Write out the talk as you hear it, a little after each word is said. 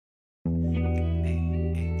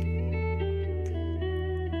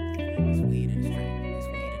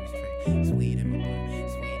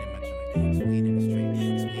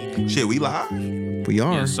Shit, we live? We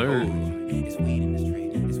are. Yes, sir.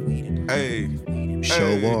 Hey.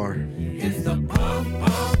 Show Hey. are. It's the Puff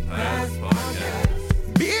Puff Pass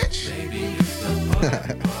Podcast. Bitch.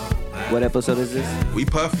 What episode is this? We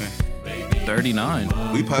puffing. 39.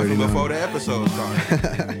 We puffing 39. before the episode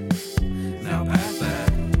started. Now pass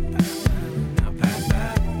that. Now pass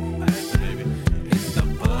that. It's the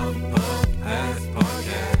Puff Puff Pass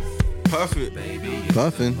Podcast. Puff it.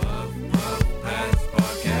 Buffing. Pass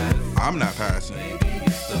Podcast. I'm not passing.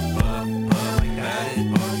 It's the Puff Puff Pass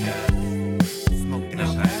Podcast. Smoking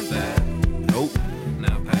now pass that. Nope.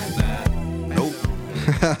 Now pass that. Nope.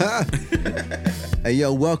 Hey,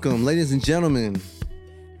 yo, welcome, ladies and gentlemen.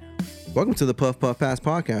 Welcome to the Puff Puff Pass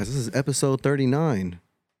Podcast. This is episode 39.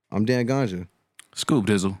 I'm Dan Ganja. Scoop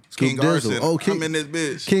Dizzle. King Dizzle. Arson. Oh, King- I'm in this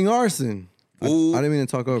bitch. King Arson. I Ooh. didn't mean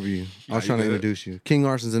to talk over you. I was you trying to good. introduce you. King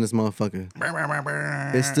Arson's in this motherfucker.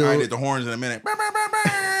 It's still- I hit the horns in a minute.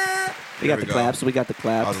 We got the claps. We got the I was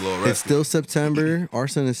claps. a little It's rusty. still September.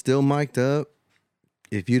 Arson is still mic'd up.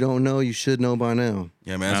 If you don't know, you should know by now.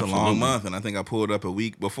 Yeah, man, it's a long Absolutely. month, and I think I pulled up a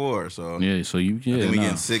week before, so Yeah, so you, then we nah.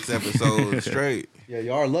 getting 6 episodes straight. Yeah,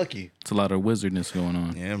 you are lucky. It's a lot of wizardness going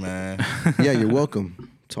on. Yeah, man. Yeah, you're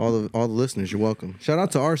welcome. To all the listeners, you're welcome. Shout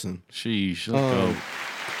out to Arson. Sheesh, let's go.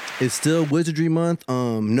 It's still Wizardry Month.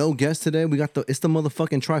 No guest today. We got it's the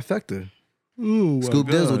motherfucking trifecta. Ooh, Scoop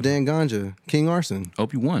Dizzle, Dan Ganja, King Arson.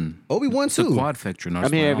 Obi-Wan. Obi-Wan It's a too. quad factor.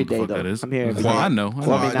 I'm here every day, though. I'm here every day. I know.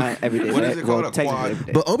 Well, I mean, not every day. What is right? it called, Well, a technically quad? every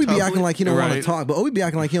day. But Obi be acting like he don't want to Right. talk. But Obi be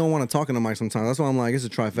acting like he don't want to talk in the mic sometimes. That's why I'm like, it's a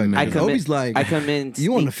trifecta. Man. I come Obi's in, like, I come in.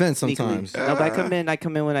 you on the sneak- fence sneakily. sometimes. No, but I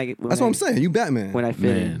come in when I. That's what I'm saying. You Batman. When I fit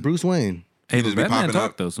Man. in. Bruce Wayne. Hey, Just but be Batman popping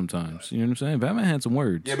talked up. though sometimes. You know what I'm saying? Batman had some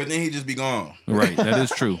words. Yeah, but then he just be gone. Right, that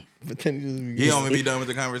is true. But then He only be done with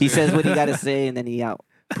the conversation. He says what he got to say, and then he out.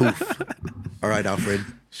 all right, Alfred.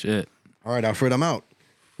 Shit. All right, Alfred, I'm out.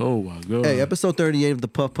 Oh my god. Hey, episode 38 of the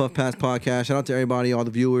Puff Puff Pass podcast. Shout out to everybody, all the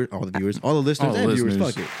listeners, All the and viewers.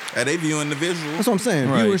 listeners. Fuck it. Are they viewing the visual? That's what I'm saying.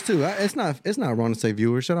 Right. Viewers too. It's not wrong to say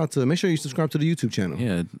viewers. Shout out to make sure you subscribe to the YouTube channel.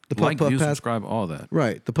 Yeah, The Puff like, Puff view, Pass- subscribe, all that.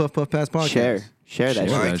 Right. The Puff Puff Pass podcast. Share that Share shit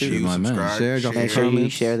that too. shit, Like, my man. subscribe, Share, drop Make sure you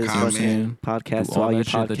comments, share this comment. fucking podcast Do to all all your that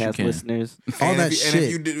shit that you podcast can. listeners. All And that if you,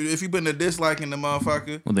 shit. And if you putting a dislike in the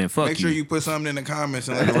motherfucker, Well, then fuck make sure you put something in the comments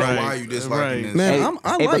and let us know Right. why you disliking Right. this. Man, Hey,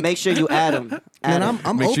 I hey, like. but make sure you add them. Man,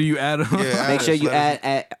 I'm Make open. sure you add them. Yeah, Make sure us, you let us-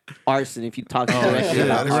 add Arson if you talk Oh, directly shit,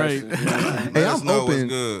 about right. Arson. Let Hey, us I'm know open. what's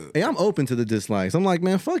good. Hey, I'm open to the dislikes. I'm like,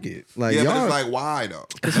 man, fuck it. Like, Yeah, but y'all. it's like, why though?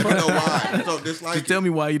 You know why? So dislike Just tell it. me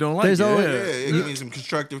why you don't like There's it. always- Yeah, give me some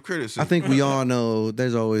constructive criticism. I think we all know.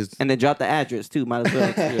 There's always. And then drop the address too. Might as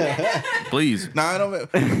well. Yeah. Please. Nah, I don't.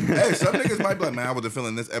 Hey, some niggas might be like, man, I wasn't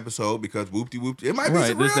feeling this episode because whoopty whoopty. It might be Right,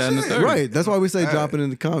 some this, real that, and the shit. third. Right. That's why we say Hey, drop it in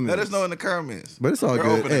the comments. Let us know in the comments. But it's all We're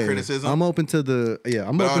good. open to Hey, criticism. I'm open to the. Yeah,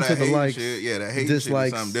 I'm But all open to that the hate likes. shit, yeah, that hate dislikes.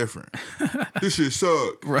 shit is something different. This shit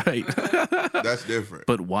suck. Right. That's different.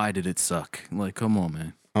 But why did it suck? Like, come on,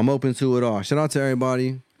 man. I'm open to it all. Shout out to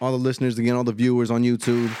everybody, all the listeners again, all the viewers on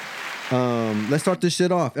YouTube. Let's start this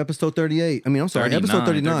shit off. Episode 38. I mean, I'm sorry, episode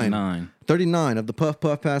 39. 39 of the Puff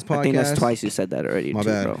Puff Pass podcast. I think that's twice you said that already. My too,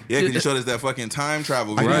 bad. bro. Yeah, because you showed us that fucking time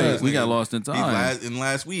travel. video. Right, This we nigga got lost in beat time.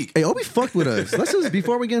 last week. Hey, Obi fucked with us. Let's just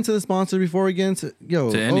before we get into the sponsor, before we get into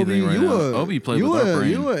To anything Obi, right you now. a Obi played you with our a,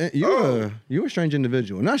 brain. you a strange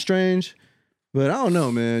individual. Not strange, but I don't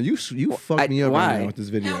know, man. You fucked me up why? right now with this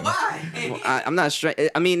video. Well, I'm not strange.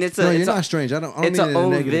 I mean, it's a. No, you're it's a not strange. I don't it's mean an it in a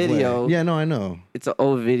old negative video. way. Yeah, no, I know. It's an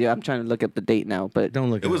old video. I'm trying to look up the date now, but Don't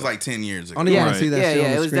look. It at was like 10 years I ago. don't even yeah, want to see that yeah, shit on yeah.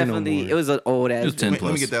 the It was screen no definitely. more. It was an old ass. It was 10 Let me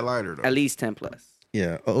plus. get that lighter though. At least 10 plus.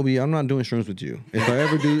 Yeah, Obi, I'm not doing shrooms with you. If I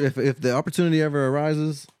ever do, if the opportunity ever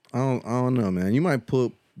arises, I don't know, man. You might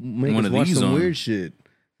make One us of watch these some on. weird shit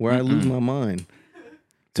where I lose my mind.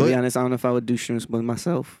 To be But- honest, I don't know if I would do shrooms by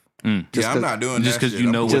myself. Yeah, I'm not doing Just that because shit. you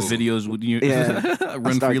I'm know what cool. videos would you Yeah.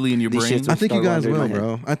 run start- freely in your these brain. shits I think you Start guys will, wandering in my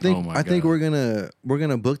bro. head. I think my I think God. we're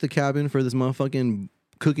gonna book the cabin for this motherfucking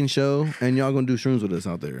cooking show, and y'all gonna do shrooms with us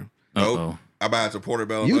out there. Uh-oh. Nope. I buy some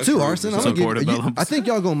portobello. You too, mushrooms Arson. or I'm Some gonna something. give, portobello. I think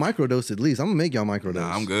y'all gonna microdose at least. I'm gonna make y'all microdose.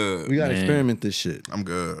 Nah, I'm good. We gotta Man. experiment this shit. I'm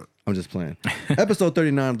good. I'm just playing. Episode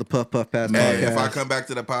 39 of the Puff Puff Pass Hey, podcast. if I come back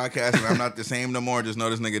to the podcast and I'm not the same no more, just know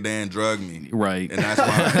this nigga Dan drugged me. Right. And that's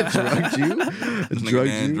why drugged you, this nigga drugged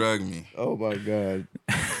Dan you. drugged me. Oh my god.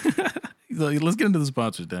 He's like, let's get into the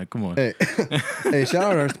sponsors, Dan. Come on. Hey, hey, shout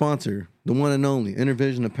out our sponsor, the one and only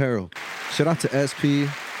Intervision Apparel. Shout out to SP.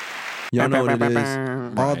 Y'all know what it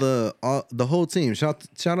is. All the whole team. Shout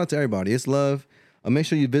out to everybody. It's love. Make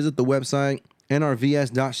sure you visit the website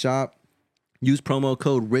nrvs.shop. Use promo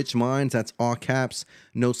code RichMinds. That's all caps,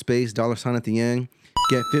 no space, $ at the end.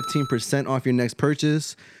 Get 15% off your next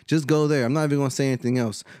purchase. Just go there. I'm not even going to say anything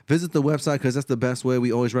else. Visit the website because that's the best way.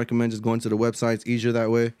 We always recommend just going to the website. It's easier that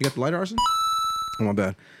way. You got the lighter, Arson? Oh, my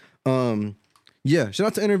bad. Yeah, shout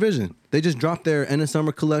out to Intervision. They just dropped their end of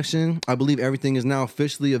summer collection. I believe everything is now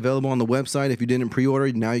officially available on the website. If you didn't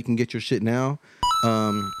pre-order, now you can get your shit now.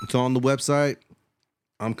 It's on the website.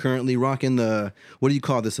 I'm currently rocking the, what do you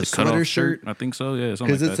call this? A sweater shirt? I think so. Yeah,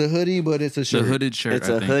 because it's a hoodie, but it's a shirt. The hooded shirt. It's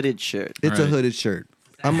a hooded shirt. It's a hooded shirt.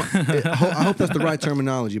 I hope that's the right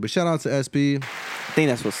terminology. But shout out to SP. I think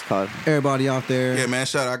that's what it's called. Everybody out there. Yeah, man.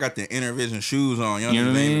 Shout out. I got the Intervision shoes on. You know what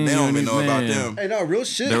I mean? They don't even know about them. Hey, no, real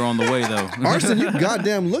shit. They're on the way though. Arson, you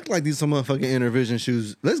goddamn look like these some motherfucking Intervision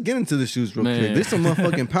shoes. Let's get into the shoes real quick. There's some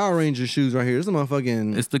motherfucking Power Ranger shoes right here. There's some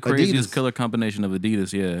motherfucking It's the craziest Adidas. color combination of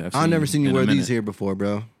Adidas. Yeah, I've never seen you in a wear these minute. here before,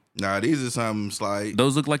 bro. Nah, these are some like.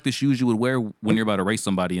 Those look like the shoes you would wear when you're about to race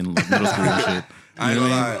somebody in middle school and shit. I ain't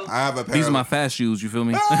gonna lie. I have a pair. These are of, my fast shoes. You feel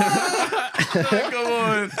me? Come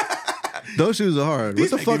on. Those shoes are hard. These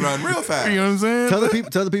What make the you fuck? run real fast. you know what I'm saying?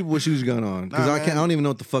 Tell the people what shoes you got on, because Nah, I don't even know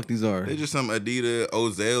what the fuck these are. They're just some Adidas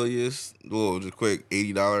Ozalias, little just quick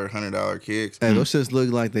 $80, $100 kicks. Hey, those shits look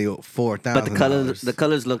like they $4,000. But the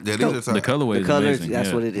colors look Yeah, dope. these are The tight. colorway The is colors, amazing. that's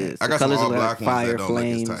yeah. what it is. I The got some colors all look like black ones fire that don't look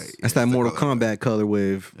flames. as tight. That's that the Mortal color. Kombat color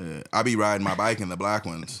wave. Yeah, I be riding my bike in the black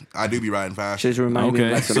ones. I do be riding fast. Just remind me of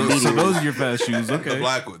Okay, like so, some so meteors. those are your fast shoes. The Okay.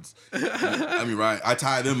 black ones. I be riding. I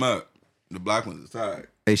tie them up. The black ones is tied.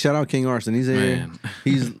 Hey, shout out King Arson. He's here. Man.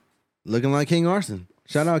 He's looking like King Arson.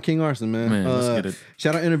 Shout out King Arson, man. Man, let's get it.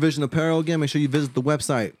 Shout out Intervision Apparel again. Make sure you visit the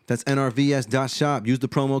website. That's nrvs.shop. Use the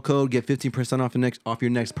promo code. Get 15% off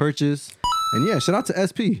your next purchase. And yeah, shout out to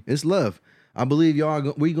SP. It's love. I believe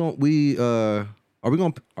y'all.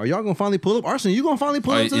 Are y'all gonna finally pull up? Arson, you gonna finally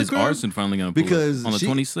pull up to the Is crib? Arson finally gonna pull Because up? On the she-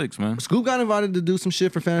 26th, man? Scoop got invited to do some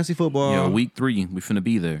shit for fantasy football. Yo, week 3, we finna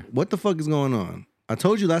be there. What the fuck is going on? I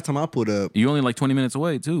told you last time I put up. You only like 20 minutes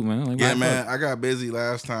away too, man. Like, Yeah, what the man. fuck? I got busy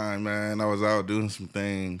last time, man. I was out doing some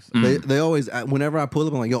things. They always, whenever I pull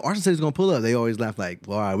up, I'm like, yo, Arson said he's gonna pull up. They always laugh like,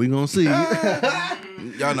 well, all right, we gonna see.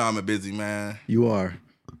 Y'all know I'm a busy man. You are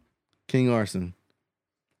King Arson,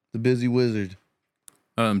 the busy wizard.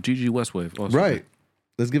 GG Westwave. Also. Right.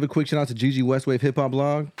 Let's give a quick shout out to GG Westwave Hip Hop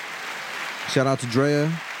Blog. Shout out to Drea.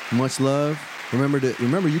 Much love.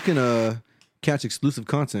 Remember you can catch exclusive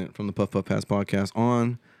content from the Puff Puff Pass podcast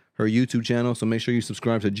on her YouTube channel. So make sure you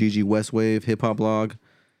subscribe to GG Westwave Hip Hop Blog.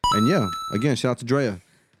 And yeah, again, shout out to Drea.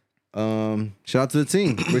 Shout out to the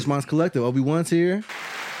team. Rich Minds Collective. Obi-Wan's here.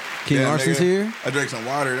 King Yeah, Arson's nigga. here. I drank some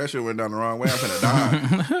water. That shit went down the wrong way. I'm finna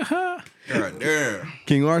die. God damn.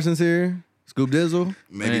 King Arson's here. Scoop Dizzle.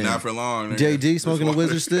 Maybe Man. not for long. Nigga. JD smoking a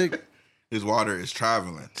wizard stick. His water is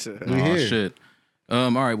traveling. We Oh here. shit. All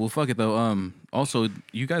right, well fuck it though. Also,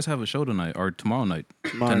 you guys have a show tonight or tomorrow night?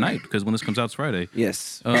 Tonight, because when this comes out, it's Friday.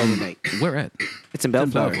 Yes, Friday night. Where at? It's in It's in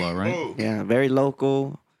Bellflower. Bellflower, right? Oh. Yeah, very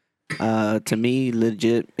local. To me,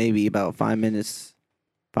 legit, maybe about 5 minutes.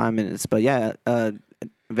 5 minutes, but yeah,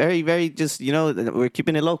 very, very just we're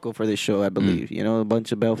keeping it local for this show. I believe a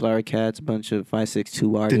bunch of Bellflower cats, a bunch of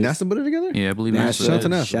 562 artists. Did NASA put it together? Yeah, I believe NASA, that's Shout out to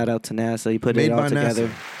NASA. Shout out to NASA. He put Made it all by together.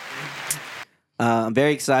 NASA. I'm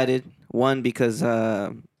very excited. One because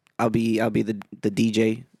I'll be the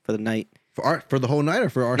DJ for the night. For the whole night or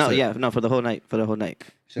for our No, set? yeah, no, for the whole night. For the whole night.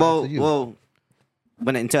 Shout out to you.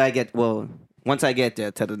 Once I get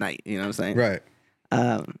there to the night, you know what I'm saying? Right.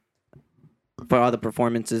 For all the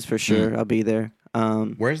performances, for sure, I'll be there.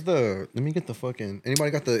 Where's the? Let me get the fucking.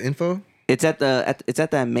 Anybody got the info? It's at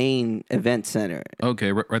that main event center.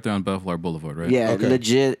 Okay, right there on Bellflower Boulevard, right? Yeah, Okay.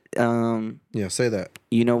 legit. Yeah, say that.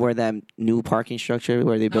 You know where that new parking structure,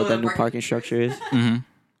 where they built that new parking structure is Mm-hmm.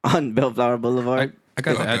 on Bellflower Boulevard. I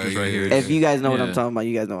got the Okay, address right yeah. here. If you guys know what I'm Yeah. talking about,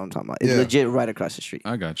 you guys know what I'm talking about. It's Yeah. legit right across the street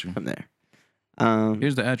I got you. from there.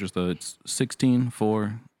 Here's the address though. It's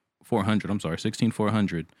 16400. I'm sorry,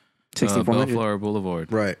 16400. 16400. Bellflower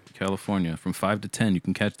Boulevard, Right. California. From 5 to 10, you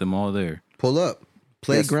can catch them all there. Pull up.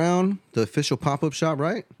 Playground, the official pop-up shop,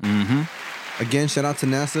 right? Mm-hmm. Again, shout out to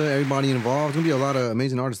NASA, everybody involved. There's gonna be a lot of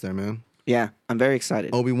amazing artists there, man. Yeah, I'm very excited.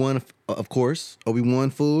 Obi-Wan, of course. Obi-Wan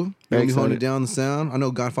Fool. Very Gonna be holding it excited. down the sound. I know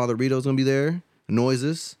Godfather Rito's gonna be there.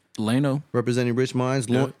 Noises, Leno. representing Rich Minds.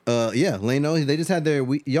 Yeah. Leno. They just had their.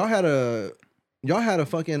 Y'all had a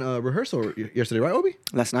fucking rehearsal yesterday, right, Obi?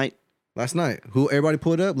 Last night, Last night. Who everybody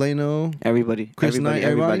pulled up? Leno. everybody Chris Knight,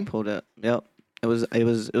 everybody everybody? pulled up. Yep. It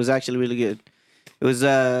was actually really good. It was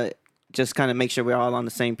just kind of make sure we're all on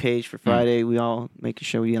the same page for Friday. We all making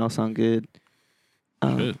sure we all sound good.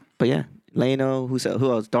 Good. But yeah, Leno, who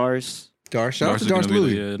else? Dars. Dar. Shout out Darcy's to Darce gonna be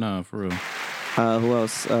Louis. there. Yeah, nah, for real. Who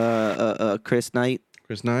else? Chris Knight,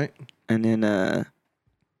 Chris Knight, and then the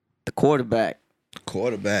quarterback.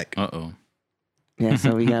 quarterback. Uh-oh. Yeah,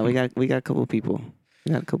 so we got a couple people.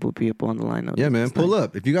 We got a couple people on the lineup. Yeah, man, pull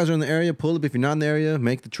up. If you guys are in the area, pull up. If you're not in the area,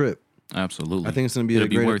 make the trip. Absolutely. I think it's gonna be It'll a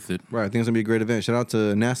great, worth it. Right, I think it's gonna be a great event. Shout out to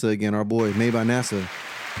NASA again, our boy, made by NASA,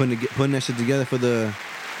 putting that shit together for the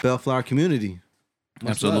Bellflower community.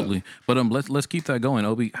 Much Absolutely. But let's keep that going.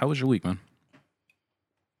 Obi, how was your week, man?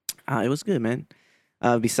 It was good, man.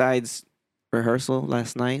 Besides rehearsal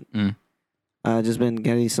last night, Mm. just been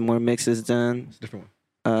getting some more mixes done. It's a different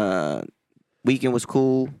one. Weekend was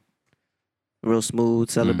cool, real smooth.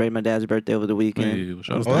 Celebrated my dad's birthday over the weekend. Hey,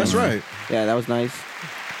 shout out Oh, to that's you. right. Yeah, that was nice.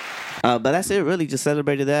 But that's it, really. Just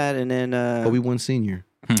celebrated that, and then Obi-Wan Senior.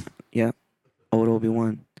 old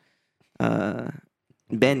Obi-Wan.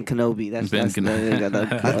 Ben Kenobi. That's Ben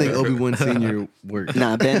Kenobi. I think Obi-Wan Senior works.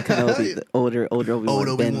 Nah, Ben Kenobi, the older Obi-Wan. Old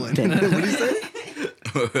Obi-Wan. Ben, What did he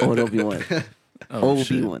say? old Obi-Wan. Oh,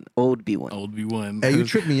 shit. Obi-Wan. Old B1. Old B1. Hey, you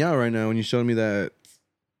tripped me out right now when you showed me that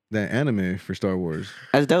anime for Star Wars.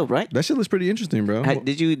 That's dope, right? That shit looks pretty interesting, bro.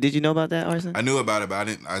 Did you know about that, Arson? I knew about it, but I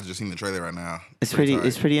didn't. I just seen the trailer right now. It's pretty tight.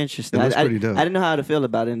 interesting. It looks I pretty dope. I didn't know how to feel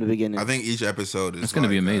about it in the beginning. I think each episode is It's gonna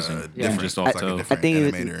be amazing. Yeah. Different. Just It's off like a top. different I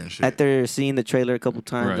think animator and shit. after seeing the trailer a couple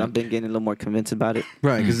times, Right. I've been getting a little more convinced about it.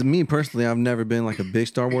 Right, because me personally, I've never been like a big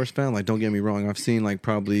Star Wars fan. Like, don't get me wrong, I've seen like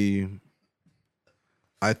probably,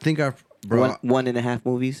 I think I've, bro. 1.5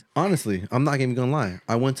 movies. Honestly, I'm not even gonna lie.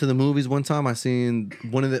 I went to the movies one time. I seen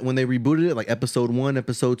one of the when they rebooted it, like episode 1,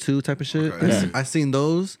 episode 2 type of shit. Okay. I seen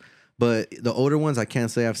those, but the older ones, I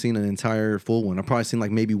can't say I've seen an entire full one. I've probably seen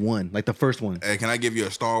like maybe one, like the first one. Hey, can I give you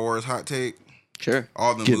a Star Wars hot take? Sure.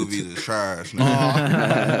 All the Give it movies is trash.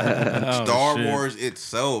 Man. Oh, Star shit. Wars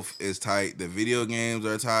itself is tight. The video games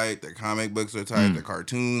are tight. The comic books are tight. The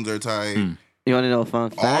cartoons are tight. You want to know a fun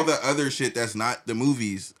fact? All the other shit that's not the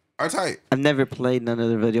movies are tight. I've never played none of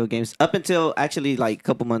the video games up until actually like a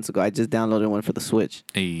couple months ago. I just downloaded one for the Switch,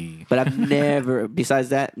 Hey. but I've never, besides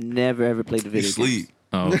that, never ever played the You video sleep. games.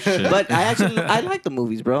 Oh, shit. But I like the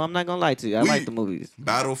movies, bro. I'm not gonna lie to you. I like the movies.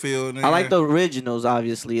 Battlefield. I like nigga. the originals,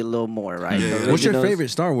 obviously, a little more, right? Yeah. The What's your originals, favorite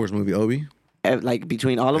Star Wars movie, Obi? Like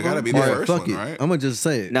between all of It gotta them? be the Or- first Fuck one, it. right? I'm gonna just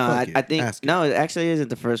say it. No, Fuck it. I think Ask it. no. It actually isn't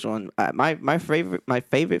the first one. My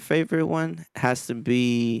favorite one has to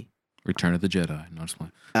be Return of the Jedi. No, just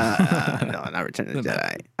playing. no, not Return of the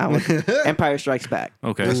Jedi. I want Empire Strikes Back.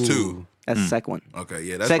 Okay. That's two. That's the second one. Okay,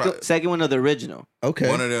 yeah, that's Second one of the original. Okay.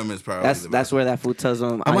 one of them is probably That's the that's best. where that fool tells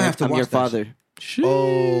him, I might have to I'm watch your that father. Shit.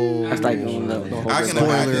 Oh. That's like the whole I can Spoiler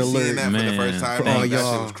imagine alert. seeing that for the Man. first time. For Man, all that shit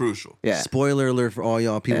y'all. was crucial. Yeah. Spoiler alert for all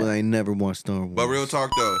y'all people that ain't never watched Star Wars. But real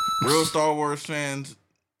talk though, real Star Wars fans,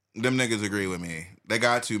 them niggas agree with me. They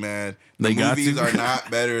got to, man. The They got movies to? are not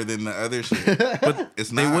better than the other shit. But It's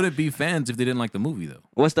they not. wouldn't be fans if they didn't like the movie, though.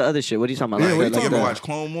 What's the other shit? What are you talking about? Like, what are you you talking ever about? watch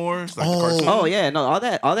Clone Wars? Like Oh. the cartoon? Oh yeah, no, all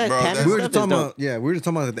that Bro, canon that's- we were stuff just talking is about dope. we were just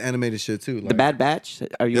talking about the animated shit too. The Like, Bad Batch.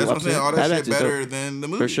 Are you That's what up I'm saying. to? All Bad that Batch shit is dope. better than the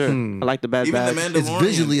movie. For sure. I like the Bad Even Batch. the Mandalorian. It's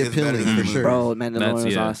visually is better appealing, than for the sure. Bro, Mandalorian That's-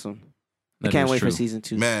 was yeah. awesome. I That can't is wait true. for season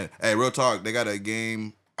 2. Man, hey, real talk. They got a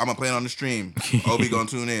game. I'm gonna play it on the stream. Obi gonna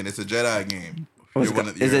tune in. It's a Jedi game. What's You're it one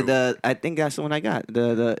called? of- Is you're- it the? I think that's the one I got.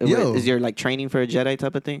 Yo. Is your like training for a Jedi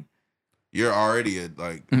type of thing? You're already a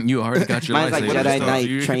like. You already got your Mine's like lightsaber Jedi stuff. Knight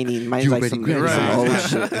You- training. Mine's You like already some, got it. some Right. old It's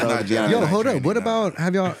shit. not- it's Oh, not to be Jedi honest. Yo, Knight hold up. training, What nah. about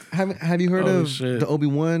have you heard Oh, of shit. the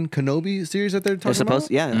Obi-Wan Kenobi series that they're talking They're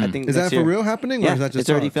supposed. about? Yeah, I think. Is that next for year. real happening? Or Yeah, is that just it's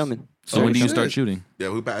already talks? filming. So when do you shit. start shooting? Yeah,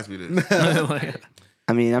 who passed me this?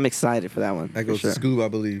 I mean, I'm excited for that one. That for goes sure. to Scoob, I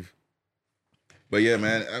believe. But yeah,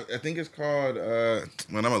 man, I think it's called. Man,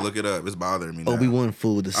 I'm gonna look it up. It's bothering me now. Obi-Wan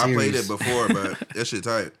Fool, the I series. played it before, but that shit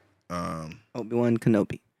tight. Obi-Wan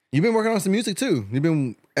Kenobi. You've been working on some music too. You've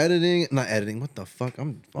been not editing. What the fuck?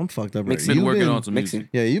 I'm fucked up. Mixing. Right. Been You've working been, on some mixing. music.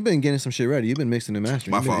 Yeah, you've been getting some shit ready. You've been mixing and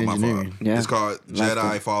mastering. My You've been fault. My fault. engineering. Yeah. It's called That's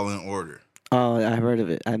Jedi cool. Fallen Order. Oh, I've heard of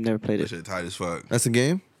it. I've never played That it. shit tight as fuck. That's a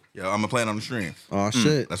game. Yeah, I'm gonna play it on the stream. Oh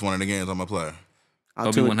shit. That's one of the games I'm gonna play.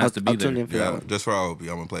 Obi-Wan has to be I'll tune there. in for that Yeah, one. just for Obi,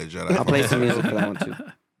 I'm gonna play Jedi. I'll play some music for that one too.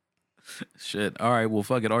 Shit. All right. Well,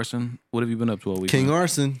 fuck it, Arson. What have you been up to all week? King man?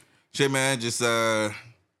 Arson. Shit, man, just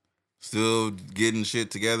still getting shit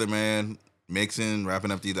together, man. Mixing,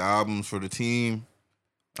 wrapping up these albums for the team.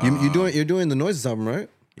 You're doing the Noises album, right?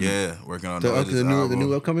 Yeah, working on The Noises new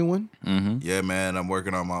album. upcoming one. Mm-hmm. Yeah, man, I'm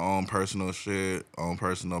working on my own personal shit, own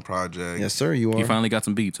personal project. Yes, sir. You are. You finally got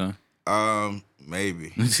some beats, huh?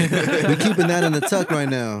 Maybe. We're keeping that in the tuck right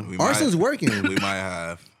now. We Arson's might. working. We might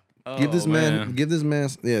have. Give this Oh, man.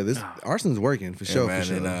 Yeah, this Arson's working for Yeah, sure. man, For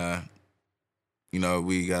sure. and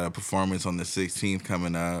we got a performance on the 16th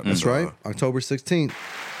coming up. That's so right. October 16th.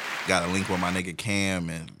 got a link with my nigga Cam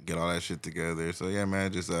and get all that shit together. So yeah,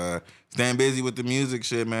 man, just staying busy with the music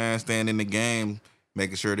shit, man. Staying in the game,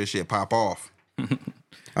 making sure this shit pop off.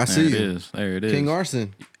 I see There it you. is. There it is. King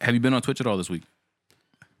Arson. Have you been on Twitch at all this week?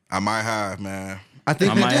 I might have, man. I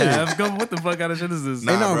think I we might did. have. Go. What the fuck kind of shit is this?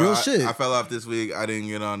 Nah, no, bro, real I, shit. I fell off this week. I didn't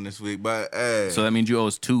get on this week, but hey, So that means you owe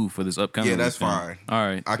us 2 for this upcoming. yeah, that's week, then. fine. All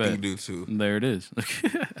right, I bet. can do 2. There it is.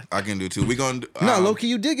 I can do 2. We gonna No, Loki,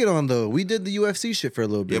 you did get on though. We did the UFC shit for a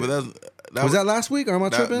little bit. yeah, but was that last week or am I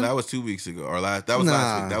tripping? That was 2 weeks ago or last. That was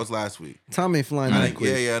last Nah. week. That was last week. Tom ain't flying I that didn't,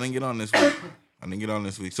 quick. I didn't get on this week. I didn't get on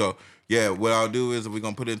this week. So yeah, what I'll do is we're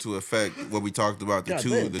gonna put into effect what we talked about the God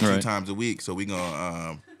two damn. Right. times a week. So we're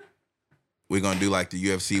gonna do like the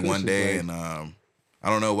UFC one day, and I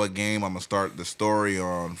don't know what game I'm gonna start the story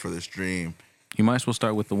on for the stream. You might as well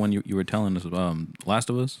start with the one you were telling us, Last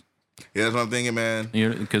of Us, Yeah, that's what I'm thinking, man.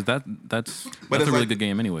 because that's it's a really like- good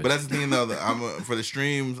game anyway. But that's the thing though. That for the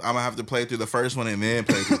streams, I'm gonna have to play through the first one and then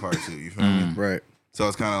play through part 2. You feel me? Right. So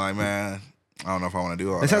it's kind of like, man, I don't know if I want to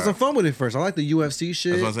do all Let's that. have some fun with it first. I like the UFC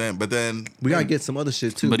shit. That's what I'm saying. But then We gotta get some other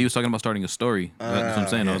shit too. But he was talking about starting a story. That's what I'm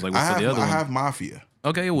saying. I was like, what's the other I one? have Mafia.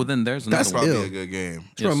 Okay, well then there's another That's one. Probably Ill. a good game.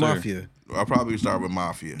 Let's run Yes, sir. Mafia. I'll probably start with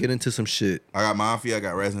Mafia. Get into some shit. I got Mafia. I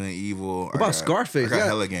got Resident Evil. What about Scarface? I got Yeah.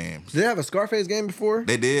 hella games. Did they have a Scarface game before?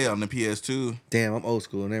 They did on the PS2. Damn, I'm old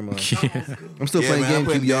school. Never mind. I'm still Yeah, playing man, I'm GameCube,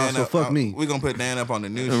 putting y'all. Dan So up. fuck me. We're gonna put Dan up on the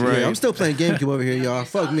new Right. shit. Yeah, I'm still playing GameCube over here, y'all.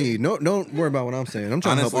 Fuck me. No, don't worry about what I'm saying. I'm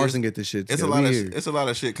trying to Honestly, help Arson get this shit. It's a together. lot We of here. it's a lot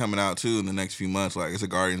of shit coming out too in the next few months. Like it's a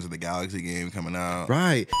Guardians of the Galaxy game coming out.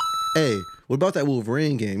 Right. Hey, what about that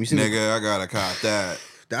Wolverine game? You seen Nigga, I gotta cop that.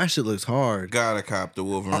 that shit looks hard. Gotta cop the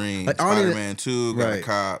Wolverine. I don't even- Spider-Man 2, gotta Right.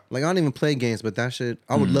 cop. Like I don't even play games, but that shit,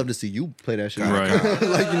 I would love to see you play that shit. Right.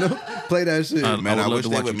 Like, you know, play that shit. Man, I I would love wish to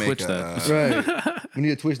they watch would you make Twitch a. that. Right. We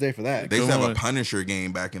need a Twitch day for that. They used to Come have a on. Punisher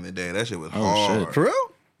game back in the day. That shit was Oh, hard. shit. For real?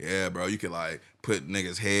 Yeah, bro. You could like put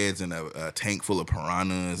niggas' heads in a tank full of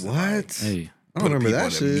piranhas. and, What? like, Hey, I put don't remember people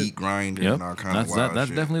that in a shit. meat grinder yep. and all kind of That's wild that's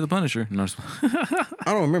shit. definitely the Punisher. No,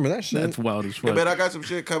 I don't remember that shit. that's wild as Yeah, fuck. but I got some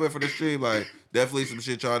shit coming for the stream. Like definitely some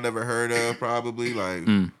shit y'all never heard of. Probably like.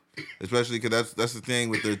 Especially because that's the thing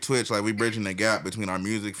with the Twitch, like we bridging the gap between our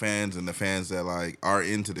music fans and the fans that like are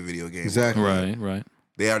into the video game. Exactly. Right.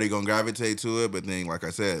 They already gonna gravitate to it, but then like I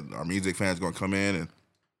said, our music fans gonna come in and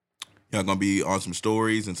y'all gonna be on some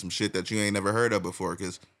stories and some shit that you ain't never heard of before.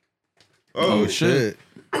 Cause Oh, shit.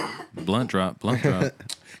 Blunt drop.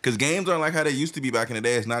 Cause games aren't like how they used to be back in the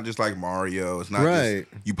day. It's not just like Mario. It's not Right.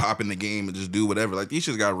 just you pop in the game and just do whatever. Like these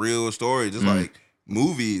shit's got real stories, just like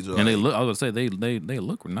movies. Or And they like- look. I was gonna say they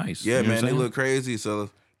look nice. Yeah, You know what man, I'm they saying? look crazy. So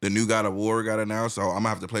the new God of War got announced. So I'm gonna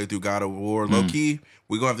have to play through God of War. Low key,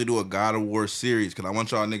 we're gonna have to do a God of War series because I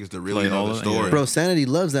want y'all niggas to really Play know all the of it, story. yeah. Bro, Sanity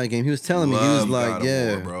loves that game. He was telling me, he was Love like, God of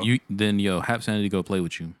yeah. War, bro. You then have Sanity go play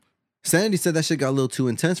with you. Sanity said that shit got a little too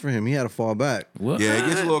intense for him. He had to fall back. What? Yeah, it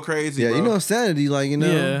gets a little crazy. Yeah, bro. you know Sanity, like, you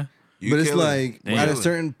know. Yeah. You But it's killing. like You at a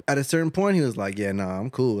killing. certain point, he was like, "Yeah, nah, I'm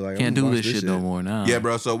cool. Like, Can't I'm do gonna this watch shit no more now. Yeah,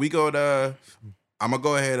 bro. So we go to. I'm gonna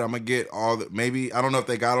go ahead. I'm gonna get all the. Maybe I don't know if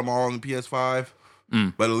they got them all on the PS5,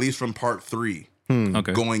 but at least from part 3,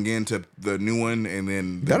 Okay. going into the new one, and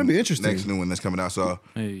then the That'll be interesting. Next new one that's coming out. So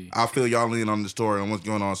Hey. I feel y'all in on the story and what's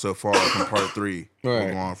going on so far from part 3. We'll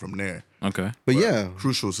Right. go on from there. Okay. But yeah,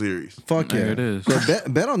 Crucial series. fuck yeah, There it is. So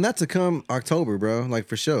bet on that to come October, bro. Like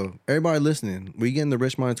for sure. Everybody listening, we getting the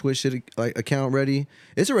Rich Mind Twitch shit like account ready.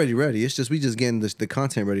 It's already ready. It's just we just getting the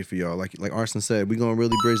content ready for y'all. Like Arson said, we gonna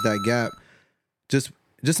really bridge that gap.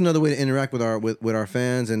 Just another way to interact with our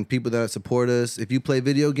fans and people that support us. If you play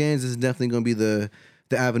video games, this is definitely gonna be the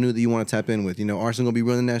avenue that you want to tap in with. You know, Arson gonna be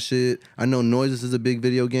running that shit. I know Noises is a big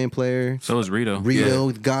video game player. So is Rito.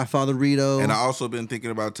 Rito, Godfather Rito, And I also been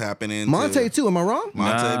thinking about tapping into Monte too. Am I wrong?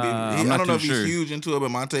 Monte, Nah, I'm I not don't know too if sure. he's huge into it,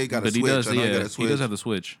 but Monte got a But he Switch. does. I know he got Yeah. a Switch. He does have the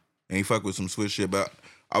Switch. And he fuck with some Switch shit. But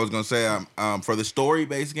I was gonna say, for the story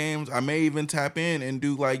based games, I may even tap in and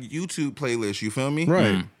do like YouTube playlists. You feel me?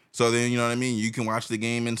 Right. So then you know what I mean. You can watch the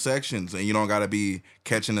game in sections, and you don't gotta be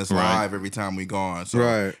catching us Right. live every time we go on. So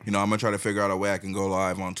Right. you know, I'm gonna try to figure out a way I can go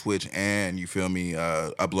live on Twitch and you feel me,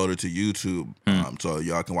 upload it to YouTube, so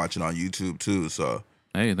y'all can watch it on YouTube too. So.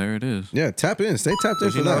 Hey, there it is. Yeah, tap in. Stay tapped in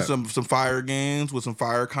Cause for you know, that. some fire games with some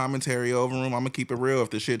fire commentary over them. I'm gonna keep it real. If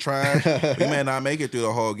the shit trash, we may not make it through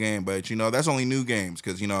the whole game. But you know, that's only new games.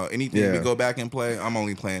 Cause you know, anything we Yeah. go back and play, I'm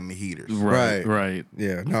only playing the heaters. Right. Right.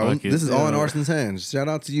 Yeah, no, Fuck it. this is all in Yeah. Arson's hands. Shout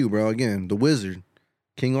out to you, bro. Again, the wizard,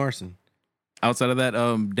 King Arson. Outside of that,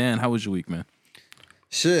 Dan, how was your week, man?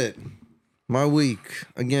 Shit, my week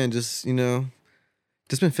again. Just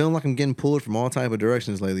just been feeling like I'm getting pulled from all type of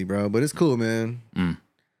directions lately, bro. But it's cool, man.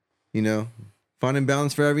 You know, Finding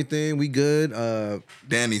balance for everything. We good.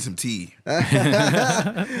 Dan needs some tea. Fuck.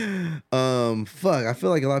 I feel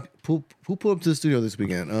like a lot of people who pulled up to the studio this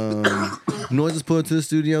weekend. Noises pulled up to the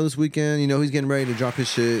studio this weekend. You know, he's getting ready to drop his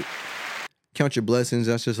shit. Count your blessings.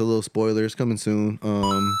 That's just a little spoiler. It's coming soon.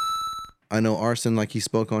 I know Arson, like he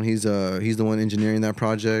spoke on, he's the one engineering that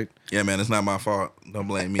project. Yeah, man, it's not my fault. Don't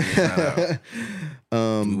blame me. It's not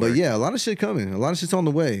out. But yeah, a lot of shit coming. A lot of shit's on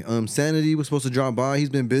the way. Sanity was supposed to drop by. He's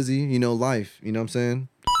been busy, you know, life. You know what I'm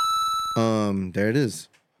saying? There it is.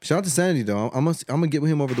 Shout out to Sanity though. I'm gonna get with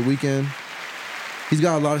him over the weekend. He's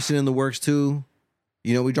got a lot of shit in the works too.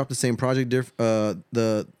 You know, we dropped the same project,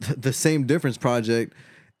 the same difference project,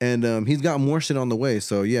 and he's got more shit on the way.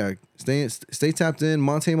 So yeah, stay tapped in.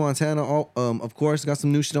 Monte Montana, of course, got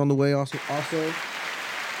some new shit on the way. Also,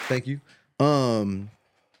 thank you.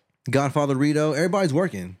 Godfather Rito, everybody's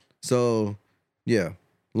working. So yeah,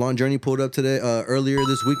 Long Journey pulled up today. Earlier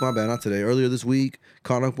this week, my bad, not today. Earlier this week,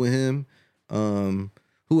 caught up with him.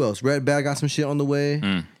 Who else? Red Bag got some shit on the way.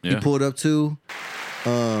 Yeah. He pulled up too.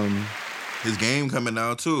 His game coming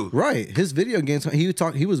out too. Right, his video games.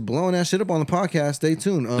 He was blowing that shit up on the podcast. Stay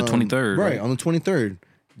tuned. The 23rd, right on the 23rd.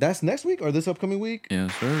 That's next week or this upcoming week?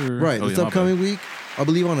 Yes, sir. Right, this upcoming week. I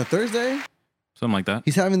believe on a Thursday. Something like that.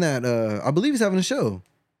 He's having that. I believe he's having a show.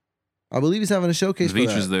 I believe he's having a showcase.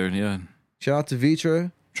 Vitra's there. Yeah. Shout out to Vitra.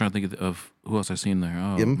 I'm trying to think of who else I seen there.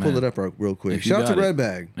 Oh, yeah, let me pull it up real quick. If you Shout out to got it. Red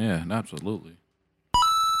Bag. Yeah, absolutely.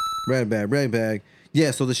 Red Bag.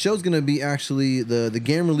 Yeah, so the show's gonna be actually the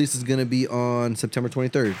game release is gonna be on September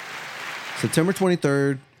 23rd. September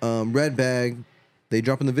 23rd. Red Bag. They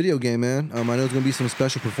dropping the video game, man. I know there's gonna be some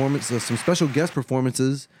special performances, some special guest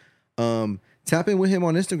performances. Tap in with him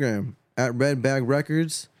on Instagram at Red Bag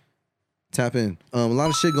Records. Tap in. A lot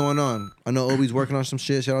of shit going on. I know Obi's working on some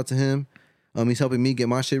shit. Shout out to him. He's helping me get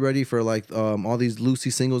my shit ready for like all these Lucy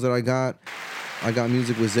singles that I got. I got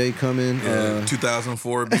music with Zay coming.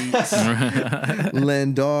 2004 beats.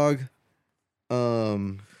 Len Dog.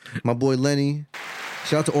 My boy Lenny.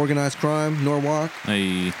 Shout out to Organized Crime, Norwalk.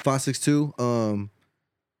 Hey. 562. And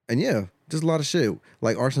yeah, just a lot of shit.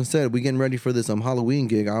 Like Arson said, we getting ready for this Halloween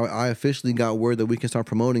gig. I officially got word that we can start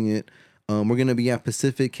promoting it. We're gonna be at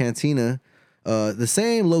Pacific Cantina. The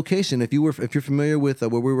same location. If you're familiar with where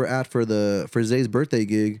we were at for Zay's birthday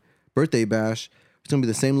bash, it's gonna be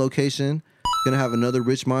the same location. Gonna have another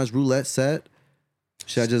Rich Minds roulette set.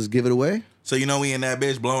 Should I just give it away? So you know we in that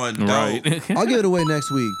bitch blowing dope. Right. I'll give it away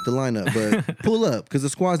next week, the lineup. But pull up because the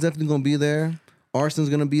squad's definitely gonna be there. Arson's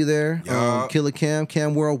gonna be there. Yeah. Killer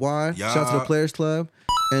Cam Worldwide. Yeah. Shout out to the Players Club,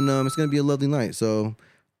 and it's gonna be a lovely night. So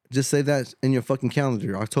just save that in your fucking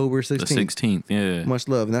calendar. October 16th. The 16th. Yeah. Much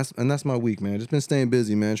love, and that's my week, man. Just been staying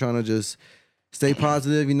busy, man. Trying to just stay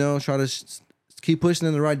positive, you know. Try to keep pushing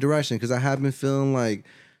in the right direction because I have been feeling like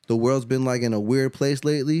the world's been like in a weird place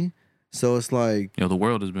lately. So it's like, Yo, the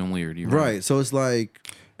world has been weird. You're right. So it's like,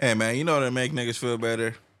 Hey man, you know that make niggas feel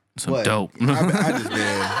better. Some What? dope. I just been.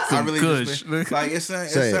 I really kush. just been, like it Say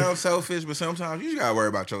it. sounds selfish, but sometimes you just gotta worry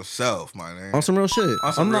about yourself, my nigga. on some real shit.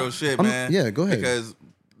 On some I'm real not- shit, I'm- man. Yeah, go ahead. Because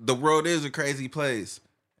the world is a crazy place.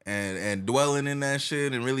 And dwelling in that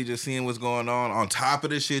shit and really just seeing what's going on top of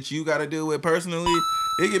the shit you gotta deal with personally,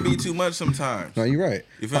 it can be too much sometimes. No, you're right.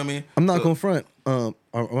 You feel me? I'm not So- gonna front. My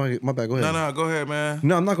bad. Go ahead. No, go ahead, man.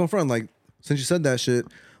 No, I'm not gonna front. Like, since you said that shit,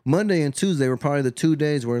 Monday and Tuesday were probably the 2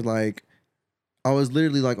 days where like I was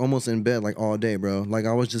literally like almost in bed like all day, bro. Like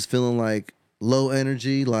I was just feeling like low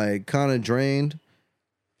energy, like kind of drained.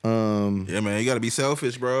 Yeah, man, you gotta be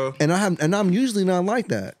selfish, bro. And I'm usually not like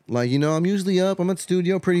that. Like, you know, I'm usually up. I'm at the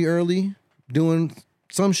studio pretty early doing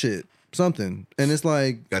something. And it's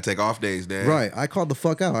like, Gotta take off days, Dad. right. I called the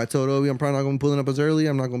fuck out. I told Obi I'm probably not gonna be pulling up as early.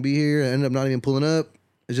 I'm not gonna be here. I ended up not even pulling up.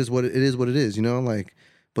 It's just what it is, you know? Like,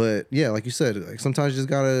 but yeah, like you said, like sometimes you just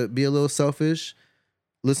gotta be a little selfish.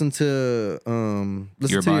 Listen to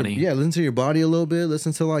Your body. listen to your body a little bit.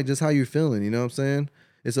 Listen to like just how you're feeling, you know what I'm saying?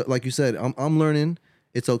 It's like you said, I'm learning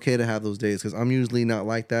it's okay to have those days because I'm usually not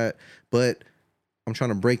like that, but I'm trying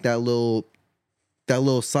to break that little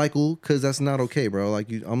cycle because that's not okay, bro. Like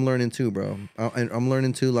I'm learning too, bro. And I'm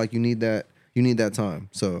learning too. Like you need that time.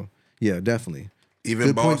 So yeah, definitely. Even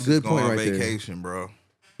Good point- bosses good go point on right there. vacation, bro.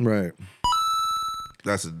 Right.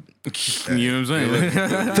 That's a You know what I'm saying?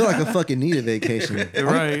 I feel like I fucking need a vacation.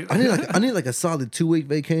 Right. I need like a solid 2-week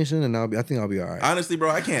vacation, and I think I'll be all right. honestly, bro.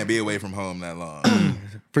 I can't be away from home that long.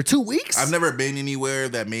 For 2 weeks? I've never been anywhere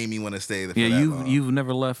that made me want to stay there. For Yeah, that you've long. you've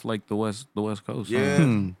never left like the west coast. huh?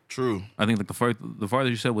 Yeah, true. I think like the farthest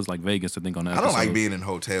you said was like Vegas. I think on that. I don't like being in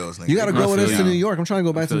hotels, nigga. You gotta go with us feel to you. New York. I'm trying to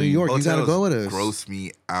go back to feel New you. York. You gotta Hotels go with us. Gross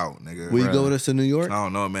me out, nigga. Will you go with us to New York? I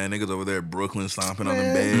don't know, man. Niggas over there, in Brooklyn, stomping on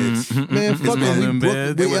them Man. beds. Man, fuck been on it. them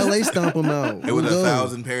beds. We LA stomp them out. It was We'll go.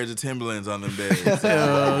 1,000 pairs of Timberlands on them beds.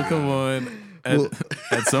 Oh, come on. Well-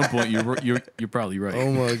 At some point, you're probably right.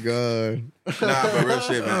 Oh my god. Nah, but real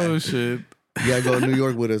shit, man. Oh shit! You gotta go to New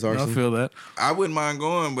York with us, I Arson. feel that. I wouldn't mind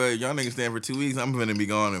going, but y'all niggas staying for 2 weeks. I'm gonna be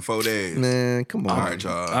gone in 4 days. Man, come on. All right,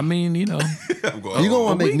 y'all. I mean, you know, I'm going. You gonna a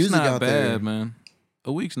wanna make week's music not out bad, there. man.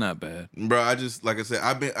 A week's not bad. Bro, I just like I said,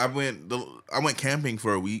 I went camping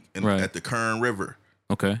for a week Right. at the Kern River,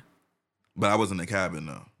 Okay. but I was in the cabin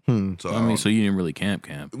though. So I mean, so you didn't really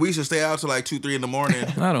camp. we used to stay out till like 2-3 in the morning.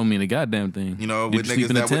 I don't mean a goddamn thing. You know, did with you sleep niggas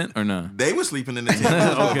in the that would- tent or not? They was sleeping in the tent.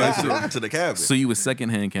 We was going back to the cabin. So you was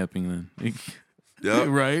secondhand camping then, Yep.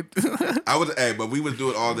 right? I was, but we was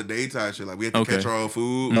doing all the daytime shit. Like we had to Okay. catch our own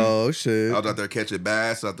food. Oh shit. I was out there catching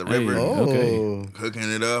bass out the Hey. river, Oh. Okay.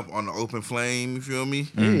 cooking it up on the open flame. You feel me?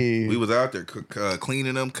 Hey. We was out there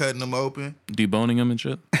cleaning them, cutting them open. Deboning them and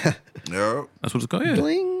shit. Yep. That's what it's called. Yeah.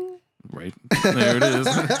 Bling. Right. There it is.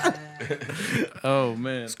 Oh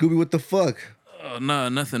man. Scooby, what the fuck? Oh, nah,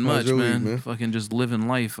 nothing How's much, your week, man. man? Fucking just living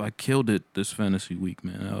life. I killed it this fantasy week,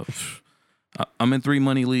 man. I'm in 3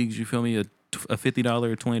 money leagues. You feel me? A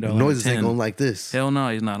 $50, a $20, Noises ain't 10. going like this. Hell no,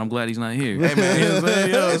 he's not. I'm glad he's not here. Hey man, You know what I'm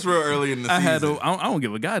saying? Yo, it's real early in the I season. had to. I don't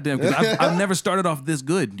give a goddamn because I've never started off this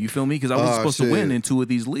good. You feel me? Because I was Oh, supposed shit. to win in 2 of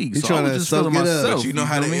these leagues. You So I tryna was just soak feeling it up. myself. But you know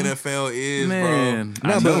how the feel me? NFL is, Man, bro.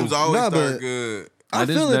 I Nah, know. Teams always Nah, start but- good. I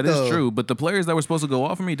feel it That is though. true. But the players that were supposed to go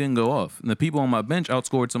off for me didn't go off, and the people on my bench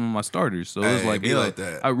outscored some of my starters. So it was Hey, like, be yo, like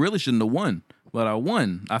that. I really shouldn't have won, but I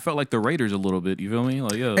won. I felt like the Raiders a little bit. You feel me?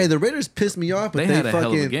 Like, yo, Hey, the Raiders pissed me off, but They they, had a fucking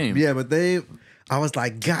hell of a game. Yeah, but I was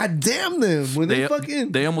like, God damn them when they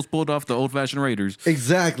fucking they almost pulled off the old fashioned Raiders.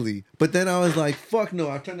 exactly. But then I was like, fuck no.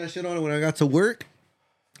 I turned that shit on, and when I got to work,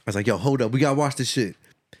 I was like, yo, hold up, we gotta watch this shit.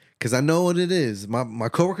 Cause I know what it is. My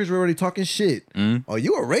coworkers were already talking shit. Oh,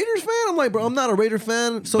 you a Raiders fan? I'm like, bro, I'm not a Raider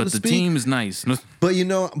fan, so But to the speak. team is nice. But you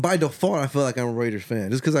know, by default, I feel like I'm a Raiders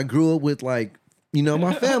fan, just because I grew up with like, you know,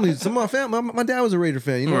 my family. Some of my family, my dad was a Raider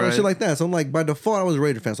fan, you know, and Right. shit like that. So I'm like, by default, I was a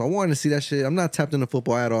Raider fan. So I wanted to see that shit. I'm not tapped into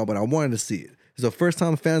football at all, but I wanted to see it. It's the first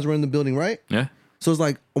time fans were in the building, right? Yeah, So it's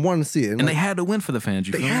like I wanted to see it, and they had to win for the fans.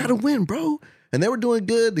 You they feel had me? to win, bro. And they were doing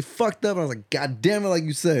good. They fucked up. I was like, God damn it, like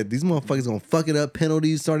you said, these motherfuckers gonna fuck it up.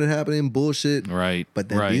 Penalties started happening, bullshit. Right, But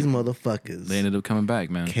then right. these motherfuckers They ended up coming back,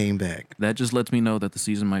 man. came back. That just lets me know that the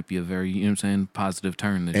season might be a very, you know what I'm saying, positive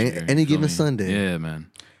turn this Any- year. any You feel given me? Sunday. Yeah, man.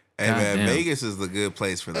 Hey man, Goddamn. Vegas is the good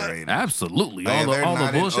place for the Raiders. Absolutely. Like, all they're the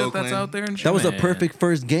not in bullshit that's Oakland. out there and shit. That was a man. perfect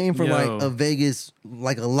first game for Yo. like a Vegas,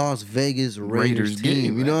 like a Las Vegas Raiders, Raiders team.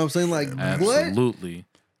 game, You know what I'm saying? Like what? Absolutely.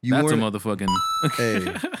 You That's a weren't- motherfucking.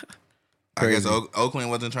 Hey, I guess Crazy. Oakland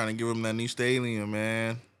wasn't trying to give them that new stadium,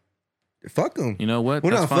 man. fuck them. You know what?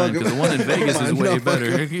 We're That's not fine fucking- because the one in Vegas is We're way not fucking-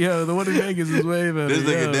 better. Yo, the one in Vegas is way better. This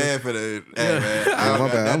nigga yo. dead for the. Hey man, I my don't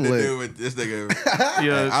got bad, I'm nothing to lit. do with this nigga.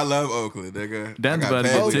 Yeah. I love Oakland, nigga. Dan's I got about to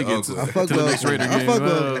get family in tickets. I Oakland. fuck To with the next Oakland. Raider I game. fuck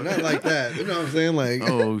with Oh. Oakland. Not like that. You know what I'm saying? Like,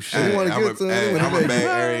 Oh They shit. wanna I'm get to it, hey, they wanna I'm a make Bay it.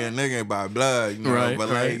 Area nigga by blood, you know. Right,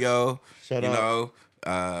 Vallejo, Shut you up.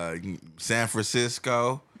 know, San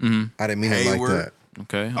Francisco, I didn't mean it like Hayward. that.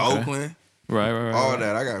 Okay. Oakland, Right. all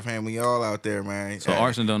that. I got family all out there, man. So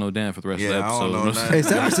Arson don't know Dan for the rest Yeah, of the I don't episode. know nothing. Hey,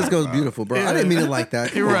 San Francisco is beautiful, bro. I didn't mean it like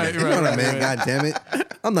that. You're right, You know right, what I mean? right. God damn it.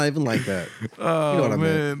 I'm not even like that. Oh, You know what I mean?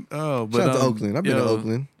 man. Oh, but Shout out to Oakland. I've been to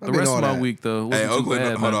Oakland. I've The been rest all of my that. week though. Hey, wasn't too Oakland.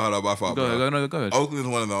 bad, Hold man. on, my fault, Go bro. ahead. Go ahead. Oakland's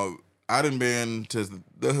one of the. I done been to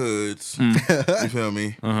the hoods. Mm. You feel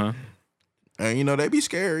me? Uh huh. And you know they be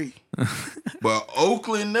scary, but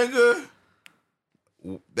Oakland, nigga,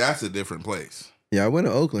 that's a different place. Yeah, I went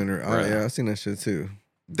to Oakland. Right. Yeah, I seen that shit too.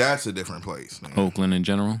 That's a different place, man. Oakland in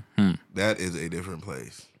general. That is a different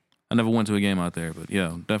place. I never went to a game out there, but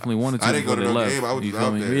yeah, definitely wanted to. I didn't go before to they no left. game. I was You just feel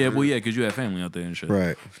out me? there. Yeah, well, yeah, because you had family out there and shit.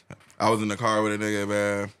 Right. I was in the car with a nigga,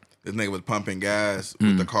 man. This nigga was pumping gas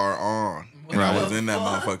with the car on. And I Right. was in that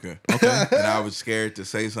motherfucker. Okay. And I was scared to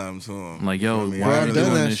say something to him. Like, yo, You feel me? why Bro, are I I've you really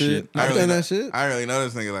done doing that this shit. shit? I I've really done know- that shit. I really know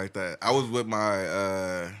this nigga like that. I was with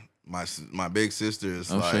my big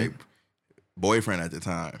sister's Oh, like shit. boyfriend at the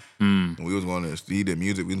time. Mm. And we was going to he did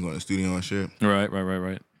music. We was going to the studio and shit. Right.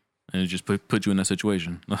 And it just put you in that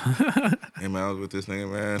situation. And man, I was with this nigga,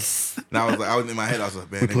 man. And I was in my head. I was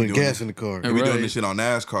like, man, they be Putting doing gas this, in the car. they be doing Right. this shit on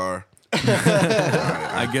NASCAR.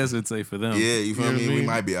 I guess it's safe for them. Yeah, you feel know me? what I We mean?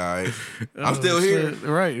 might be all right. I'm Oh, still here. shit.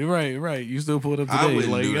 Right. You still pulled up today. I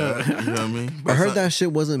wouldn't like, do that. You know what I mean? I But heard some- that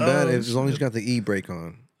shit wasn't bad Oh, as long as you got the e-brake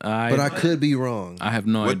on. I But I could be wrong. I have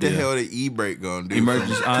no What idea. the hell the e-brake gonna do?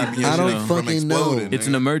 Emergency- from I- keeping your I don't shit from fucking know. exploding, It's nigga?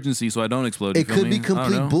 an emergency, so I don't explode. you It feel could me? be I don't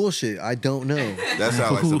complete know. bullshit. I don't know. That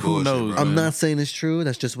sound like Who some bullshit, knows, bro. I'm not saying it's true.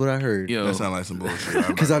 That's just what I heard. Yo, That sound like some bullshit.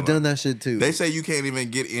 Because I've done that shit too. They say you can't even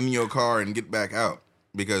get in your car and get back out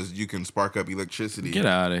because you can spark up electricity. get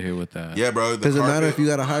out of here with that. Yeah, bro. The Does it carpet, matter if you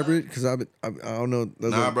got a hybrid? Because I don't know.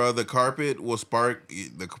 Nah, bro. The carpet will spark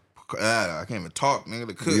the. I can't even talk, nigga.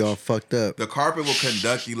 The We all kush. fucked up. The carpet will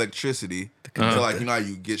conduct electricity. So like you know how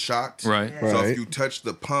you get shocked. Right. So Right. if you touch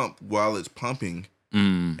the pump while it's pumping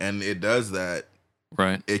Mm, and it does that,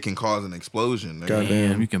 right. it can cause an explosion. Nigga. Goddamn.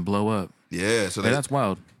 Damn, you can blow up. Yeah. So Hey, that's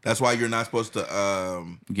wild. that's why you're not supposed to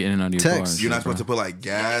Get in and out of your Text. car. and You're not shit, supposed to bro. put like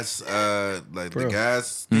gas, like Bro. the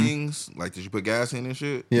gas things. Like, did you put gas in and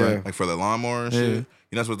shit? Yeah. Right. Like for the lawnmower and Yeah. shit.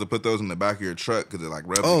 You're not supposed to put those in the back of your truck because it like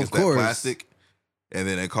rubs Oh, against of course. that plastic, and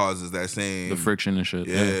then it causes that same the friction and shit.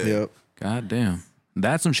 Yeah. Yep. God damn.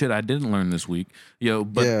 That's some shit I didn't learn this week. Yo,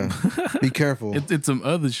 but Yeah. Be careful. it's some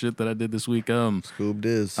other shit that I did this week. Scoob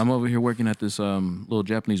this. I'm over here working at this little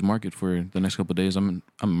Japanese market for the next couple of days. I'm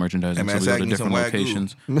merchandising Hey, man, some of the sack me some different Wagyu.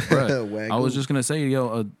 locations. Bruh, I was Wagyu. just gonna say,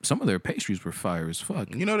 yo, some of their pastries were fire as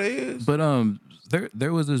fuck. You know they is. But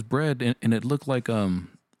there was this bread and it looked like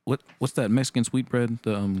what's that Mexican sweet bread?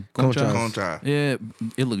 The Conchas. Concha. Yeah,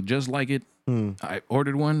 it looked just like it. Hmm. I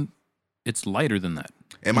ordered one. It's lighter than that.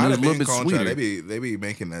 It might was have a little been bit Concha. sweeter. They be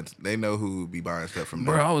making that. They know who be buying stuff from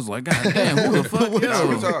Bro, there. I was like, God damn, who the fuck? Nah,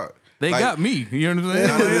 real Yo, talk. they Like- got me. You know what I'm No,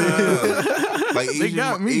 saying? no, no. Like They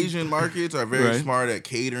got me. Asian markets are very Right. smart at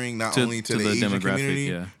catering not To- only to to the the Asian demographic, community,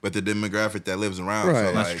 yeah. but the demographic that lives around. Right.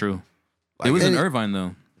 So, That's like, true. like, It was in and- Irvine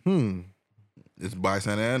though. It's by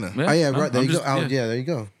Santa Ana. Oh yeah, I'm- right. There I'm you just- go. Yeah, there you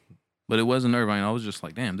go. But it was in Irvine. I was just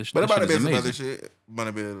like, damn, this, But it this might shit have is been some amazing. other shit. Might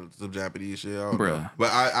have been some Japanese shit. I don't know. Bruh.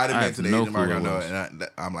 But I didn't I make to have the no Asian market. I clue know what it. it And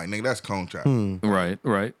I'm like, nigga, that's Concha.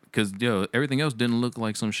 Right. Because yo, everything else didn't look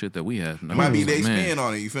like some shit that we had. And I It might be was like, they man, spin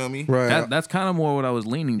on it. You feel me? Right. That's kind of more what I was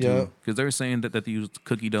leaning Yeah. to because they were saying that they used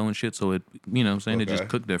cookie dough and shit, so it, you know, saying it just Okay.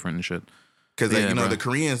 cooked different and shit. Because Yeah, you know bruh. the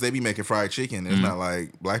Koreans, they be making fried chicken. It's not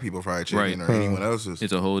like black people fried chicken Right. or anyone else's.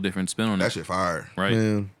 It's a whole different spin on That it, shit fire. right,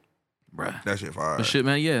 Man. bruh? That shit fire. But shit,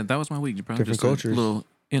 man, yeah, that was my week, bro. Different Just cultures. a little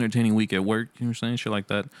entertaining week at work. You know what I'm saying? Shit like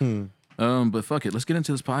that. But fuck it, let's get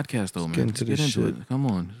into this podcast though, man. get Let's into this shit. it. Come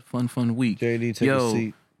on, fun week. JD, take Yo, a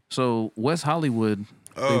seat. So West Hollywood,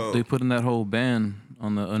 Oh. they put in that whole ban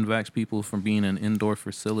on the unvaxxed people from being in indoor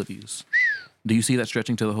facilities. Do you see that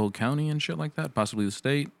stretching to the whole county and shit like that? Possibly the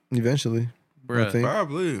state? Eventually, I Bruh, think.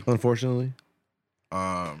 Probably. Unfortunately,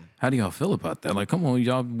 how do y'all feel about that? Like, come on,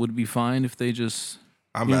 y'all would be fine if they just.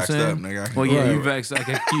 I'm You know what vaxxed I'm up, saying? nigga. Well, yeah, Right. you vaxxed. I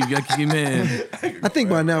can keep man. I think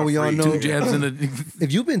by now we all free. know. 2 jabs in the.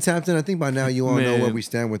 If you've been tapped in, I think by now you all know Man. where we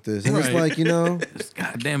stand with this. And it's Right. like, you know,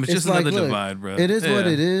 God damn, it's it's just like, another look, divide, bro. it is what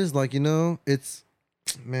Yeah. it is. Like, you know, it's,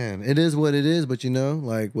 man, it is what it is. But you know,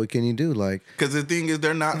 like, what can you do? Like, Because the thing is,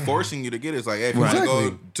 they're not forcing you to get it. It's like, hey, if you Right. want to go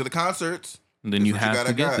Exactly. to the concerts, And then this you what have gotta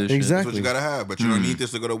to get got. this shit. That's Exactly. what you gotta have. But you don't need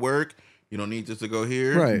this to go to work. You don't need this to go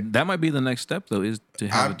here. right. That might be the next step, though, is to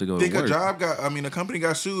have I it to go think to work. a company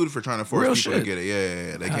got sued for trying to force Real people shit. to get it.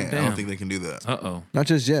 Yeah, they God can't. I damn. don't think they can do that. Uh-oh. Not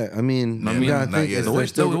just yet. I mean, I you mean, gotta not think yet. it's, The way, there's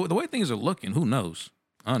still, the way things are looking, who knows?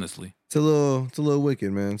 Honestly. it's a little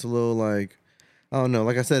wicked, man. It's a little like, I don't know.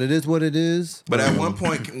 Like I said, it is what it is. But at one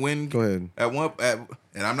point, when Go ahead.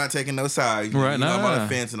 and I'm not taking no sides. Right, You know, I'm on nah. the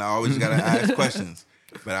fence, and I always gotta ask questions.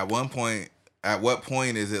 But at what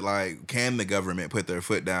point is it like, can the government put their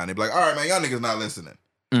foot down? They be like, all right, man, y'all niggas not listening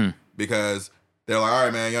because they're like, all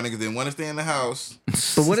right, man, y'all niggas didn't want to stay in the house.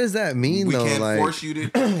 But what does that mean, We though? can't Like, force you to.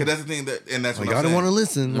 Because that's the thing and that's like what y'all I'm don't saying. want to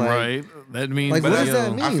listen. Like, right. That means. like, what does yo,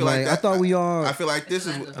 that mean? I feel Like, I that- thought we all. I feel like this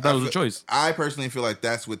is. I thought it was a choice. I personally feel like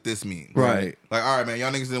that's what this means. Right. Like, all right, man,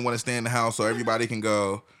 y'all niggas didn't want to stay in the house, so everybody can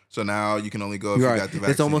go. So now you can only go if you Right. got the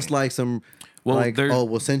vaccine. It's almost like some, Well, like, there- oh,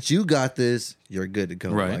 well, since you got this, you're good to go.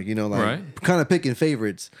 Right. Like, you know, like, Right. kind of picking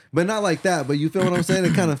favorites, but not like that. But you feel what I'm saying?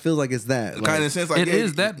 It kind of feels like it's that. Like, kind of sense. Like It yeah,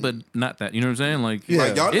 is that, but not that. You know what I'm saying? Like, Yeah.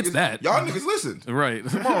 Like, y'all it's niggas, that. Y'all niggas listen. Right.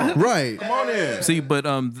 right. Come on in. See, but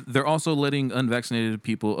they're also letting unvaccinated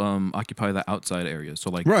people occupy the outside area. So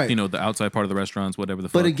like, Right. you know, the outside part of the restaurants, whatever the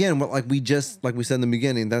fuck. But again, like we said in the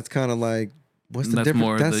beginning, that's kind of like, what's the That's difference?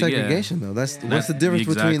 more That's the- yeah. segregation, though. What's the difference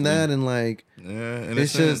exactly. between that and like? Yeah, in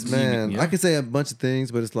It's a sense, just, man. yeah. I could say a bunch of things,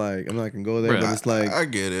 but it's like I'm not gonna go there. Bruh, But it's like, I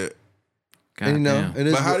get it. and, you know, Goddamn. it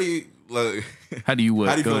is. But how what- do you like? How do you what?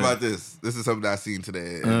 How do you Go feel ahead. about this? This is something I seen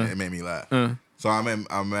today, and it made me laugh. So I'm at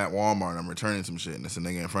Walmart. I'm returning some shit, and there's a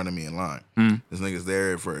nigga in front of me in line. Mm. This nigga's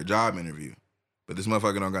there for a job interview, but this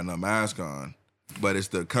motherfucker don't got no mask on. But it's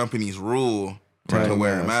the company's rule to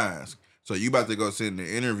wear a mask. So you about to go sit in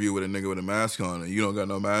the interview with a nigga with a mask on, and you don't got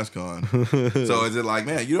no mask on. So is it like,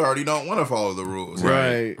 man, you already don't want to follow the rules,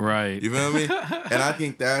 Right. Right. You feel me? And I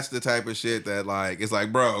think that's the type of shit that, like, it's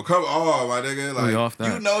like, bro, come on, my nigga. Like, off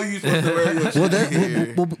that. you know you supposed to wear your shit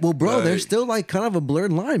here. Well, bro, Like- there's still like kind of a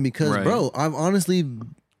blurred line because, Right. bro,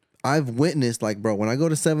 I've witnessed, like, bro, when I go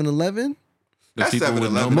to 7-Eleven, That's people with no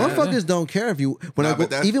 7-Eleven. mask. motherfuckers don't care if you. When Nah, I go, but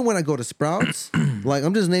that's- even when I go to Sprouts, like,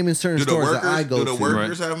 I'm just naming certain Do the stores workers, that I go do the to.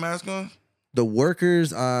 workers have masks on? The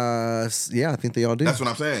workers, yeah, I think they all do. That's what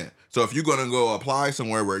I'm saying. So if you're gonna go apply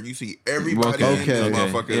somewhere where you see everybody in Okay. this Okay.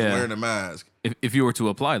 motherfucker is Yeah. wearing a mask, If you were to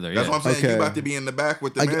apply there, that's yeah. what I'm saying. Okay. You about to be in the back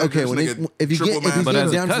with the manager. Okay, when if you get But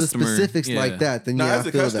as a down to the customer, specifics yeah. like that, then no, yeah, as I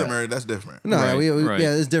a feel customer, that. that's different. No, Right, right.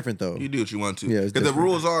 yeah, it's different though. You do what you want to. Yeah, it's Because the different.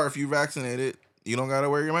 rules are, if you vaccinated, you don't gotta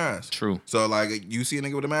wear your mask. True. So like, you see a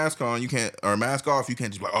nigga with a mask on, you can't, or a mask off, you can't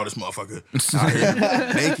just be like, oh, this motherfucker out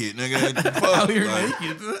here naked, nigga. Fuck. Out here Like,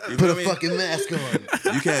 naked. you Put feel a me? fucking mask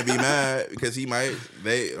on. You can't be mad because he or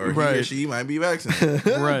he or Right. she might be vaccinated.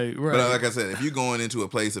 Right. But Right. like I said, if you're going into a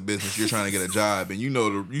place of business, you're trying to get a job, and you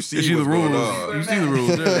know you see You see the what's going rules. on. You see the rules.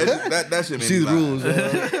 Yeah. That shit made See me the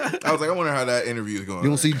laugh. rules. I was like, I wonder how that interview is going. You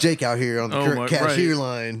don't see Jake out here on the Oh my- cashier right.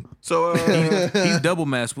 line. So, He's double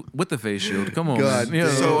masked with the face shield. Come on, God man.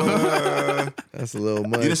 Yeah. so That's a little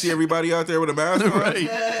much. you didn't see everybody out there with a mask on? right.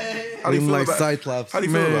 How do you feel like about Cyclops. How do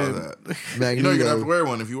you feel Man. about that? Magneto. You know you're gonna have to wear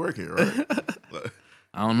one if you work here, right?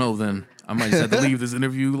 I don't know. Then I might just have to leave this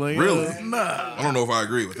interview. Like, Really? Nah. I don't know if I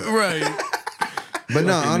agree with that. Right. But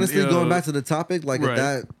no, Fucking, honestly, yo. going back to the topic, like Right. at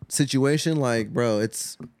that situation, like, bro,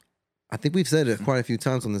 I think we've said it quite a few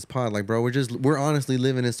times on this pod. Like, bro, we're honestly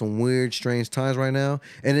living in some weird, strange times right now.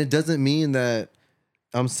 And it doesn't mean that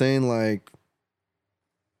I'm saying like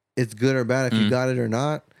it's good or bad if you got it or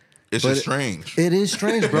not. It's But just strange. It is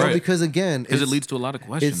strange, bro, Right. because again, Because it it's- leads to a lot of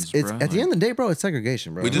questions. it's bro. at the end of the day, bro, it's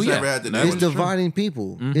segregation, bro. We just Yeah, never had to that deal It's with dividing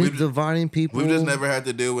people. It's We've- dividing people. We've just never had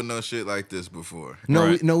to deal with no shit like this before. No,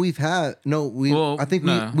 Right. we've had Well, I think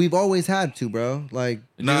nah. we've always had to, bro. Like,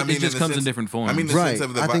 No, I it mean, just in the comes in sense- different forms. I mean, the right? sense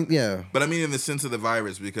of the I think yeah. But I mean, in the sense of the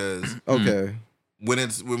virus, because Okay.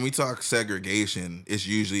 when we talk segregation, it's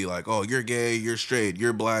usually like, oh, you're gay, you're straight,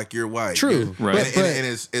 you're black, you're white. True. You're- Right. And, But- and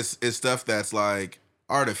it's stuff that's like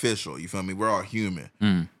artificial. You feel me? We're all human.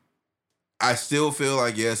 Mm. I still feel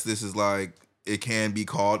like, yes, this is like, it can be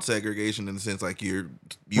called segregation in the sense like you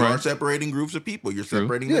are Right. separating groups of people. You're True.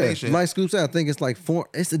 separating the Yeah, nation. like Scoop said, I think it's like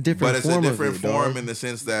it's a different But it's form a different of it, form dog. in the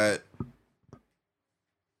sense that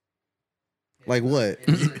Like what?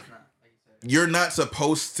 you're not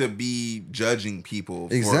supposed to be judging people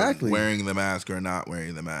for Exactly. wearing the mask or not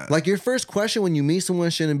wearing the mask. Like your first question when you meet someone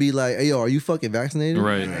shouldn't be like, "Hey, yo, are you fucking vaccinated?"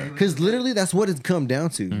 Right. Because literally, that's what it's come down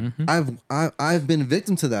to. Mm-hmm. I've been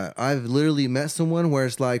victim to that. I've literally met someone where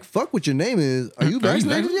it's like, "Fuck, what your name is? Are you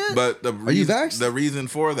vaccinated yet?" But the you reason, vaxxed? the reason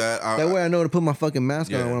for that, that way, I know to put my fucking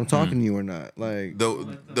mask Yeah. on when I'm talking to you or not. Like,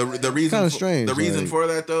 the reason Kinda for, strange, the reason like- for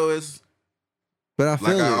that though is but I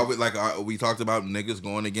feel we talked about niggas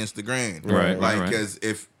going against the grain, Right, Like right. because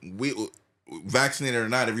if we vaccinated or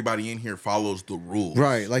not, everybody in here follows the rules,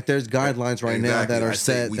 right. Like, there's guidelines right now Exactly. that are I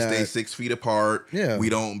say set. we that stay 6 feet apart. Yeah. we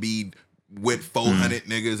don't be with 400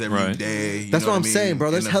 niggas every day. Right. you that's know what I'm I mean? saying,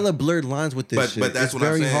 bro. There's And hella blurred lines with this But shit. that's it's what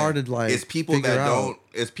very I'm saying. hard to like. It's people figure that out. don't.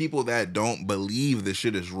 It's people that don't believe the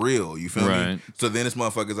shit is real. You feel me? Right. So then it's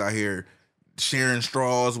motherfuckers out here sharing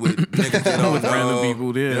straws with niggas that don't With know. random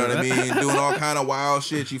people, yeah. You know what I mean? Doing all kind of wild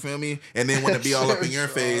shit. You feel me? And then want to be all up in your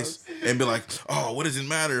face and be like, "Oh, what does it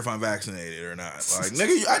matter if I'm vaccinated or not?" Like,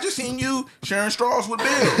 nigga, I just seen you sharing straws with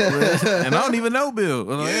Bill. And I don't even know Bill.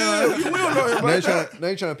 I'm like, Yeah, you will know Now about you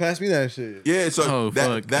that. trying to pass me that shit. Yeah, so Oh,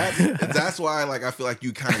 fuck. that's why like I feel like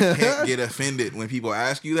you kind of can't get offended when people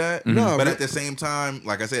ask you that. No, but but- at the same time,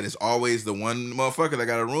 like I said, it's always the one motherfucker that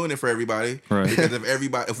gotta ruin it for everybody. Right. Because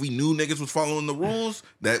if we knew niggas was following the rules,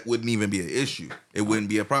 that wouldn't even be an issue. It wouldn't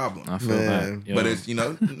be a problem. I feel Man. that. But it's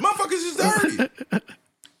motherfuckers is dirty.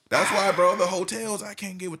 That's why, bro. The hotels, I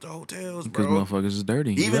can't get with the hotels, because bro. motherfuckers is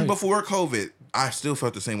dirty. You're Even right. before COVID, I still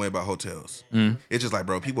felt the same way about hotels. Mm. It's just like,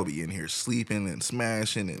 bro, people be in here sleeping and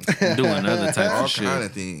smashing and doing other types all of shit. kind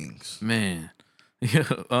of things. Man. Yeah.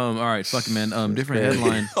 All right. Fucking man. Different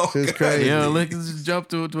headline. It's crazy. Yeah. Let's just jump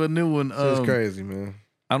to a new one. It's crazy, man.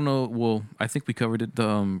 I don't know. Well, I think we covered it.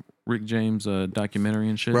 The Rick James documentary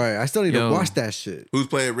and shit. Right. I still need Yo. to watch that shit. Who's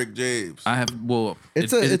playing Rick James? I have. Well,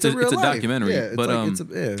 It's a real it's a life. documentary. Yeah, it's but like, it's a,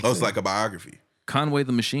 yeah, Oh, it's like a biography. Conway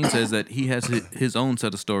the Machine says that he has his own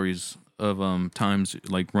set of stories times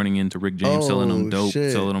like running into Rick James, selling Oh, him dope,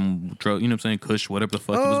 shit. selling him drug. You know what I'm saying? Kush, whatever the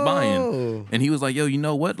fuck he was buying. Oh. And he was like, "Yo, you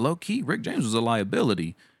know what? Low key, Rick James was a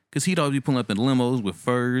liability." Cause he'd always be pulling up in limos with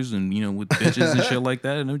furs and with bitches and shit like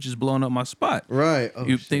that, and it was just blowing up my spot. Right. Oh,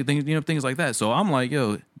 You shit. think things like that. So I'm like,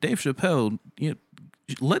 yo, Dave Chappelle,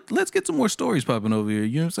 let's get some more stories popping over here.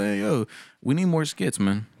 You know what I'm saying? Yo, we need more skits,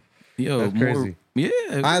 man. Yo, That's more. crazy. Yeah,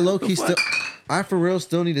 I low what the key fuck? I for real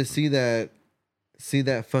still need to see that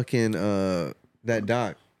fucking that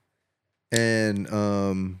doc.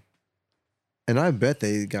 And I bet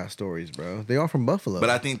they got stories, bro. They are from Buffalo. But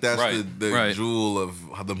I think that's Right, the right. jewel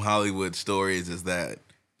of them Hollywood stories is that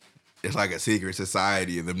it's like a secret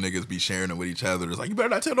society and them niggas be sharing them with each other. It's like, you better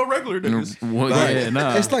not tell no regular niggas. Well, Like, yeah,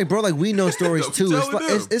 nah. It's like, bro, like we know stories Don't too. tell It's like,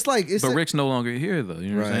 them. it's like but like, Rick's no longer here, though.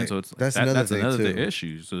 You know what I'm saying? Right. So it's That's another thing, too.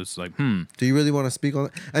 issue. So it's like, do you really want to speak on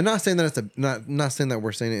it? I'm not saying that it's not saying that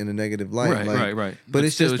we're saying it in a negative light. Right, like, right. But But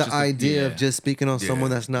it's still, just it's the just a- idea yeah. of just speaking on someone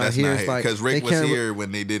that's not here. It's like because Rick they was can't- here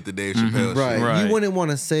when they did the Dave Chappelle Right. show. Right. You wouldn't want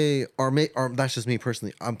to say, or that's just me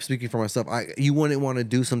personally. I'm speaking for myself. You wouldn't want to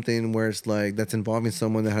do something where it's like that's involving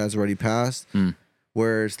someone that has already passed,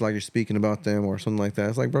 where it's like you're speaking about them or something like that.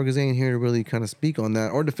 It's like, bro, because they ain't here to really kind of speak on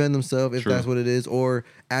that or defend themselves if True. that's what it is, or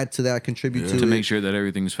add to that, contribute to to it. make sure that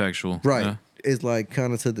everything's factual. Right. Yeah. Is like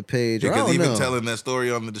kind of to the page. Or I Because don't even know. telling that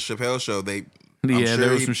story on the Chappelle show, Yeah,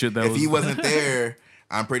 there was some shit that if was- he wasn't there,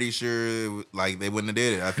 I'm pretty sure like they wouldn't have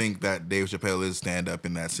did it. I think that Dave Chappelle is stand up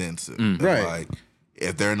in that sense. Of, Right. Like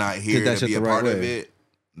if they're not here that to shit be a the part right of way. it,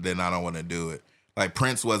 then I don't want to do it. Like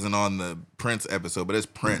Prince wasn't on the Prince episode, but it's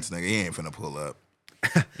Prince, nigga. He ain't finna pull up.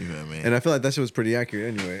 You know what I mean? And I feel like that shit was pretty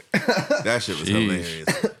accurate anyway. That shit was Jeez.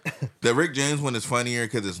 hilarious. The Rick James one is funnier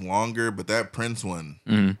because it's longer, but that Prince one,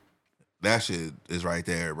 that shit is right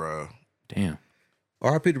there, bro. Damn.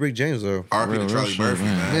 R.I.P. to Rick James though. RP Real to Charlie shit, Murphy,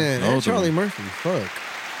 man. man. Man, Both and of Charlie them. Murphy. Fuck.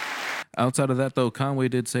 Outside of that, though, Conway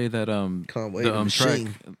did say that Conway, the the track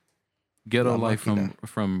machine. "Ghetto La Life" Machina.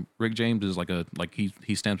 from Rick James is like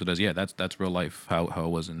he stamps it as that's real life how it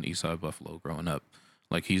was in Eastside Buffalo growing up.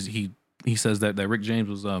 Like he says that Rick James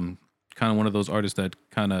was kind of one of those artists that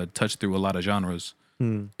kind of touched through a lot of genres.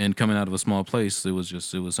 And coming out of a small place, it was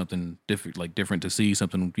something different to see,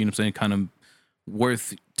 something, you know what I'm saying, kind of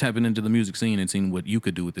worth tapping into the music scene and seeing what you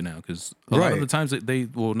could do with it now. Because a lot of Right. the times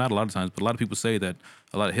not a lot of times, but a lot of people say that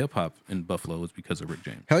a lot of hip hop in Buffalo is because of Rick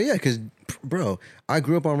James. Hell yeah, because bro, I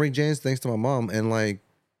grew up on Rick James thanks to my mom, and like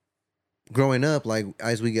growing up, like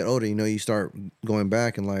as we get older, you start going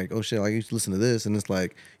back and like, oh shit, like I used to listen to this, and it's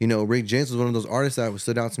like, Rick James was one of those artists that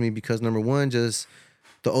stood out to me because number one, just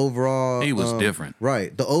the overall, He was different.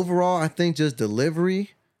 right? The overall, I think, just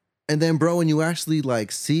delivery, and then bro, when you actually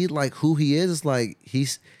like see like who he is, it's like he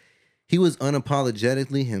was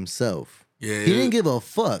unapologetically himself. Yeah, He didn't give a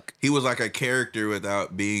fuck. He was like a character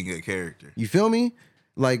without being a character. You feel me?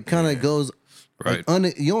 Like kind of goes Right.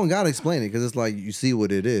 like you don't gotta explain it because it's like you see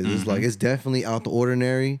what it is. It's like it's definitely out the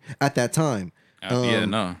ordinary at that time. You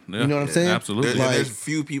know what I'm saying? Absolutely. There's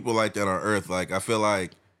few people like that on earth. Like I feel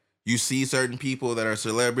like you see certain people that are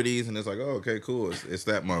celebrities, and it's like, oh, okay, cool, it's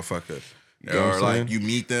that motherfucker. know what Or I'm like saying? you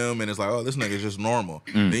meet them, and it's like, oh, this nigga's just normal.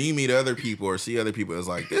 Then you meet other people or see other people, it's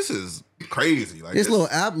like, this is crazy. Like It's this- a little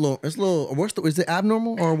abnormal. It's a little. Is it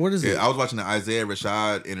abnormal or what is it? Yeah, I was watching the Isaiah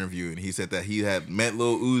Rashad interview, and he said that he had met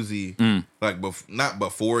Lil Uzi, like not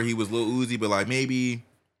before he was Lil Uzi, but like maybe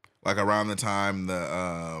like around the time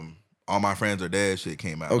the All My Friends Are Dead shit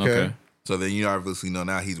came out. Okay. So then you obviously know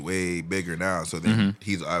now he's way bigger now. So then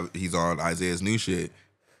he's on Isaiah's new shit.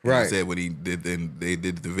 And Right. He said when he did, then they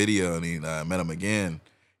did the video and he met him again.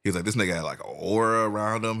 He was like, this nigga had like an aura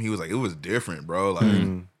around him. He was like, it was different, bro. Like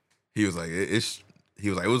he was like, he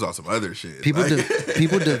was like, it was on some other shit. People Like-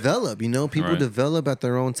 people develop. People Right. develop at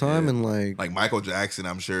their own time, Yeah. and like Michael Jackson,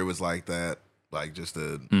 I'm sure it was like that. Like just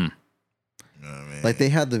a, you know what I mean? like they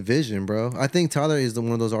had the vision, bro. I think Tyler is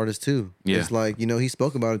one of those artists too. Yeah. It's like he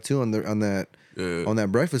spoke about it too on that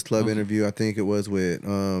Breakfast Club interview. I think it was with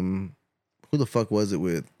who the fuck was it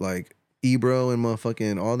with, like Ebro and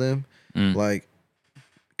motherfucking all them, like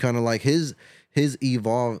kind of like his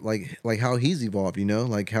evolve, like how he's evolved,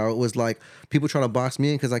 like how it was like people try to box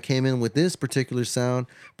me in because I came in with this particular sound,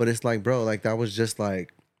 but it's like, bro, like that was just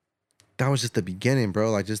the beginning,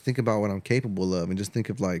 bro. Like just think about what I'm capable of, and just think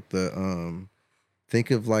of like the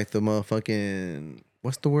motherfucking,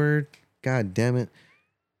 what's the word? God damn it,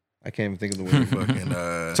 I can't even think of the word.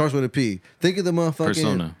 fucking Starts with a P. Think of the motherfucking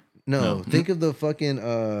Persona. No, No. think of the fucking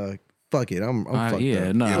Fuck it. I'm fucked yeah,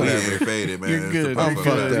 up. no. Yeah, we ain't faded, man. You're It's good. the I'm Puff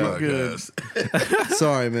fucked Up up. podcast.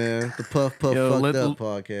 Sorry, man. The Puff Yo, Fucked let- Up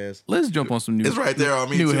podcast. Let's jump on some new. It's right there on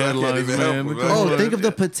me, new too. I can't headlines, even man. help it, Come man. Oh, think of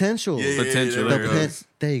the potential. Potential. there There it it goes.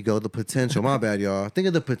 There you go. The potential. My bad, y'all. Think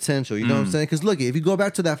of the potential. You know what I'm saying? Because look, if you go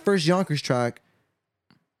back to that first Yonkers track,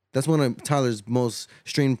 that's one of Tyler's most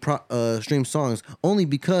streamed songs, only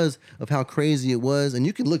because of how crazy it was. And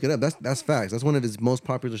you can look it up. That's facts. That's one of his most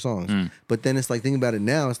popular songs. But then it's like, think about it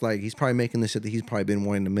now. It's like he's probably making the shit that he's probably been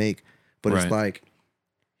wanting to make. But Right. it's like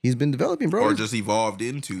he's been developing, bro. Or just evolved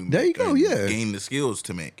into. There you go, and yeah. Gain the skills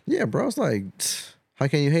to make. Yeah, bro. It's like, how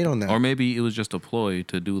can you hate on that? Or maybe it was just a ploy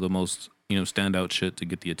to do the most, standout shit to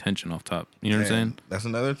get the attention off top. You know what I'm saying? That's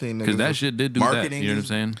another thing. Because that shit did do that. marketing You know what I'm is-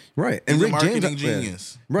 saying? Right. And He's a Rick James, marketing yeah.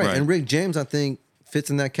 genius. Right. Right. And Rick James, I think, fits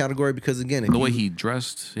in that category because again, if The way you- he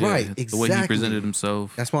dressed, yeah, Right, The way he exactly. presented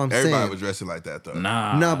himself. that's what I'm Everybody saying. was dressing like that, though.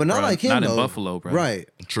 Nah, but not bruh. like him. Not though. in Buffalo, bro. Right.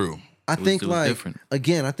 True. I think it was like different.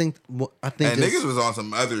 again. I think And this- niggas was on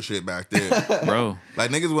some other shit back then. bro.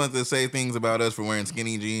 Like niggas wanted to say things about us for wearing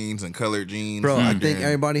skinny jeans and colored jeans. bro. I back think then.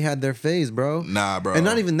 everybody had their phase, bro. Nah, bro. And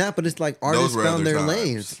not even that, but it's like artists were found other their times.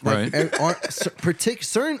 lanes. Like, Right.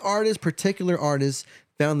 certain artists, particular artists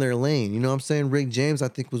found their lane. You know what I'm saying? Rick James, I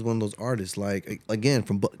think, was one of those artists. Like again,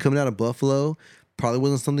 from coming out of Buffalo, probably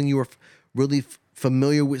wasn't something you were really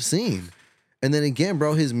familiar with seeing. And then again,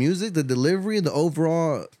 bro, his music, the delivery, the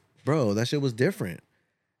overall, bro, that shit was different.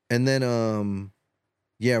 And then,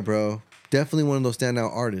 yeah, bro, definitely one of those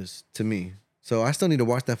standout artists to me. So I still need to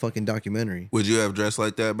watch that fucking documentary. Would you have dressed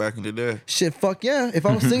like that back in the day? Shit, fuck yeah. If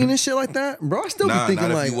I was singing this shit like that, bro, I still Nah, be thinking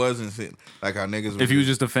not like, if you wasn't sitting like how niggas. If he was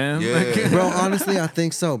just a fan, Yeah. bro, honestly, I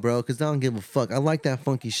think so, bro, because I don't give a fuck. I like that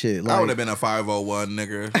funky shit. I would Like have been a 501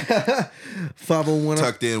 nigga, 501.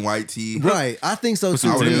 tucked in white tee. Right. I think so too.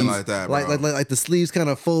 I would have been T's. like that, bro. Like the sleeves kind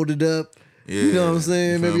of folded up. Yeah, You know what I'm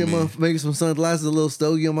saying? you Maybe feel me? maybe some sunglasses, a little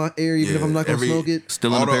stogie on my ear, even if Yeah, I'm not gonna every- smoke it.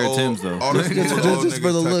 still in a pair of Timbs though. All the cool Just- old just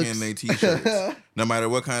for the niggas tuck looks. in their t-shirts. No matter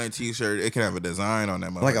what kind of t-shirt, it can have a design on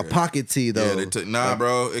that. Like a motherfucker. pocket tee though. Yeah, they took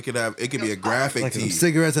bro. It could be a graphic like tee. some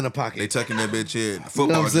cigarettes in a They pocket. tucking that bitch in. You know Football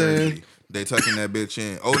what I'm saying? jersey. They tucking that bitch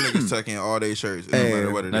in. Old niggas tucking all their shirts. It Hey, no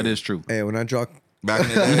matter what it That is. is true. Hey, when I draw, Back in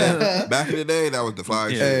the day, that was the fly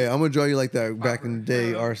Yeah. shit. hey, I'm gonna draw you like that back in the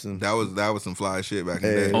day, Arson. That was some fly shit back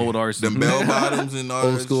in the Hey. day. Old arson. Them bell bottoms and all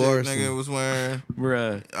Old that school shit arson. nigga was wearing.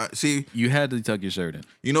 Bruh, See, you had to tuck your shirt in.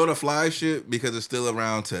 you know the fly shit because it's still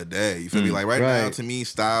around today. You feel me? Like right now, Right. to me,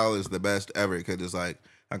 style is the best ever because it's like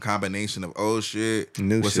a combination of old shit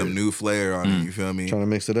New with shit. some new flair on it. You feel me? Trying to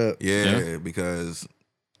mix it up. Yeah, because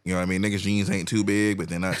you know what I mean. Niggas jeans ain't too big, but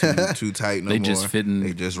they're not too tight no They more. just fitting-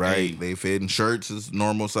 They just right. hey. They fitting. Shirts is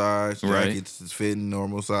normal size. Right. Jackets is fitting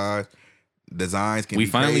normal size. Designs can We be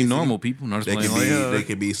finally crazy. normal people. Not They just can playing be like, they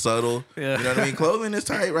can be subtle. Yeah. You know what I mean? Clothing is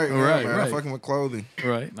tight right now. Right, man. right. I'm fucking with clothing.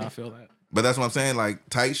 right. I feel that. But that's what I'm saying. Like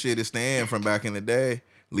tight shit is staying from back in the day.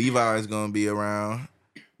 Levi's gonna be around.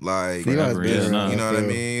 Like Levi's Forever, been yeah, around, nah. you know what I so-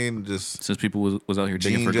 mean? Just Since people was out here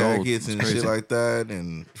digging jean for gold, jackets it's and crazy. shit like that,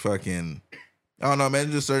 and fucking I don't know,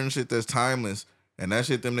 man. Just certain shit that's timeless, and that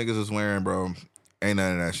shit them niggas is wearing, bro. Ain't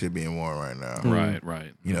none of that shit being worn right now. Right,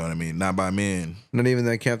 right. You know what I mean? Not by men. Not even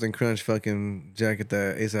that Captain Crunch fucking jacket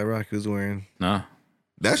that A$AP Rocky was wearing. Nah.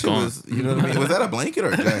 That shit Gone. was, you know what I mean? Was that a blanket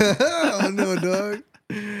or a jacket? I don't know, dog.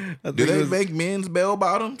 I Do think they it was- make men's bell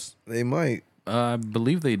bottoms? They might. I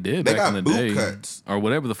believe they did They back got in the boot day. cuts. Or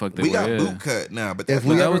whatever the fuck they We were. got yeah. boot cut now, but If that's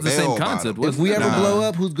we not ever- a That was the same bell concept, bottom. If we ever Nah. blow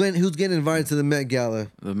up, who's getting invited to the Met Gala?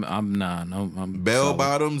 I'm nah, no, I'm Bell solid.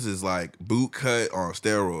 bottoms is like boot cut on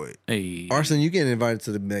steroid. Hey, Arson, you getting invited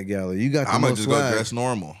to the Met Gala? You got the I'm gonna most just swag. go dress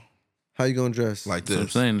normal How you gonna dress? like that's what I'm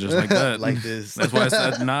this. saying, just like that. Like this. That's why I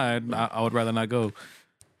said nah. I would rather not go.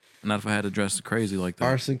 Not if I had to dress crazy like that.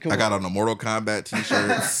 Arson, come I on. got on a Mortal Kombat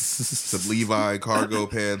t-shirt, some Levi cargo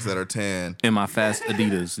pants that are tan, In my fast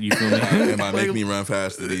Adidas, you feel me? and my make me run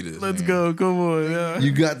fast Adidas. Let's man. go, come on. Yeah.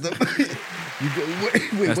 You got the. You got,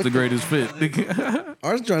 wait, That's what the greatest fit.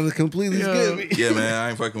 Arson trying to completely Yo. skip me. Yeah, man, I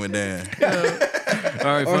ain't fucking with Dan.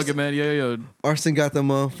 All right, fuck it, man. Yeah. Arson got the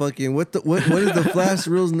motherfucking what is the Flash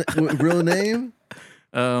real name?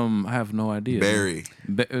 I have no idea. Barry.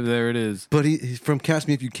 There it is. But he's from Catch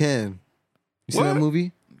Me If You Can. You see What? that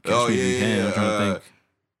movie? Oh Me yeah, if you can. I'm trying to think.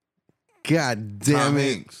 God damn Tom it!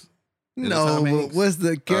 Hanks. Is it No, Tom but Hanks? what's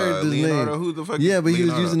the character's Leonardo. name? Who the fuck? Yeah, but he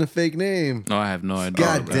was Leonardo. using a fake name. No, I have no idea.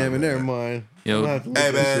 God bro. damn it! Never mind. Yo, I'm gonna have to look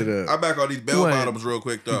Hey this shit man, up. I'm back on these bell What? bottoms real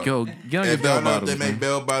quick though. Yo, get on your If bell y'all know if bottoms, they make man.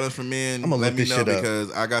 bell bottoms for men, I'ma let look me this know shit up.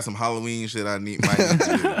 because I got some Halloween shit I might need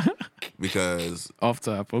to do. Because Off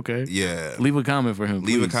top, okay. yeah, Leave a comment for him.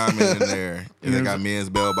 leave a please. comment in there. If they got men's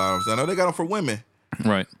bell bottoms, I know they got them for women.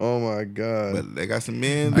 Right. Oh my god. But they got some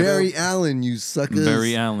men. Barry Allen, you suckers.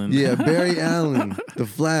 Barry Allen. Yeah, Barry Allen, the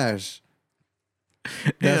Flash.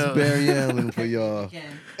 That's Yeah. Barry Allen for y'all.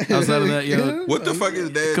 Outside of that, yo, What the fuck is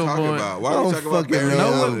Dad Come talking on. about? Why I are we don't talking about fucking Barry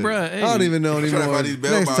know. Allen? no, bruh. Hey, I don't even know I'm trying to anymore. find these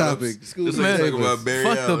bell Next bottoms. topic. School This of nigga talking Davis. about Barry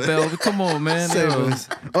fuck Allen. the bell. Come on, man. Save Yo. us.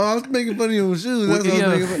 Oh, I was making fun of your shoes. That's what I Yeah.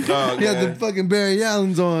 was making fun. Oh, He had the okay. fucking Barry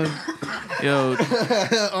Allens on. Yo,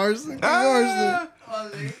 Arson. Ah!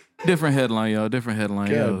 Arson. different headline, yo. Different headline,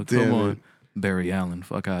 God yo. damn Come it. on. Barry Allen,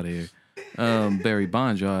 fuck out of here. Barry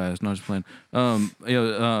Bonds, your ass. No, just playing.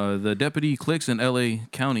 The deputy clicks in L.A.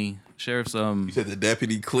 County Sheriff's You said the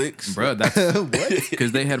deputy clicks. bro. That's What?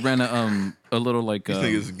 because they had ran a little like These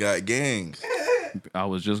niggas got gangs. I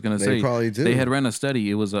was just gonna They say probably do. they had ran a study.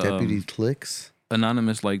 It was a Deputy Clicks.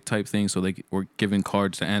 anonymous like type thing, so they were given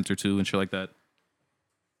cards to answer to and shit like that.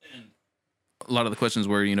 And a lot of the questions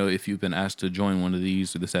were, if you've been asked to join one of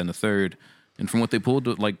these or this, that, and the third. And from what they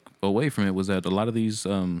pulled like away from it was that a lot of these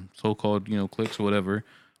so-called cliques or whatever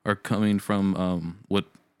are coming from what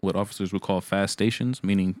officers would call fast stations,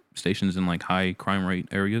 meaning stations in like high crime rate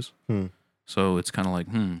areas. So it's kind of like,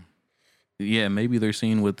 yeah, maybe they're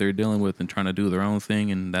seeing what they're dealing with and trying to do their own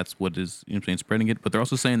thing, and that's what is spreading it. But they're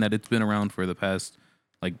also saying that it's been around for the past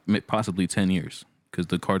like possibly 10 years because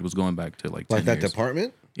the card was going back to like 10 Like that years.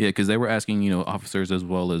 department? Yeah, because they were asking officers as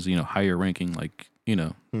well as higher ranking like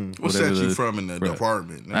What whatever set you the- from in the Bruh.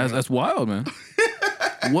 department? That's wild, man.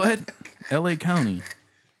 What? L.A. County.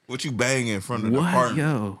 What you banging from the What? department?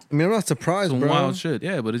 Yo. I mean, I'm not surprised, Some bro. wild shit.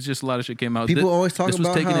 Yeah, but it's just a lot of shit came out. People always talk this was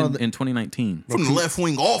about taken how in 2019. From the left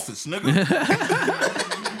wing office, nigga.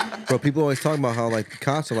 Bro, people always talk about how like the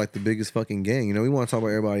cops are like the biggest fucking gang. We want to talk about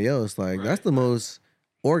everybody else. Like that's the most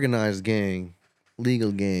organized gang,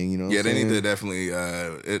 legal gang. What Yeah, I'm they need to saying? definitely.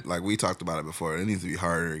 Like we talked about it before. It needs to be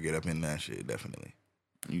harder to get up in that shit. Definitely.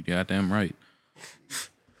 You goddamn right.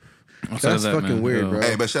 Outside That's of that, fucking man, weird, yo. bro.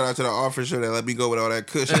 Hey, but shout out to the officer that let me go with all that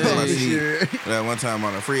cushion on my seat. That one time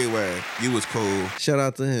on the freeway, you was cool. Shout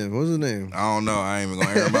out to him. What's his name? I don't know. I ain't even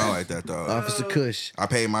gonna air him out like that though. Officer Kush. I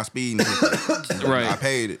paid my speeding ticket. Right. I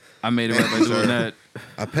paid it. I made it right by Thank you, doing sir. that.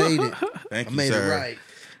 I paid it. Thank I you, made sir. it right.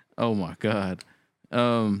 Oh my god.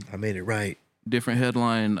 I made it right. Different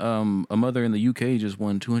headline. A mother in the UK just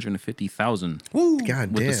won $250,000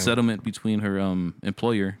 God with the damn. settlement between her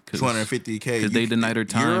employer. 250K. Because they denied her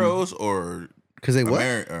time. Euros or Because they what?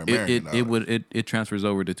 American It transfers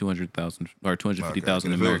over to 200,000 or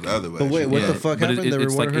 250,000 American. But wait, what the fuck But happened? They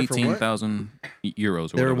it's like rewarded her for what? 18,000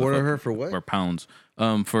 euros. Or They whatever the rewarded fuck, her for what? Or pounds.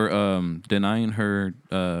 For denying her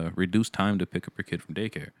reduced time to pick up her kid from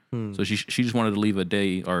daycare. Hmm. So she just wanted to leave a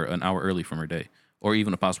day or an hour early from her day, or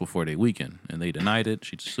even a possible 4-day weekend, and they denied it.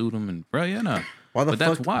 She sued them, and bro, yeah, no. Why the But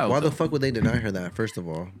fuck? that's wild. Why the though. fuck would they deny her that? First of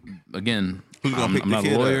all, Again, Who's gonna pick I'm the not a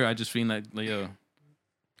kid lawyer. up? I just feel that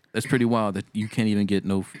that's pretty wild that you can't even get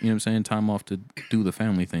no, you know what I'm saying, time off to do the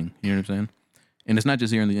family thing. You know what I'm saying? And it's not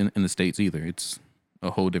just here in the States either. It's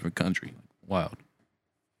a whole different country. Wild.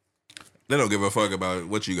 They don't give a fuck about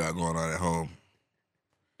what you got going on at home.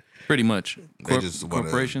 Pretty much. They just wanna-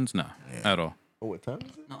 Corporations, nah, at all. oh, what time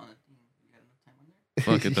is it?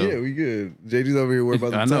 Fuck it though. Yeah, we good. JD's over here worried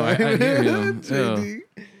about the I know, I time. hear him. JD,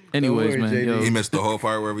 Anyways, worry, man, JD. yo, He missed the whole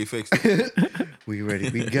part where we fixed it. we ready.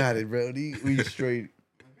 We got it, bro. We straight.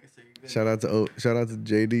 Shout out to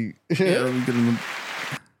JD. yeah, we good.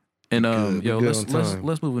 And good. yo, We good on time.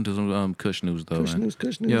 let's move into some Kush news though, Kush man. news,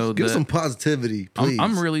 Kush news. Yo, Give us the- some positivity, please.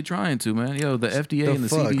 I'm really trying to, man. Yo, the FDA The and the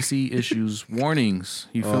fuck? CDC issues warnings.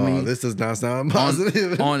 You feel Oh, me? this does not sound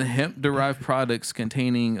positive. on hemp-derived products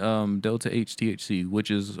containing delta H THC, which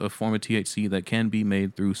is a form of THC that can be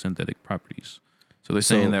made through synthetic properties. So they're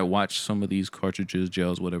saying So- that watch some of these cartridges,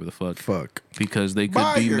 gels, whatever the fuck, Fuck. because they could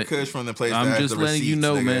Buy be. your kush from the place. I'm that has just the letting you receipts,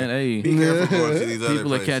 know, nigga. man. Hey, Be careful going to these other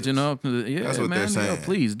people are places. catching up. Yeah, That's what man. they're saying. Yo,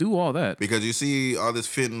 please do all that. Because you see all this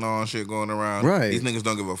fentanyl and shit going around. Right. These niggas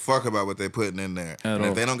don't give a fuck about what they're putting in there. And all.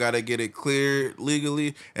 if they don't gotta get it cleared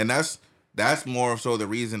legally, and that's more so the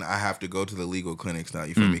reason I have to go to the legal clinics now.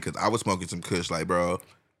 You feel me? Because I was smoking some kush, like, bro,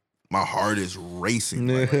 my heart is racing.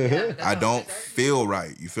 Like, I don't feel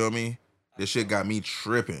right. You feel me? This shit got me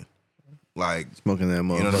tripping. Like, Smoking that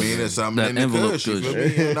motherfucker. you know what I mean? There's something That in the envelope kush. You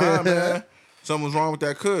kush. feel me? Nah, man. Something was wrong with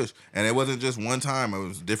that kush. And it wasn't just one time. It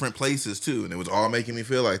was different places too. And it was all making me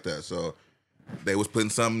feel like that. So they was putting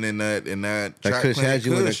something in that That track kush plant had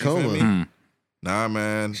you in a kush, feel coma. me? Nah,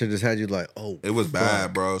 man. Should just had you like, oh, It was fuck.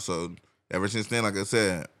 bad, bro. So ever since then, like I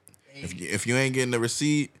said, if you ain't getting the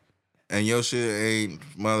receipt and your shit ain't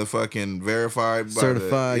motherfucking verified by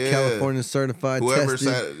Certified, the, yeah, California certified, whoever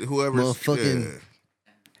tested. whoever's motherfucking- yeah.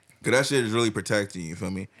 Cause that shit is really protecting you,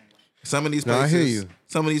 feel me? Some of these No, I places, hear you.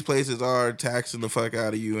 some of these places are taxing the fuck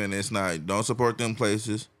out of you, and it's not. Don't support them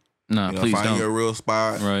places. Nah, You know, please find don't. you a real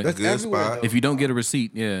spot, Right. a That's good everywhere, spot. though. If you don't get a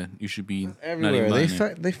receipt, yeah, you should be Everywhere. not even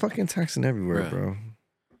buying it. They fucking taxing everywhere, Bruh. bro.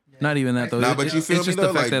 Not even that though. Nah, but you feel it's me, just though?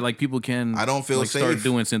 the fact Like, that like people can. I don't feel like, start safe.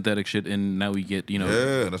 doing synthetic shit, and now we get Yeah,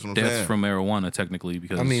 that's what I'm deaths saying. from marijuana technically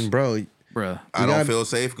because I mean, bro, bruh. I don't gotta- feel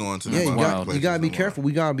safe going to yeah, them you motherfucking got you gotta places be no more. careful.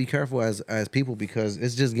 We gotta be careful as people because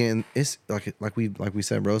it's just getting it's like we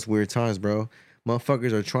said, bro. It's weird times, bro.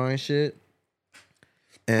 Motherfuckers are trying shit,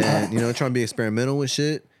 and trying to be experimental with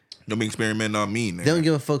shit. Don't be experimenting on me, nigga. They don't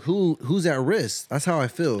give a fuck who's at risk. That's how I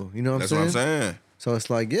feel. You know what That's I'm what saying? I'm saying. So it's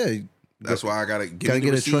like, yeah, That's why I gotta Gotta me get the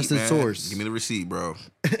a receipt, trusted man. source. Give me the receipt, bro.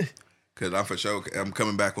 Cause I'm for sure. I'm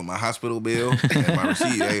coming back with my hospital bill and my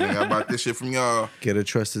receipt. Hey, nigga, I bought this shit from y'all. get a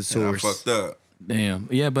trusted And I source. fucked up. Damn.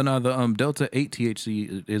 Yeah, but no, the Delta 8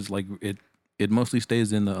 THC is like it mostly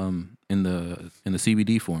stays in the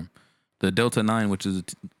CBD form. The Delta 9, which is a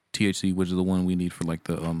THC, which is the one we need for like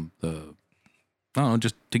the I don't know,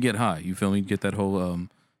 just to get high. You feel me? Get that whole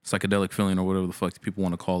psychedelic feeling or whatever the fuck people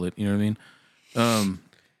want to call it. You know what I mean?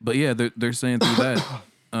 But yeah, they're saying through that,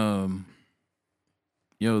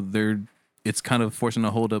 it's kind of forcing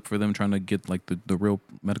a hold up for them trying to get like the real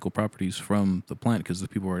medical properties from the plant because the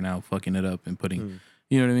people are now fucking it up and putting,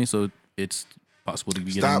 you know what I mean? So it's possible to be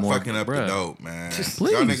getting Stop more. fucking up the Bruh. dope, man. Just Y'all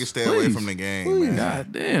please, niggas stay away please, from the game, man.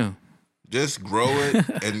 God damn. Just grow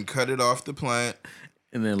it and cut it off the plant.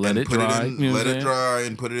 And then let and it put dry. It in, you know what let I'm it saying? dry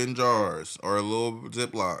and put it in jars or little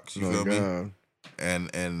Ziplocs. You Oh, feel me? God.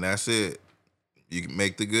 And that's it. You can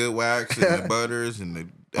make the good wax and the butters and the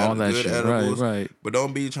All that good shit. edibles. Right. But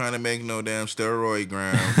don't be trying to make no damn steroid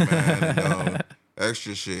grams, man. and,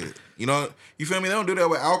 extra shit. You know, you feel me? They don't do that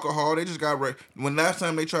with alcohol. They just got when last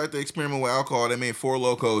time they tried to experiment with alcohol, they made 4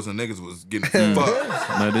 Locos and niggas was getting fucked.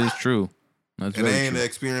 That is true. That's And very they ain't true.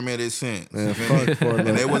 experimented since. Man, You feel me? fuck Four And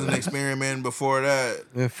they Locos. wasn't experimenting before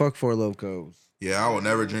that. Man, fuck Four Locos. Yeah, I will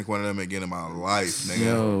never drink one of them again in my life, nigga.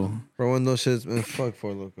 Yo. Bro, one of those shits, man, fuck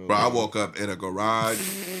Four Locos. Bro, I woke up in a garage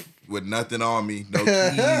with nothing on me. No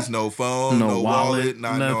keys, no phone, No no wallet, wallet,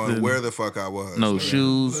 not knowing nothing. where the fuck I was. No nigga.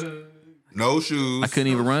 shoes. No shoes. I couldn't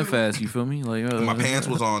even run fast. You feel me? Like My pants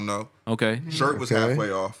was on though. Okay. Shirt was Okay. halfway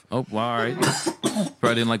off. Oh, well, all right.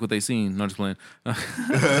 Probably didn't like what they seen. No, just playing. I'm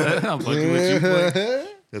fucking with you. Boy.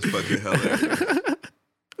 That's fucking hilarious.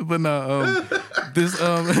 But no, this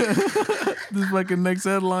this fucking next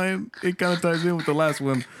headline, it kind of ties in with the last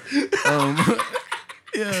one.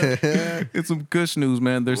 Yeah, it's some Kush news,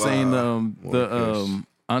 man. They're saying the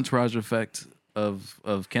entourage effect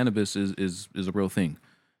of cannabis is a real thing.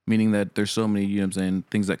 Meaning that there's so many, you know what I'm saying,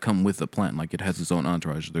 things that come with the plant. Like it has its own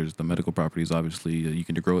entourage. There's the medical properties, obviously. You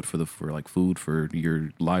can grow it for like food, for your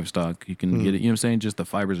livestock. You can get it, you know what I'm saying? Just the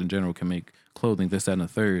fibers in general can make clothing, this, that, and the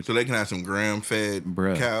third. So they can have some gram-fed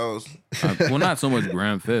Bruh. cows. Well, not so much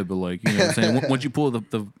gram fed, but like, you know what I'm saying? Once you pull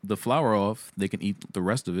the flour off, they can eat the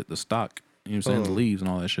rest of it, the stock, you know what I'm saying? The leaves and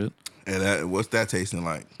all that shit. And what's that tasting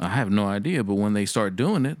like? I have no idea, but when they start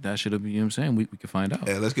doing it, that should have, you know what I'm saying? We can find out.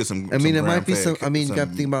 Yeah, let's get some. I mean, some it might be gram-fed- some. I mean, you got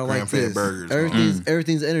to think about it like gram-fed this. burgers. man.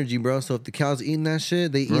 Everything's energy, bro. So if the cows eating that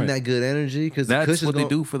shit, they eating Right. that good energy because That's what they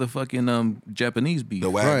do for the fucking Japanese beef. The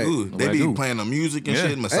wagyu. Right. They be Wagyu. playing the music and Yeah.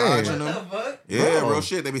 shit, massaging them. Yeah, Bro. real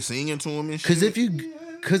shit. They be singing to them and shit.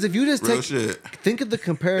 Because if you just real take shit. think of the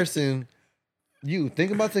comparison. You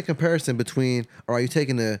think about the comparison between, or are you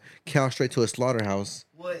taking a cow straight to a slaughterhouse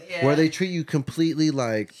where they treat you completely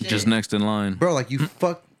like, Just next in line. bro, like you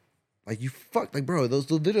fuck, like bro, those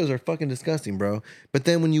videos are fucking disgusting, bro. But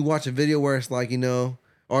then when you watch a video where it's like,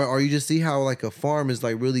 or you just see how like a farm is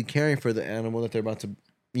like really caring for the animal that they're about to,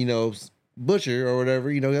 butcher or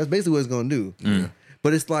whatever, that's basically what it's gonna do.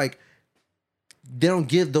 But it's like they don't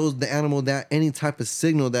give the animal that any type of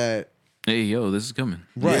signal that. Hey, yo, this is coming.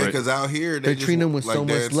 Right. Yeah, because out here They just, treat them with so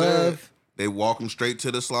Dad much said, love. They walk them straight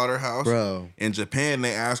to the slaughterhouse. Bro. In Japan,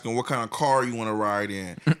 they ask them what kind of car you want to ride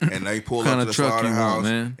in, and they pull up Kinda to the truck you want, slaughterhouse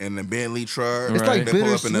man? in the Bentley truck. It's like they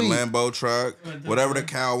pull up in the bittersweet. Lambo truck, whatever the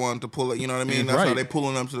cow wanted to pull it. You know what I mean? That's how Right. they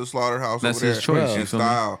pulling them to the slaughterhouse. That's over his there choice, in you feel me?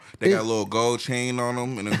 style. They got It- a little gold chain on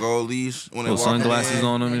them and a gold leash when they Little walk sunglasses in.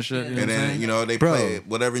 on them and shit. You know And what I'm then, saying? they Bro. play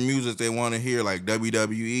whatever music they want to hear, like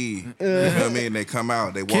WWE. You know what I mean? They come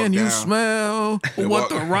out, they walk Can you down. smell They what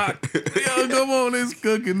walk- the rock? Yo, come on, it's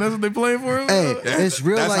cooking. That's what they playing for him. Hey, it's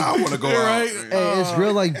real That's like how I want to go Right. out. hey, it's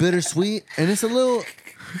real like bittersweet, and it's a little.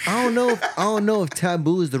 I don't know if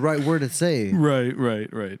taboo is the right word to say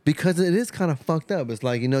Right. because it is kind of fucked up. It's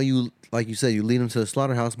like you like you said, you lead them to the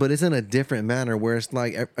slaughterhouse, but it's in a different manner where it's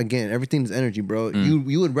like again, everything's energy, bro.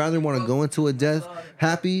 You would rather want to go into a death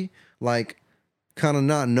happy, like kind of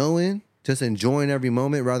not knowing just enjoying every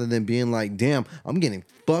moment rather than being like, damn, I'm getting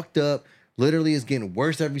fucked up. Literally, it's getting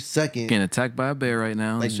worse every second. Getting attacked by a bear right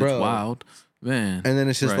now. Like, It's bro. just wild. Man. And then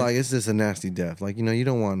it's just Right. like, it's just a nasty death. Like, you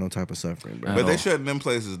don't want no type of suffering, bro. But they shutting them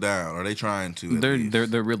places down. Are they trying to? at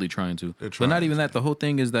least? They're really trying to. They're But not trying even to. that. The whole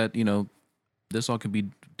thing is that, this all can be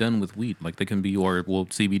done with weed. Like they can be, or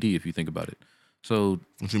CBD if you think about it. So,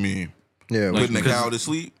 What you mean? Yeah, Like, Putting the because- cow to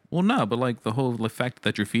sleep? well, no, but like the whole fact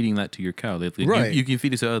that you're feeding that to your cow, Right. you can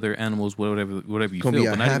feed it to other animals, whatever you Gonna feel. be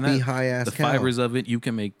a but not even happy, that. high-ass The cow. fibers of it, you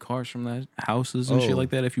can make cars from that, houses and Oh. shit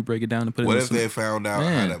like that if you break it down and put What it in if some- they found out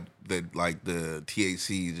Man. how the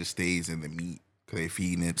THC just stays in the meat because they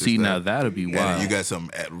feeding it? To See, stuff. now that'd be And wild. you got some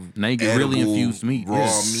Now you get really edible infused meat. raw Yeah.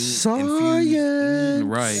 meat infused. Science.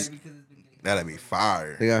 Right. That'd be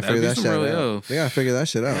fire. They gotta That'd figure be that some shit real- out. yo. They gotta figure that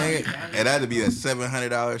shit out. And that'd be a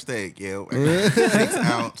 $700 steak, yo.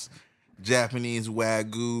 6-ounce Japanese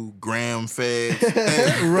Wagyu gram fed.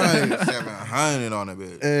 Right. 700 on a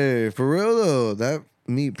bit. Hey, for real though, that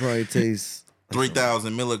meat probably tastes.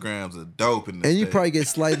 3,000 milligrams of dope in the And you steak. probably get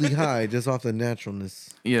slightly high just off the naturalness.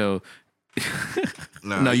 Yo,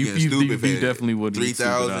 Nah, No, you you- getting you stupid you fed. definitely wouldn't eat stupid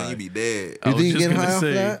 3,000, high. you be dead. I You was think you just getting gonna high off say-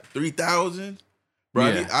 of that? 3,000? Bro,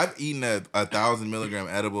 Yeah. I've eaten a 1,000 milligram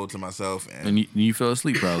edible to myself, and and you fell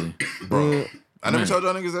asleep probably. bro, I never Man. told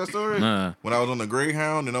y'all niggas that story. Nah, When I was on the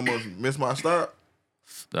Greyhound and almost missed my stop.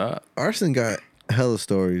 stop. Arson got hella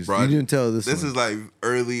stories. Bro, you didn't tell this. This one. is like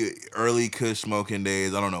early Kush smoking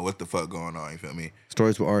days. I don't know what the fuck going on. You feel me?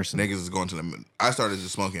 Stories with arson. Niggas is going to the. I started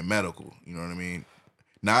just smoking medical. You know what I mean?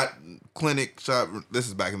 Not clinic shop. This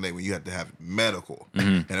is back in the day when you had to have medical,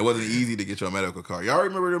 and it wasn't easy to get your medical card. Y'all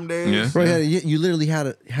remember them days? Yeah. Bro, you literally had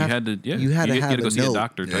to You had to, yeah. you had to get- have to go a see a note.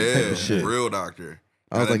 doctor. Type Yeah, thing. shit. real doctor.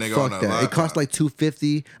 I was Had a like, nigga fuck on a that. It cost laptop. like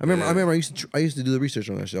 $250. I remember. Yeah. I used to do the research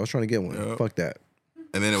on that shit. I was trying to get one. Yeah. Fuck that.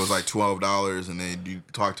 And then it was like $12, and then you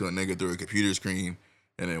talk to a nigga through a computer screen,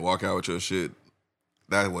 and then walk out with your shit.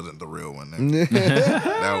 That wasn't the real one. Nigga.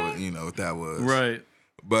 That was, what that was. Right.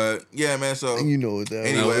 But yeah, man. So you know what that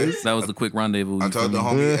Anyway. was. That was the quick rendezvous. I you told the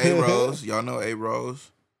feel me? homie A Rose. Y'all know A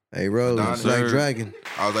Rose. Hey, Rose, Adonis. Black Sir. Dragon.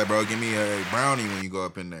 I was like, bro, give me a brownie when you go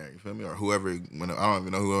up in there. You feel me? Or whoever. I don't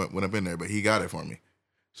even know who went up in there, but he got it for me.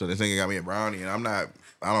 So this nigga got me a brownie, and I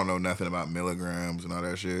don't know nothing about milligrams and all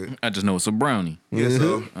that shit. I just know it's a brownie. Yeah,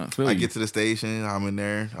 so I feel I you. get to the station, I'm in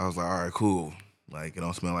there. I was like, all right, cool. Like, it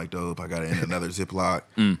don't smell like dope. I got it in another Ziploc,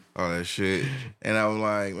 all that shit. And I was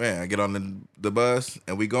like, man, I get on the bus,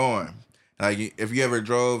 and we going. Like, if you ever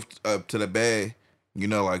drove up to the Bay,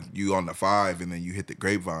 like you on the 5, and then you hit the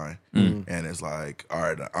Grapevine, and it's like, all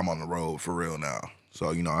right, I'm on the road for real now. So,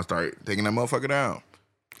 I start taking that motherfucker down.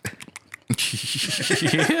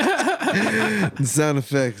 Sound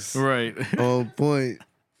effects. Right. On point.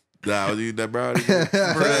 Nah, I was eating that brownie.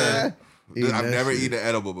 Bruh. Eating I've that never shit. eaten an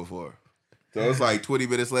edible before. So it's like 20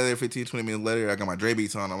 minutes later, 15, 20 minutes later, I got my Dre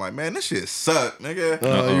beats on. I'm like, man, this shit suck, nigga.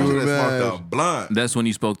 Oh, you I were should've smoked mad. a blunt. That's when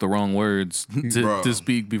you spoke the wrong words Bro. to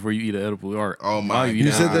speak before you eat an edible. Or Oh my while you You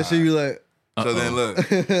eat said it. that shit. You like. So then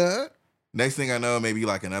look, Ew. next thing I know, maybe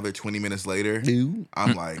like another 20 minutes later,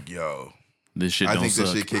 I'm like, yo, This shit I don't think suck.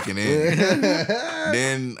 this shit kicking in.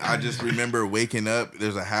 Then I just remember waking up.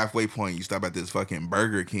 There's a halfway point. You stop at this fucking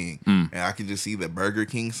Burger King, and I can just see the Burger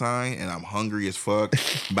King sign, and I'm hungry as fuck,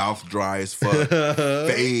 mouth dry as fuck,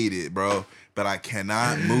 faded, bro. But I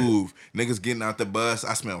cannot move. Niggas getting out the bus.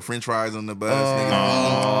 I smell French fries on the bus. Niggas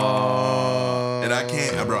eating. And I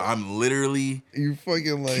can't, bro. I'm literally You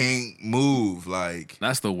fucking like. can't move. Like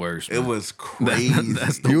That's the worst. it man. was crazy.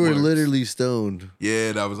 That's the You were worst. literally stoned.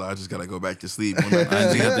 Yeah, that was. I just gotta go back to sleep. When I- I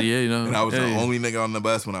just got the, you know. and I was the hey. only nigga on the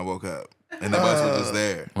bus when I woke up, and the bus was just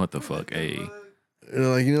there. What the fuck? Hey. And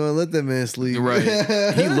I'm like, you know what? Let that man sleep. Right.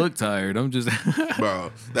 He looked tired. I'm just.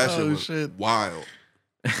 Bro, that shit Oh, was shit. wild.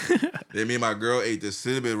 Then me and my girl ate this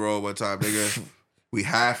cinnamon roll one time, nigga. We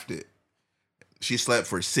halved it. She slept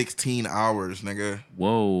for 16 hours, nigga.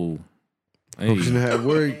 Whoa. Hope she didn't Hey. have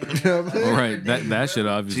work. All right. That shit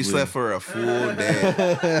obviously. She slept for a full day.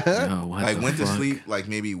 Oh, what Like the went to fuck? sleep like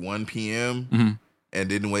maybe 1 p.m. Mhm. and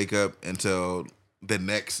didn't wake up until the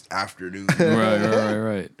next afternoon.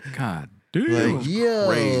 Right. God damn. Like, yo.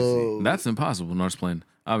 crazy. That's impossible. No, I'm just playing.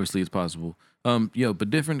 Obviously, it's possible. But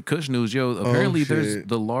different Kush news, yo. Apparently, there's shit.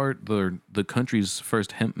 the country's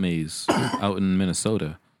first hemp maze out in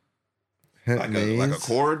Minnesota. Hemp like a maze.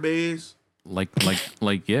 cord maze.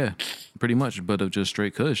 Like, yeah, pretty much, but of just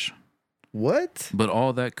straight Kush. What? But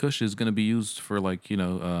all that Kush is gonna be used for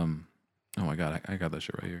oh my god, I got that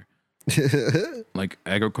shit right here. Like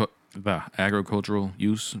agricultural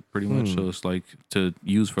use, pretty much. So it's like to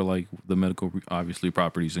use for like the medical, obviously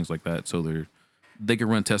properties, things like that. So they're they could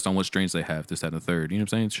run tests on what strains they have, this, that, and the third. You know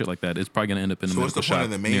what I'm saying? Shit like that. It's probably gonna end up in the So what's medical the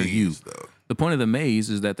point shop of the near you. maze, though? The point of the maze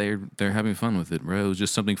is that they're having fun with it, bro. It was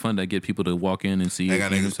just something fun to get people to walk in and see. They it,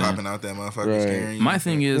 got you know niggas what I'm saying? popping out that motherfucker Right. scaring you. My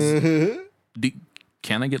thing is,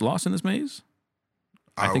 can I get lost in this maze?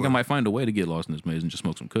 I think I would. might find a way to get lost in this maze and just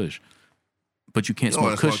smoke some kush. But you can't You don't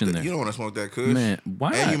smoke wanna kush in that- there. You don't want to smoke that kush. Man,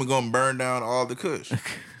 why And not? you gonna burn down all the kush.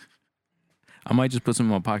 I might just put some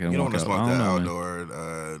in my pocket and You don't walk want to out. smoke I that don't know, man.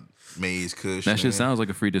 outdoor maze kush. That shit nigga. sounds like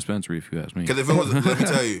a free dispensary if you ask me. Because if it was, let me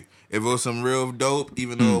tell you, if it was some real dope,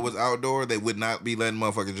 even though Hmm. it was outdoor, they would not be letting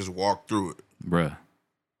motherfuckers just walk through it. Bruh,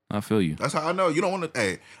 I feel you. That's how I know. You don't want to.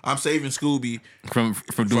 Hey, I'm saving Scooby From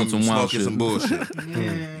doing from some wild smoking shit. some bullshit.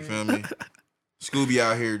 You feel me? Scooby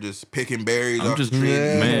out here just picking berries I'm off just the tree.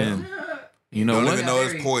 man. You know Don't what? even know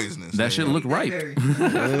it's poisonous. That nigga. shit look ripe.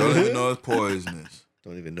 Don't even know it's poisonous.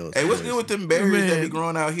 Don't even know. Hey, what's good with them berries that be Man.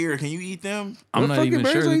 growing out here? Can you eat them? I'm What not fucking even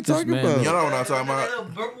berries sure are you that this talking man. about? Y'all know what I'm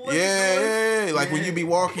talking about? Yeah. Like when you be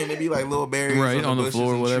walking, it be like little berries Right, on the bushes floor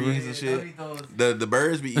or and whatever. trees and shit. The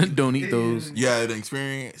birds be eating. Don't eat those. Yeah, the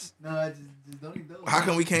experience. No, I just don't eat those. How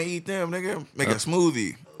come we can't eat them, nigga? Make a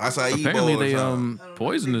smoothie. Acai Apparently bowl or they something.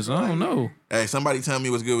 poisonous. I don't know. Hey, somebody tell me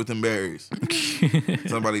what's good with them berries.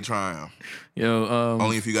 Somebody try them. Yo,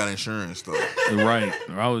 Only if you got insurance, though. right.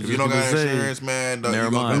 I was If just you don't gonna got say. insurance, man, Never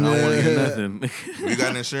you gonna mind. I go don't want to hear Yeah. nothing. If you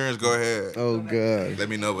got insurance, go ahead. Oh god. Let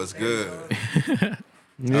me know what's good.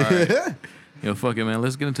 Yeah. Yo, fuck it, man.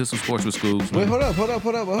 Let's get into some sports with schools. Wait, Man. hold up.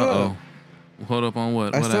 Uh-oh. Hold up on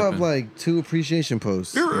what? I What still happened? have like 2 appreciation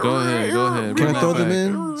posts. Go ahead. Can I Run throw that them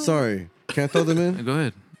back. in? Sorry. Can I throw them in? Go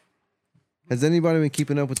ahead. Has anybody been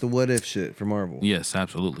keeping up with the What If shit for Marvel? Yes,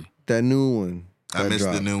 absolutely. That new one. I that missed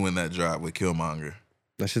dropped. the new one that dropped with Killmonger.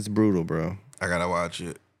 That shit's brutal, bro. I gotta watch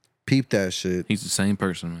it. Peep that shit. He's the same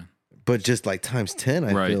person, man. But just like times 10,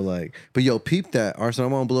 I Right. feel like. But yo, peep that. Arsenal,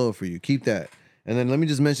 I'm gonna blow it for you. Keep that. And then let me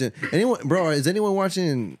just mention anyone, bro, is anyone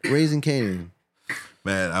watching Raising Canaan?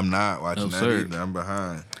 Man, I'm not watching No, that sir. either. I'm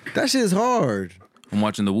behind. That shit is hard. I'm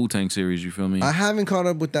watching the Wu-Tang series, you feel me? I haven't caught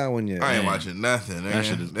up with that one yet. I ain't Man. watching nothing. Man. That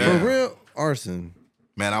shit is Damn. For real, Arson.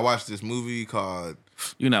 Man, I watched this movie called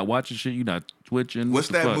You're not watching shit. You're not twitching. what's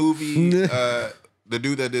What the that fuck? movie? The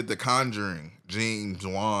dude that did The Conjuring, James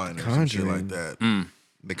Wan, or some shit like Conjuring. that.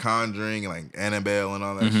 The Conjuring, like Annabelle and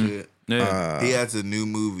all that shit. Yeah. He has a new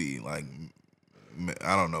movie, like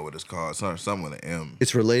I don't know what it's called, something with an M.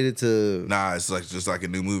 It's related to Nah, it's like just like a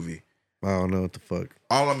new movie. I don't know what the fuck.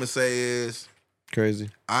 All I'm gonna say is Crazy.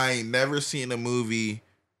 I ain't never seen a movie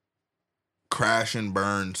crash and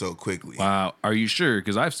burn so quickly. Wow. Are you sure?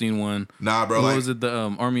 Because I've seen one. Nah, bro. What Like, was it? The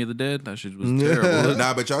Army of the Dead? That shit was terrible.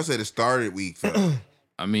 nah, but y'all said it started weak though.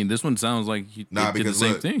 I mean, this one sounds like he Nah, did the because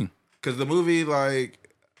same look, thing. Cause the movie, like,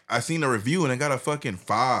 I seen a review and it got a fucking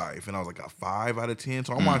 5, and I was like a 5 out of 10.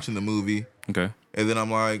 So I'm watching the movie, Okay. and then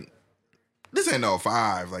I'm like, this ain't no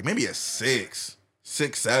 5, like maybe a 6,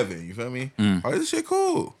 7. You feel me? Oh, this shit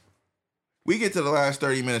cool. We get to the last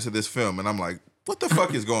 30 minutes of this film, and I'm like, what the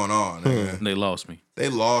fuck is going on? nigga? They lost me. They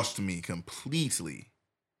lost me completely.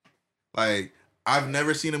 Like, I've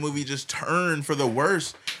never seen a movie just turn for the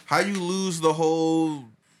worse. How you lose the whole,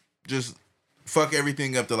 just fuck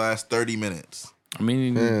everything up the last 30 minutes. I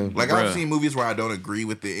mean, Man. Like, bruh. I've seen movies where I don't agree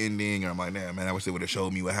with the ending, or I'm like, nah, man, I wish they would have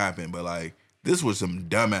showed me what happened. But, like, this was some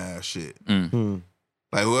dumbass shit.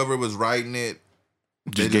 Like, whoever was writing it,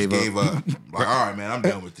 they just gave up. Like, all right, man, I'm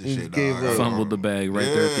done with this shit, Gave dog. up. fumbled the bag right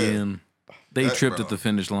there at the Yeah. end. They That- tripped bro. at the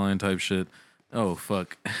finish line type shit. Oh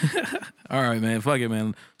fuck. All right, man. Fuck it,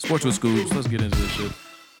 man. Sports with Scoops. Let's get into this shit.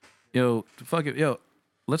 Yo, fuck it. Yo,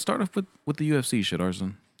 let's start off with the UFC shit,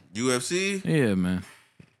 Arson. UFC? Yeah, man.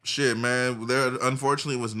 Shit, man. There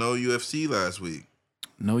unfortunately was no UFC last week.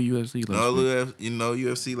 No UFC. No, Last week.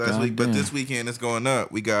 UFC last God week, but damn. this weekend it's going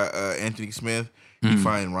up. We got Anthony Smith. He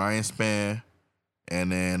fighting Ryan Spann,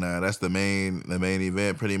 and then that's the main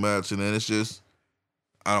event pretty much. And then it's just,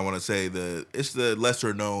 I don't want to say it's the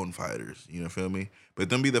lesser known fighters. You know, feel me?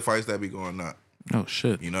 But them be the fights that be going up. Oh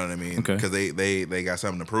shit. You know what I mean? Okay. Because they got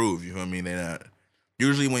something to prove. You feel me? They not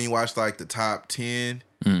usually when you watch like the top 10.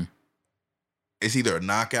 It's either a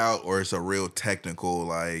knockout or it's a real technical,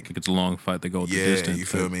 like, Like it's a long fight. They go the yeah, distance. you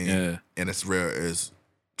feel me? Yeah. And it's real. It's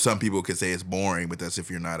some people could say it's boring, but that's if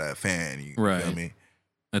you're not a fan. You Right. feel me?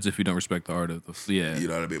 That's if you don't respect the art of the. Yeah. You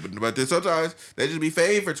know what I mean? But then sometimes they just be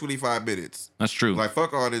fade for 25 minutes. That's true. Like,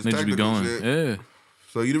 fuck all this they just be technical going. shit. Yeah.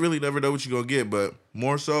 So you really never know what you're gonna get. But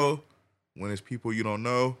more so when it's people you don't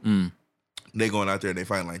know, they going out there and they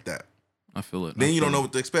fighting like that. I feel it. Then I you don't feel know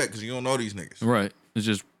what to expect because you don't know these niggas. it. Right. It's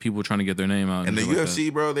just people trying to get their name out. And the shit like that.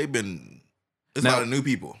 UFC, bro, they've been. It's a Now- lot of new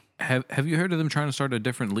people. Have you heard of them trying to start a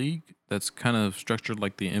different league that's kind of structured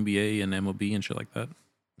like the NBA and MLB and shit like that?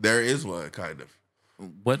 There is one kind of.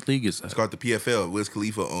 What league is It's that? called the PFL. Wiz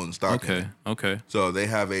Khalifa owns stock. in it. Okay. So they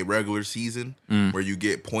have a regular season where you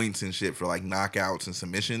get points and shit for like knockouts and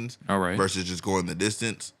submissions. All right. Versus just going the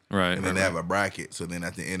distance. Right. And then they have a bracket. So then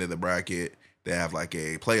at the end of the bracket, they have like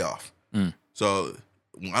a playoff. So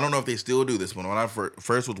I don't know if they still do this, but when I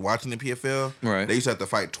first was watching the PFL, Right. they used to have to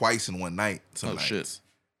fight twice in one night. Some nights, shit.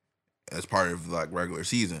 as part of like regular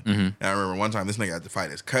season. And I remember one time this nigga had to fight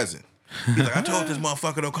his cousin. He's like, I told this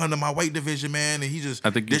motherfucker to come to my weight division, man, and he just I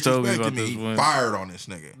think you told me disrespected about me. this He one. fired on this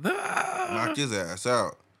nigga, knocked his ass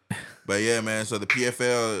out. But yeah, man. So the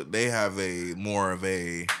PFL, they have a more of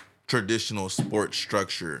a traditional sports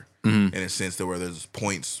structure in a sense that where there's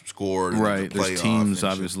points scored, and Right. there's, a There's playoff teams, and shit.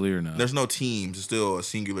 obviously, or not. There's no teams. It's still a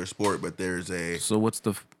singular sport, but there's a So what's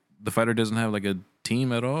the fighter doesn't have like a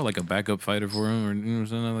team at all, like a backup fighter for him, or you know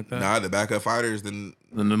something like that? nah. The backup fighters then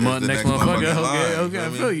Then the is next motherfucker. in line, Okay, you I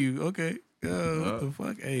know feel you. Okay. What the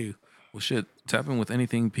fuck? Hey, well, shit. Tap in with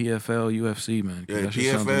anything PFL, UFC, man. 'cause Yeah, that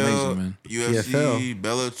shit sounds amazing, PFL, man. UFC,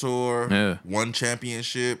 Bellator, Yeah. one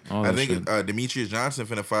championship. All I that think shit. Demetrius Johnson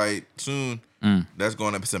finna fight soon. That's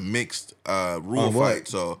going to be some mixed rule On what? fight.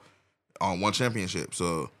 So on one championship.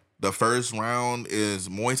 So the first round is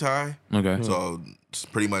Muay Thai. Okay. So it's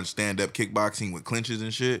pretty much stand up kickboxing with clinches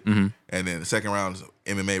and shit. And then the second round is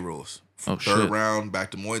MMA rules. Oh, Third shit. round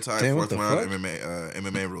back to Muay Thai. Damn, Fourth what the round fuck?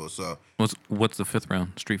 MMA rules. So What's the fifth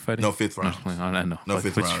round? Street fighting? no fifth round. I know. No Like,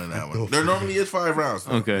 fifth which- round in that one. There normally is 5 rounds.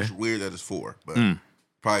 Though. Okay. It's weird that it's 4, but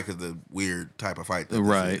probably because the weird type of fight that this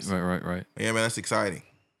Right. is. Right. Yeah, man, that's exciting.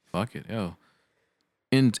 Fuck it, yo.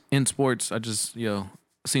 In sports, I just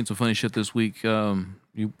seen some funny shit this week.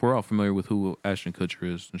 We're all familiar with who Ashton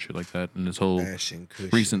Kutcher is and shit like that, and this whole Ashton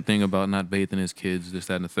Kutcher. recent thing about not bathing his kids, this,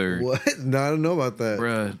 that, and the third. What? No, I don't know about that.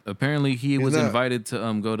 Bruh, apparently he was not- invited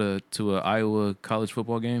to go to a Iowa college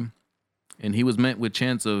football game, and he was met with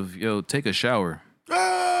chants of take a shower.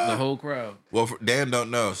 The whole crowd. Well, Dan don't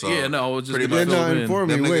know. So Yeah, no, I was just pretty gonna much They're throw not it in. informing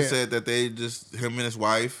them me. niggas Wait, said that they just him and his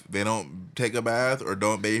wife they don't take a bath or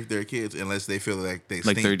don't bathe their kids unless they feel like they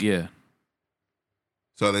Like stink. third, yeah.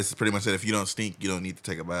 So they pretty much said if you don't stink, you don't need to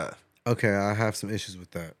take a bath. okay, I have some issues with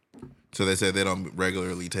that. So they said they don't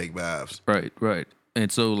regularly take baths. Right.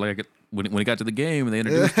 And so like when it got to the game and they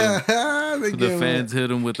introduced him, the fans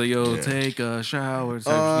hit him with the take a shower.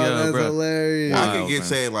 Type, Oh, that's bruh. hilarious. I Wow, could get man.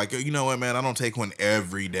 saying like, you know what, man, I don't take one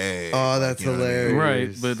every day. Oh, Like, that's you know what I mean?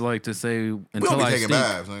 hilarious. Right, but like to say We until don't be I taking stink.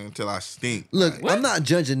 baths man, until I stink. Look, Like, I'm not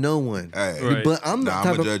judging no one, hey, Right. but I'm the Nah,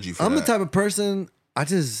 type I'ma of judge you for I'm the that. type of person.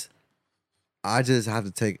 I just have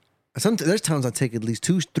to take. There's times I take at least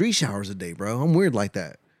 2-3 showers a day, bro. I'm weird like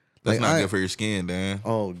that. that's Like, not I- good for your skin, Dan.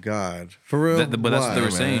 Oh God, for real. But that's what they Why?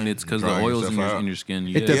 were saying. man. It's because the Drying oils yourself out. in your skin.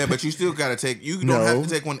 It Yeah. dep- Yeah, but you still gotta take. You don't No. have to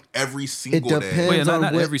take one every It single depends day. Well, yeah, not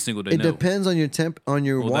on what, every single day, It no. depends on your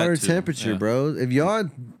Well, that water too, temperature, yeah. bro. If y'all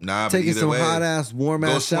Nah, but taking either some way, hot ass, warm go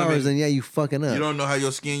ass showers, swimming. then yeah, you fucking up. You don't know how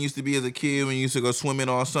your skin used to be as a kid when you used to go swimming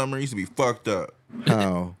all summer. It used to be fucked up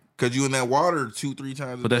How? because you in that water 2-3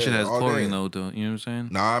 times. But a that day, shit has all chlorine day. though, you know what I'm saying?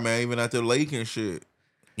 Nah, man, even at the lake and shit.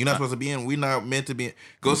 You're not supposed to be in. We're not meant to be.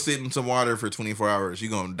 Go sit in some water for 24 hours. You're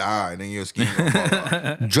gonna die, and then your skin gonna fall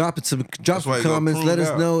off. Drop why some you go comments. Let pruned us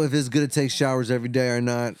out. know if it's good to take showers every day or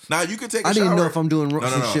not. Now you can take. I a didn't shower. know if I'm doing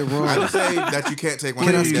some shit wrong. I just say that you can't take one.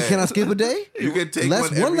 Can I every day. can I skip a day? You can take Less,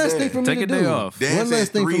 one one every less day. thing for me Take to a day do. off. Dan One said less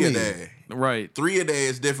thing for 3 a me. day. Right. 3 a day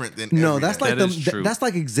is different than No, every that's day. like That is true. that's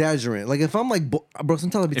like exaggerant. Like if I'm like, bro,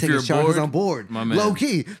 sometimes I be If taking a you're shower because bored, I'm bored. my man. Low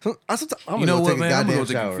key. So, I'm You know gonna go what, take man? a I'm goddamn gonna go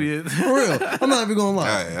take a shower. fit. For real. I'm not even gonna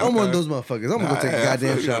lie. Hey, I'm one of okay. those motherfuckers. I'm gonna go Nah, take a hey, I feel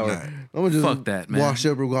goddamn you shower. on that. I'm gonna just Fuck that, man. wash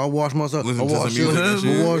up real quick. I'll wash myself. Listen I'll to some wash music up. and I'll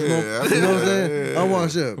shit. wash Yeah, you know what I'm saying? yeah. I'll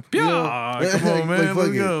wash up. You know? Yeah, come on, man. fuck Let's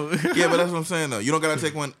it. go. Yeah, but that's what I'm saying though. You don't gotta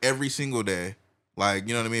take one every single day. Like,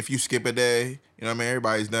 you know what I mean? If you skip a day, you know what I mean?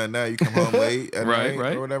 Everybody's done that. You come home late at Right, night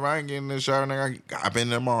right. or whatever. I ain't getting in the shower, nigga. I've been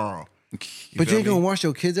tomorrow. But feel you ain't me? gonna wash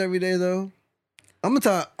your kids every day though. I'm gonna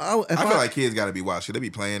tell. If I feel like kids gotta be watched. They be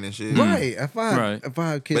playing and shit. right. If I Right.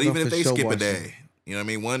 have kids, But even I'm if for they sure skip a washing. day, you know what I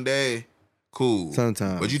mean? One day, cool.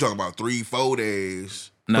 Sometimes. But you talking about 3-4 days.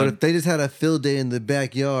 Now, But if they just had a field day in the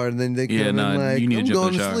backyard and then they come Yeah, in nah, like, you need to I'm jump in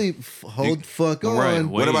going the to shower. sleep. Hold the fuck on. Right.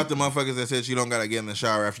 What Wait. about the motherfuckers that said you don't gotta get in the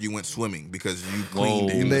shower after you went swimming because you cleaned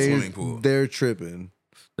Whoa. in the They, swimming pool? they're tripping.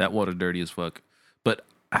 that water dirty as fuck. But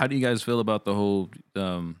how do you guys feel about the whole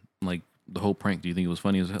like the whole prank? Do you think it was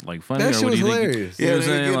funny? Is it like funny? That or shit what do was you think? hilarious. You know Yeah, what I'm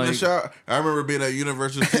nigga saying? getting Like, a shot. I remember being at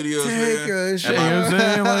Universal Studios. Take nigga. a And shot. you know what I'm my-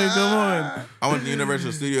 saying? Like, come on. I went to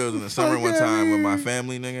Universal Studios in the summer Fuck one yeah, time with my man.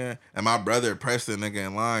 family, nigga, and my brother pressed the nigga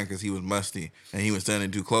in line because he was musty and he was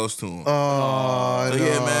standing too close to him. Oh, So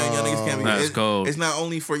yeah, man, y'all niggas can't be. That's it's, cold. It's not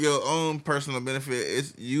only for your own personal benefit.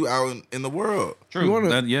 It's you out in the world. True. You wanna-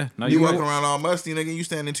 That, yeah. No, You you walking around all musty, nigga. You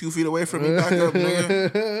standing 2 feet away from me. Back up,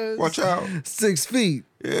 nigga. Watch out. 6 feet.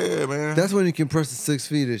 Yeah, man. That's when you can press the 6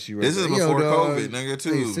 feet issue. Right This is there. before Yo, dog. COVID, nigga.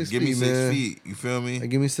 Too. Hey, 6 Give me feet, 6 man. feet. You feel me? Hey,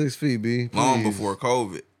 give me 6 feet, B. Long please. before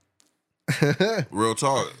COVID. Real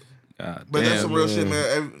talk. God But that's damn. some real shit,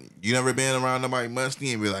 man. You never been around nobody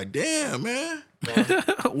musty and be like, damn, man.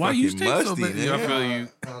 Why you fucking take so musty, many? nigga. I feel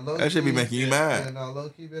you. That should be making you mad. Yeah, no, low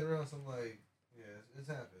key been around some like, yeah, it's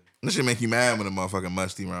happened. That should make you mad when a motherfucking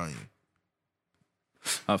musty around you.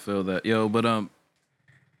 I feel that. Yo, but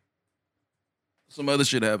some other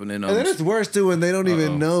shit happening. And then it's worse too when they don't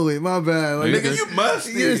even know it. My bad. Like, you Nigga, you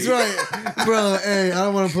musty. yeah, that's right, bro. Hey, I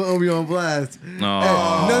don't want to put Obi on blast. No. Hey,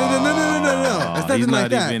 no. It's He's nothing not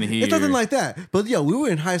like that. even here. It's nothing like that. But yo, we were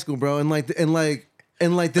in high school, bro, and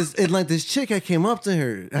this chick had came up to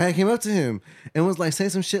him and was like saying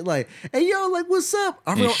some shit like, "Hey, yo, like, what's up?"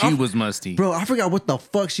 And she was musty. Bro, I forgot what the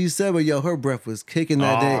fuck she said, but yo, her breath was kicking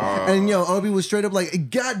that day. And yo, Obi was straight up like,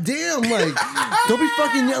 God damn, like, don't be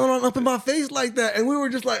fucking yelling up in my face like that. And we were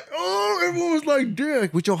just like, oh, everyone was like, damn,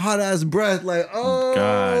 with your hot ass breath, like, oh.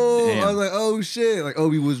 God damn. I was like, oh shit. Like,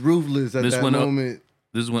 Obi was ruthless at This that one up- moment.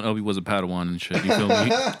 This is when Obi was a Padawan and shit. You feel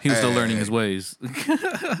me? He was still learning his ways.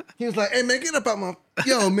 He was like, hey, man, get up out my,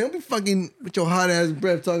 yo, man, don't be fucking with your hot ass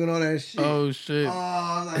breath talking all that shit. Oh shit.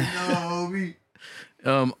 I was like, no,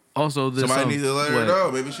 Obi. Also, this Somebody needs to let her what?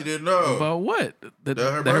 know. Maybe she didn't know. About what? That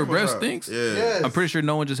her was breath out. stinks. Yeah. Yes. I'm pretty sure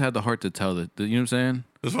no one just had the heart to tell it. You know what I'm saying?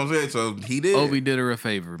 That's what I'm saying. So he did. Obi did her a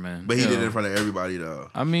favor, man. But he Yo. did it in front of everybody, though.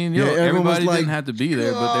 I mean, Yeah, yo, everyone was everybody like, didn't have to be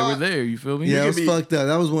there, but they were there. You feel me? Yeah, it can was be- fucked up.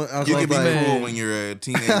 That was one. I was You like, can be man. cool when you're a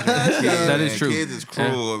teenager. and a kid, That is man. true. Kids is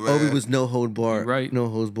cruel, man. Obi was no hold bar. Right. No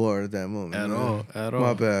holds bar at that moment. At man. all. At all.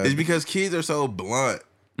 My bad. It's because kids are so blunt.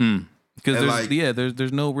 Because And,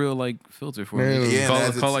 there's no real like filter for Man, it. yeah, Call, and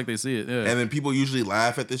call it's- like they see it. Yeah. And then people usually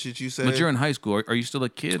laugh at the shit you say. But you're in high school. Are you still a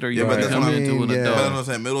kid? Or are you Yeah, but that's becoming what I into an mean, yeah. But adult? I'm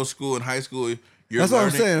saying middle school and high school. You're That's what I'm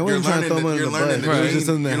learning, saying. I wasn't you're trying to throw learning him you're under the learning bus. to It was change. just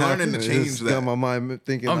something that You're learning happened. to It change just that. got my mind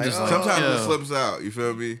thinking. I'm like, just oh. like, Sometimes Yeah. it slips out. You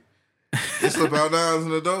feel me? It slip out now as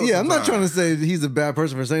an adult. Yeah, I'm not trying to sometimes. say he's a bad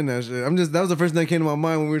person for saying that shit. That was the first thing that came to my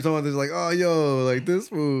mind when we were talking about this. Like, oh, yo, like this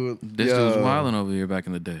fool. This dude was wilding over here back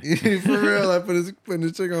in the day. For real, I putting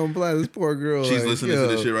this chick on blast. This poor girl. She's like, listening yo.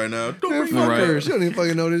 to this shit right now. Don't Man, be fuck Right. her. She don't even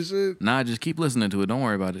fucking know this shit. Nah, just keep listening to it. Don't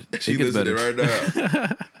worry about it. She It gets listening better. right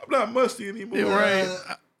now. I'm not musty anymore. You're right.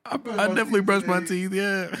 I definitely brushed my today. teeth.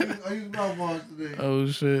 Yeah. I used mouthwash today. Oh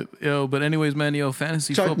shit. Yo, but anyways, man. Yo,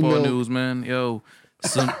 fantasy Chuck football milk. news, man. Yo,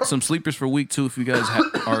 some sleepers for week 2 if you guys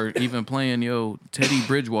are even playing. Yo, Teddy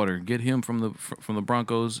Bridgewater, get him from the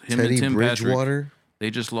Broncos. Him Teddy and Tim Patrick. Bridgewater. They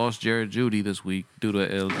just lost Jared Judy this week due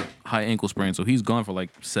to a high ankle sprain, so he's gone for like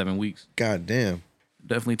 7 weeks. God damn.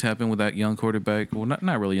 Definitely tap in with that young quarterback. Well,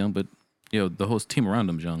 not really young, but the whole team around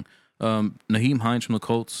him's young. Naheem Hines from the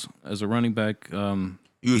Colts as a running back.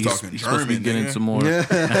 You was talking he's supposed to be German, getting nigga. some more.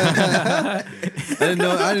 I didn't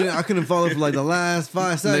know. I couldn't follow for like the last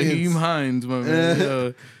 5 seconds. Naheem Hines, my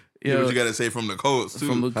man. Yeah, but you gotta say from the Colts too.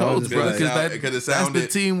 From the I was Colts, just bro, like- because It could've that's sounded- the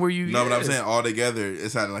team where you. No, but I'm yes. saying all together,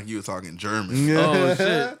 it sounded like you were talking German. Oh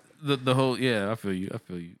shit! The whole I feel you.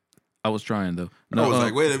 I was trying though. I was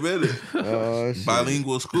like, wait a minute, Oh, shit.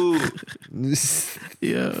 bilingual school.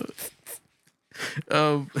 yeah.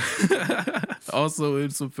 Also,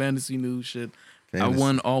 in some fantasy news shit, Fantasy. I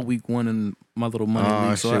won all week 1 in my little money Oh,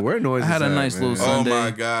 league. So shit. I, Where noise I had is a at, nice man? little Oh Sunday.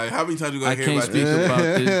 my god, how many times you gonna I hear can't about speak this? about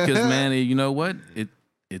this because man, you know what?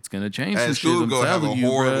 It's gonna change At some shit. school, I'm go have a telling you,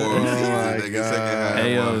 horrible bro. season. my Nigga, God. second half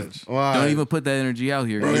Hey, watch. Why? Don't even put that energy out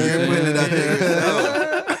here. Bro, you know you're what I'm putting it out saying?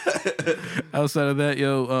 there yourself. Outside of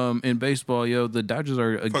that, in baseball, the Dodgers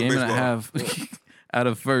are a game and a baseball. half out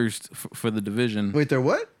of first for the division. Wait, they're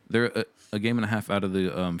what? They're a game and a half out of the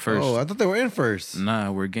first. Oh, I thought they were in first.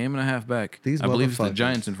 Nah, we're a game and a half back. These I believe it's the motherfuckers.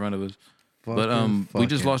 Giants in front of us. But we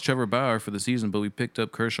just lost Trevor Bauer for the season, but we picked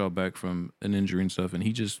up Kershaw back from an injury and stuff, and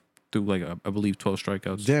he just threw like I believe 12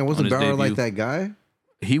 strikeouts. Damn, on wasn't his Bauer like debut. that guy?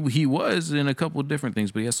 He was in a couple of different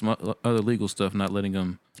things, but he has some other legal stuff not letting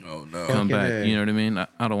him Oh no. come Fucking back. A. You know what I mean?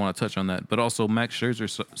 I don't want to touch on that. But also, Max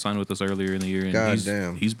Scherzer signed with us earlier in the year, and God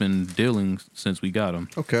damn. he's been dealing since we got him.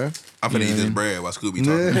 Okay. I'm finna You eat know this what bread while Scooby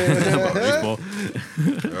talking. About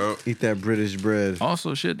baseball. Yo. Eat that British bread.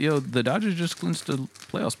 Also, shit, the Dodgers just clinched the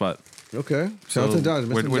playoff spot. Okay. Shout out to the Dodgers.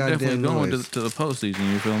 We're Some definitely goddamn going noise. to the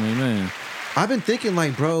postseason. You feel me, man? I've been thinking,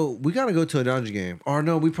 like, bro, we gotta go to a Dodger game. Or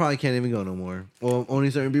no, we probably can't even go no more. Well,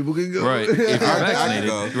 only certain people can go. Right. If you're I can vaccinated,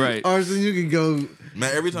 go. right? Arson, you can go.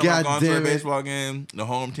 Man, every time God I've gone to a damn it. baseball game, the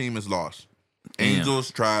home team is lost. Damn.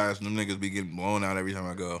 Angels trash. Them niggas be getting blown out every time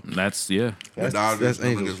I go. That's yeah. The Dodgers, them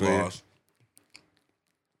Angels niggas for you. lost.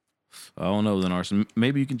 I don't know then, Arson.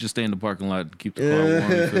 Maybe you can just stay in the parking lot and keep the car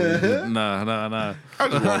warm. You feel me? Nah. I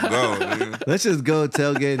just won't go, dude. Let's just go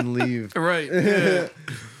tailgate and leave. Right. Yeah.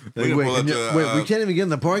 We Like, can wait, pull up to, wait, we can't even get in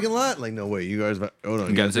the parking lot? Like, no, wait, you guys, hold on.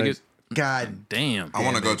 You got a ticket? God, Damn. I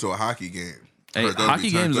want to go to a hockey game. Hey, Those be hockey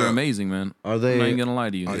turned games are up. amazing, man. are I'm not even they? gonna lie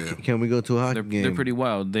to you. Yeah. Can we go to a hockey game? They're pretty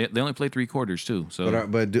wild. They only play 3 quarters too. So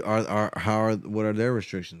what are their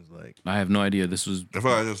restrictions like? I have no idea. This was I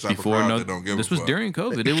feel like it's a type of before. crowd No, that don't give this a was fuck. during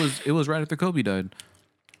COVID. It was right after Kobe died.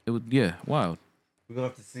 It was wild. We're gonna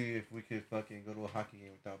have to see if we could fucking go to a hockey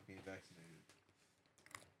game without being vaccinated.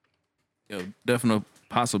 Definite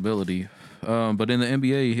possibility. But in the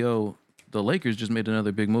NBA, the Lakers just made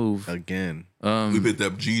another big move. Again. We picked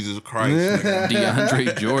up Jesus Christ. nigga.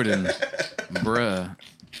 DeAndre Jordan, bruh.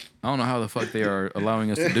 I don't know how the fuck they are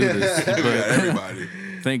allowing us to do this, We got but everybody.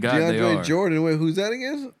 thank God they DeAndre are. Jordan. Wait, who's that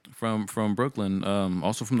again? From Brooklyn,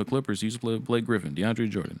 also from the Clippers. He used to play Blake Griffin, DeAndre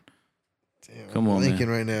Jordan. Damn, Come on, Lincoln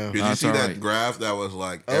man. right now. Did you That's see all that right. graph that was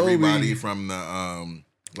like Oh, everybody we- from the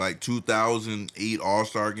like 2008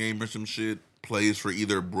 All-Star game or some shit plays for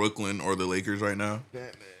either Brooklyn or the Lakers right now?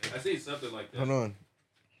 I seen something like Hold on.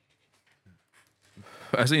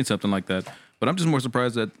 I seen something like that, but I'm just more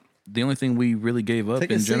surprised that the only thing we really gave up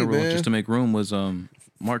Take a in seat, general man. just to make room was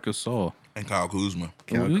Marcus Saul. And Kyle Kuzma.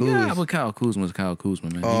 Kyle Yeah, Kuz. but Kyle Kuzma's Kyle Kuzma,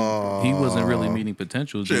 man. Oh. He wasn't really meeting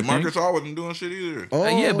potential. do Shit, you think? Marcus All wasn't doing shit either. Oh.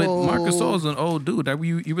 Yeah, but Marcus Saul's an old dude.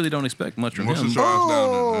 You really don't expect much from What's him. the size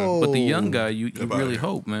down there, man? But the young guy, you Get out really here.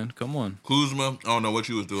 hope, man. Come on, Kuzma, I don't know what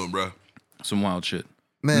you was doing, bro. some wild shit.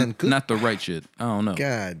 Man, good Not the right shit. I don't know.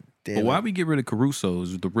 God damn. But why it. we get rid of Caruso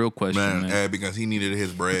is the real question, Man, man. eh, because he needed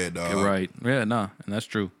his bread, dog. Yeah, right? Yeah, nah, and that's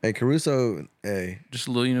true. Hey, Caruso. Hey, Just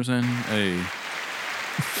a little, you know what I'm saying?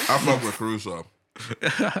 I fuck with Caruso.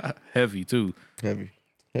 Hey, heavy too. heavy.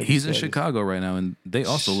 He's in Chicago right now, and they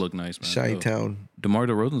also look nice, man. Shy Town. DeMar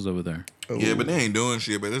DeRozan's over there. Yeah, but they ain't doing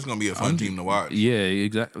shit, but it's going to be a fun team to watch. Yeah,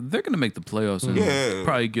 exactly. They're gonna make the playoffs and Yeah.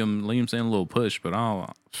 probably give them, you know what I'm saying, a little push, but I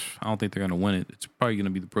don't think they're gonna win it. It's probably gonna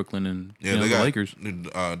be the Brooklyn and Yeah, you know, they the got Lakers.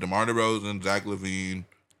 DeMar DeRozan, Zach LaVine,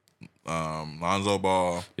 Lonzo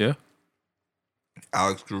Ball, Yeah,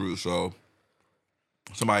 Alex Caruso,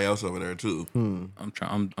 somebody else over there too.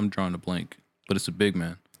 I'm drawing a blank, but it's a big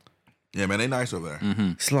man, Yeah, man, they nice over there.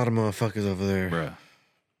 It's a lot of motherfuckers over there. bruh.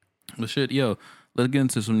 But shit, yo, let's get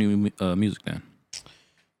into some new music then.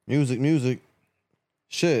 Music.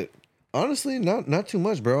 Shit. Honestly, not too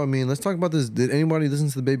much, bro. I mean, let's talk about this. Did anybody listen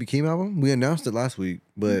to the Baby Keem album? We announced it last week,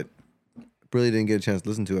 but really didn't get a chance to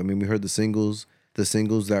listen to it. I mean, we heard the singles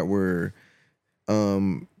that were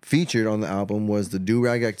featured on the album was the Do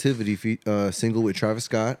Rag Activity single with Travis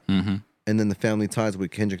Scott, Mm-hmm. and then the Family Ties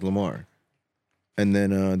with Kendrick Lamar. And then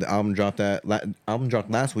the album dropped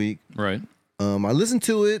last week. Right. I listened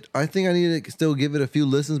to it. I think I need to still give it a few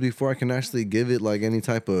listens before I can actually give it like any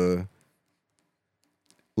type of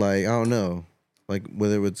like, I don't know, like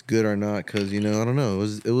whether it's good or not. Cause you know, I don't know.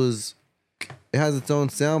 It has its own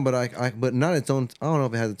sound, but but not its own. I don't know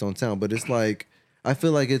if it has its own sound, but it's like, I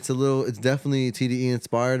feel like it's definitely TDE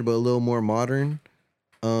inspired, but a little more modern.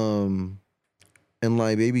 And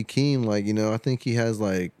like Baby Keem, like, you know, I think he has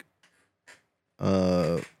like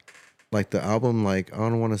the album, like, I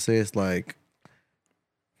don't want to say it's like,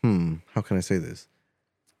 how can I say this?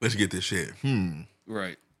 Let's get this shit.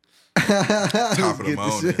 Right. Top of the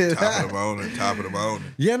morning. Top of the morning. Top of the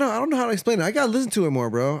morning. Yeah, no, I don't know how to explain it. I gotta listen to it more,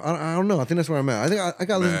 bro. I don't know. I think that's where I'm at. I think I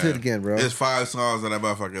gotta listen to it again, bro. There's 5 songs that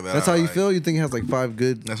motherfucker that That's I how you like. feel? You think it has like 5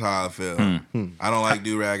 good That's how I feel. I don't like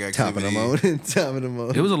do rag activity. top of the morning? Top of the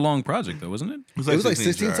morning. It was a long project though, wasn't it? It was like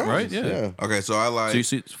 16 songs, right? Yeah. Okay, so I like. So you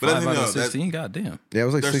see, but 5 out of that's- 16. Goddamn. Yeah, it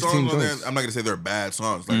was like There's 16 songs on there. joints. I'm not gonna say they're bad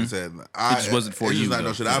songs. Like I said, It just wasn't for it's you, Just not though.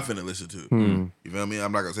 no shit I'm finna listen to. You feel me?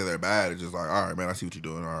 I'm not gonna say they're bad. It's just like, all right, man, I see what you're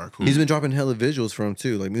doing. All right, cool. He's been dropping hella visuals from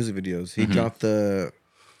too, like music videos. He dropped the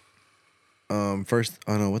first.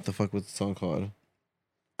 I don't know what the fuck was the song called.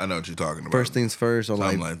 I know what you're talking about. First things first, or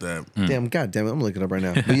something like, like that. damn, god damn it, I'm looking it up right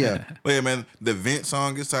now. But yeah, But yeah, man, the Vent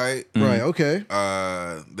song is tight. right, okay,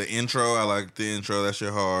 The intro, I like the intro. That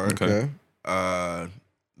shit hard. Okay. okay.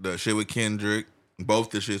 The shit with Kendrick,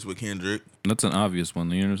 Both the shits with Kendrick. That's an obvious one.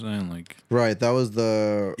 You know what I'm saying? Like, Right. That was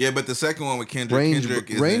the Yeah, but the second one with Kendrick, Range.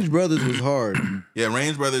 Kendrick Range Brothers was hard. Yeah,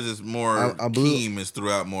 Range Brothers is more. I blew- Keem is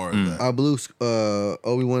throughout more of that. I blew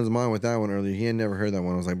Obi-Wan's mind with that one earlier. He had never heard that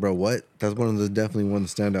one. I was like, bro, what? That's one of the definitely one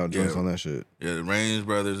of the standout joints Yeah. on that shit. Yeah, the Range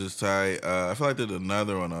Brothers is tight. I feel like there's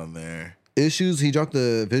another one on there. Issues. He dropped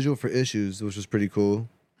the visual for Issues, which was pretty cool.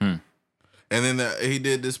 And then he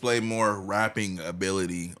did display more rapping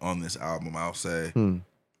ability on this album, I'll say,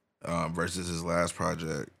 versus his last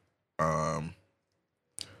project.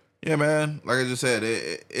 Yeah, man. Like I just said,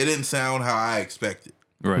 it didn't sound how I expected.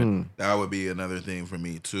 right. That would be another thing for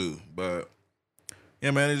me too. But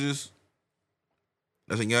yeah, man,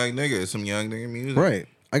 that's a young nigga. It's some young nigga music. Right.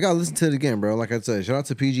 I gotta listen to it again, bro. Like I said, shout out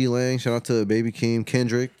to PG Lang, shout out to Baby Keem,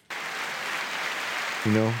 Kendrick.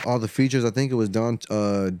 You know, all the features. I think it was Don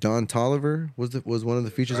Toliver was one of the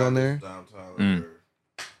features on there. Don Toliver.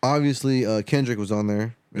 Obviously, Kendrick was on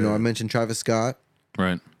there. You know, Yeah. I mentioned Travis Scott.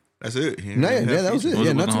 Right. That's it. He No, didn't yeah, have that was it. features.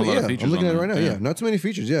 Yeah, Wasn't not a too whole many. lot of Yeah, features I'm looking on at it right now. there. Yeah, not too many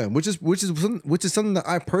features. Yeah, which is something that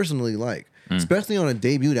I personally like, especially on a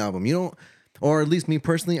debut album. You don't, or at least me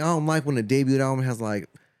personally, I don't like when a debut album has like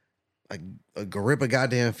a grip of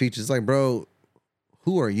goddamn features. It's like, bro,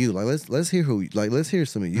 who are you? Like, let's hear let's hear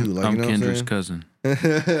some of you. Like, I'm you know Kendrick's what I'm cousin. saying?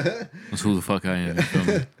 That's who the fuck I am. You feel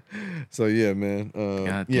me? So yeah, man.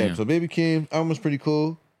 God Yeah. damn. So Baby Keem album was pretty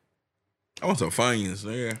cool. I want some Funyuns,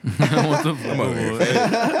 nigga. what the I'm over here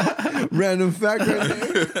fuck? faded. Random fact right there. I'm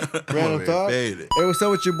over Random here thought. faded. Hey, what's up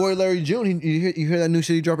with your boy Larry June? You hear that new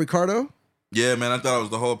shit he dropped, Ricardo? Yeah, man, I thought it was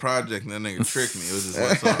the whole project, and that nigga tricked me. It was just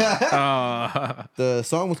one song. Ah. The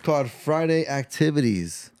song was called Friday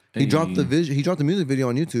Activities. He dropped the He dropped the music video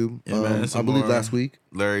on YouTube. Yeah, man, I some believe more last week.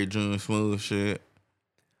 Larry June Smooth shit.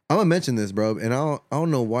 I'm gonna mention this, bro, and I don't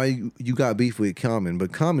know why you got beef with Common,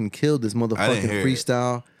 but Common killed this motherfucking hear it.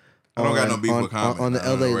 freestyle. I don't got no on- beef on- with Common. on the I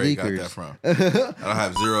don't know LA where he got Leakers. that from. I don't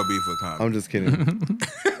have zero beef with Common. I'm just kidding.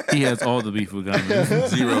 He has all the beef with Common.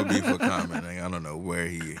 Zero beef with Common. Nigga. I don't know where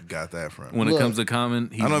he got that from. When Look, it comes to Common,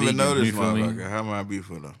 he's I don't even vegan, know this you feel me? motherfucker. How am I beef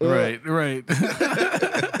with him? Right, right.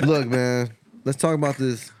 Look, man, let's talk about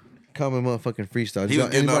this Common motherfucking freestyle. He was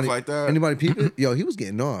getting off like that? Anybody peep it? Yo, he was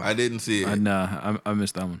getting off. I didn't see it. Nah, I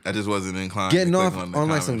missed that one. I just wasn't inclined Getting to off click on, the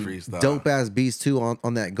like Common some freestyle. dope ass beats too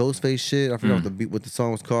on that Ghostface shit. I forgot what the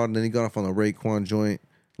song was called, and then he got off on a Raekwon joint.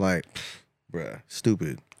 Like, bruh,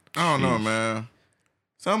 stupid. I don't know, man.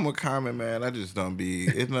 Something with Common, man. I just don't be.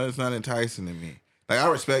 It's not enticing to me. Like I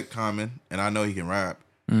respect Common, and I know he can rap,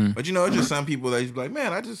 but you know, it's just some people that just be like,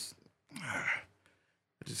 man, I just,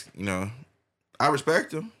 you know, I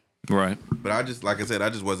respect him. Right. But I just, like I said, I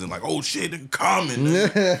just wasn't like, oh shit, nigga, Common.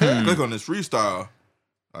 nigga. Click on this freestyle.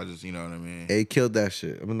 I just, you know what I mean. Hey, he killed that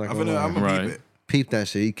shit. I'm not I'm gonna lie. gonna Right. peep it. Peep that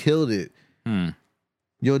shit. He killed it.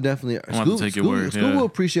 You'll definitely. have to take your word, School yeah. will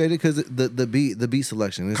appreciate it because the beat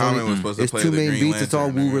selection. It's Common only- was supposed to it's play two the main Green beats. It's all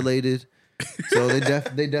Lantern, Wu nigga. related. So they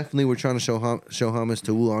definitely were trying to show homage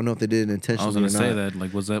to Wu. I don't know if they did it intentionally. I was gonna or say not. that.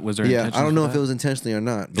 Like, was there? Yeah, intentions I don't know for if it was intentionally or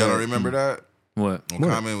not. Y'all but- don't remember that? What? When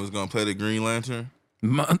Common was gonna play the Green Lantern?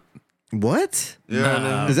 What? Yeah,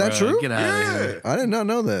 Nah, Is that bruh, true? Get out of here. I did not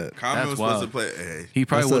know that. Common That's was supposed to wild. play. Hey, He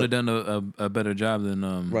probably That's would have done a better job than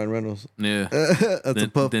Ryan Reynolds. yeah. That's a Than-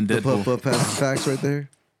 puff. than The puff Deadpool. up past the facts right there.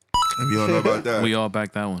 if you don't know about that, We all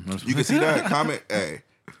back that one. you can see that Common. Hey,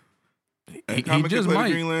 he Common can just play might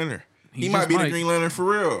the Green Lantern. He just might be the might. Green Lantern for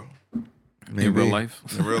real Maybe. in real life.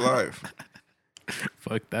 in real life.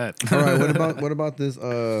 Fuck that. All right. What about this?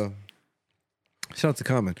 Shout out to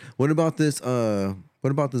Common. What about this? What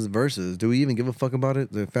about this versus? Do we even give a fuck about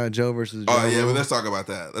it? The Fat Joe versus. Oh Ja yeah, Rule? but let's talk about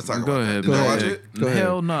that. Let's talk Go about ahead. that. Did y'all go watch ahead. it? Go ahead.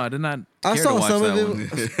 Hell no, I did not. I care saw to watch some that of one.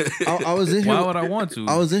 it. I was in here. Why would I want to?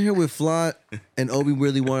 I was in here with Flot, and Obi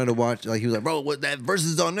really wanted to watch. Like he was like, "Bro, what that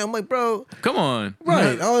versus on there?" I'm like, "Bro, Come on.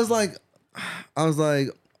 right?" I was like, "All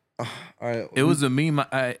right." It was a meme.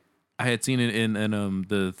 I had seen it in and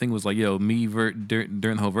the thing was like, yo, me during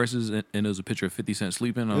the whole verses, and it was a picture of 50 Cent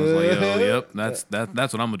sleeping. I was like, yo, yep, that's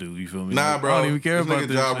what I'm gonna do. You feel me? Nah, Like, bro. I don't even care this about nigga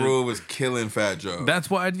this. Ja shit. Rule was killing Fat Joe. That's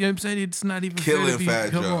why you know what I'm saying it's not even Killing fair to be, Fat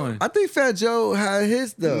come Joe. on. I think Fat Joe had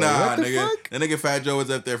his though. Nah, what the nigga. fuck? That nigga Fat Joe was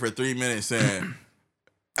up there for 3 minutes saying,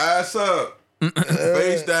 ass up,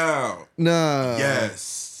 face down. Nah.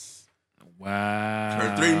 Yes.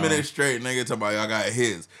 Wow. For 3 minutes straight, nigga, talking about y'all got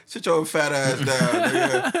his. Sit your fat ass down,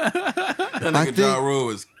 nigga. That I nigga think- Ja Rule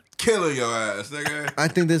was killing your ass, nigga. I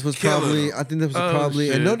think this was Killing probably. him. I think this was Oh, probably.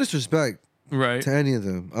 And shit. no disrespect Right. to any of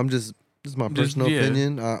them. I'm just This is my Just- personal yeah.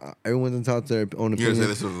 opinion. Everyone's entitled to their own You gonna say opinion.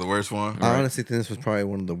 this was the worst one? I honestly think this was probably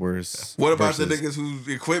one of the worst. What about the verses. niggas whose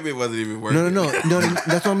equipment wasn't even working? No. That's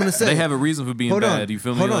what I'm gonna say. They have a reason for being Hold bad. on. You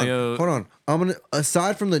feel me? Hold on. Like, yo, Hold on. I'm gonna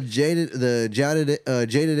aside from the jaded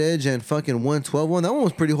edge and fucking 112 one. That one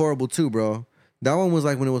was pretty horrible too, bro. That one was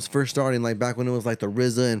like when it was first starting, like back when it was like the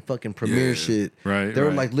RZA and fucking Premiere Yeah. shit. Right, They were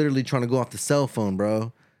right. like literally trying to go off the cell phone,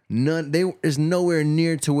 bro. It's nowhere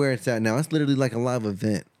near to where it's at now. It's literally like a live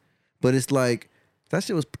event. But it's like that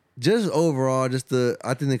shit was just overall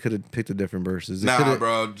I think they could have picked a different verses. They Nah, coulda-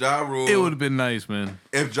 bro. Ja Rule. it would have been nice, man.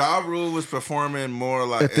 If Ja Rule was performing more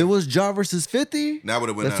like If it was Ja versus 50, that would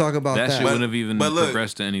have been let's talk about That that. shit wouldn't have even but look,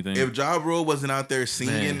 progressed to anything. If Ja Rule wasn't out there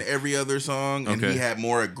singing Man. every other song and Okay. he had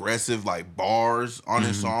more aggressive like bars on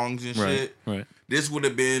his songs and right, shit, right. this would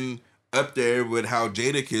have been up there with how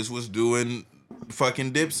Jadakiss was doing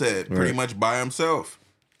fucking Dipset pretty Right. much by himself.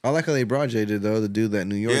 I like how they brought Jada though to do that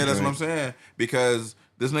New York. Yeah, that's what I'm joint. saying. Because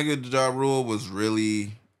this nigga Ja Rule was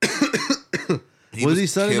really Was he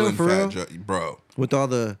selling them killing for real? bro. With all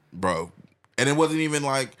the Bro. And it wasn't even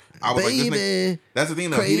like I was like this nigga. baby. That's the thing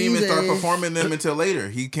though. He didn't even start Crazy. performing them until later.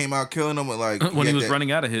 He came out killing them with like When he had was that-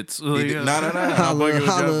 running out of hits. He did, no. Holla, holla.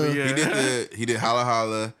 He did Holla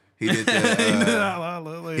Holla. He did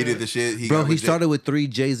the he did the shit. He Bro, got he with Jay- started with 3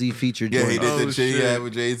 Jay-Z featured Yeah, he joints. did Oh, the shit he shit. had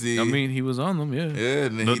with Jay-Z. I mean, he was on them, yeah. yeah,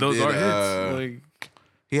 and then No, he those did, are hits. Like,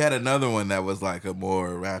 he had another one that was like a more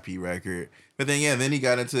rappy record. But then yeah, then he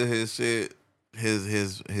got into his shit,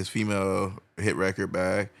 his female hit record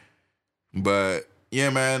bag. But yeah,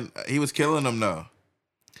 man, he was killing them though.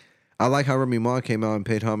 I like how Remy Ma came out and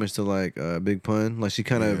paid homage to like Big Pun. Like she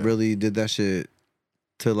kind of Yeah. really did that shit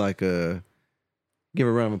to like give her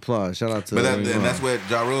a round of applause. Shout out to But Remy Ma. and that's what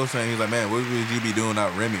Ja Rule was saying. He's like, man, what would you be doing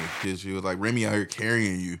without Remy? Because she was like, Remy out here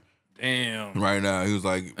carrying you damn. right now. He was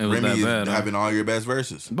like, It was Remy that is bad, huh? having all your best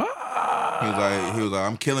verses. He Bah. was like,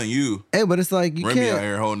 I'm killing you. Hey, but it's like you Remy out can't.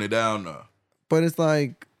 here holding it down though. But it's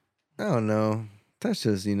like I don't know. That's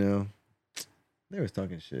just they was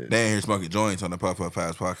talking shit. They ain't here smoking joints on the Puff Puff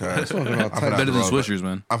Pass podcast. Smoking all I'm types. finna have Better to than roll up- Swishers,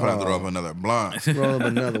 man. I'm gonna have to roll Oh. up another blunt. Roll up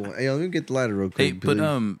another one. Hey, yo, let me get the lighter real Hey, quick. but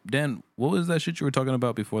please. Dan, what was that shit you were talking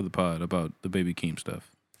about before the pod about the Baby Keem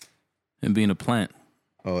stuff and being a plant?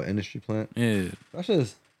 Oh, industry plant. Yeah, That's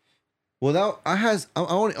just. Well, that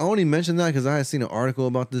I only mentioned that because I had seen an article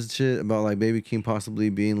about this shit about like Baby Keem possibly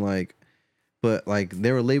being like, but like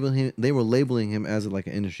they were labeling him as like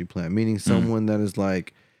an industry plant, meaning someone that is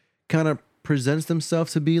like, kind of presents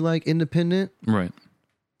themselves to be like independent, right.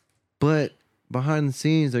 but behind the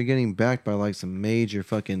scenes they're getting backed by like some major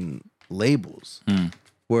fucking labels,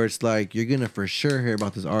 where it's like you're gonna for sure hear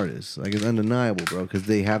about this artist, like it's undeniable, bro, because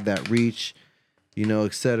they have that reach,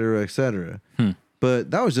 et cetera, et cetera.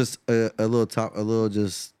 But that was just a little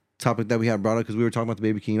topic that we had brought up because we were talking about the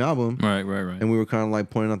Baby Keem album, Right. and we were kind of like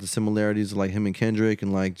pointing out the similarities of like him and Kendrick,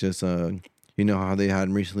 and like just how they had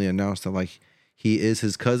recently announced that like he is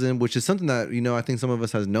his cousin, which is something that I think some of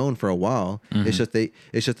us has known for a while. It's just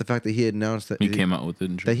the fact that he had announced that He came out with it.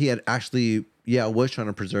 And that he had actually was trying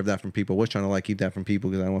to preserve that from people, was trying to like keep that from people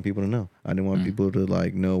because I didn't want people to know. I didn't want people to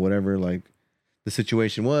like know whatever like the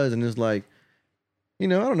situation was, and it's like I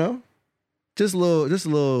don't know. Just a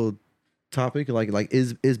little topic like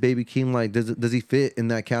is Baby Keem like does he fit in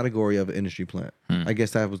that category of an industry plant? I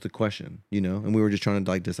guess that was the question, and we were just trying to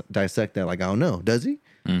like dissect that. Like I don't know, does he?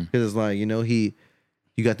 Because it's like you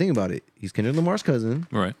got to think about it. He's Kendrick Lamar's cousin,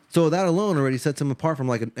 right. so that alone already sets him apart from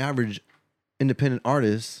like an average independent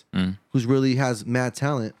artist who's really has mad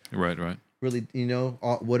talent. Right. Really,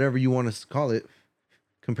 whatever you want to call it,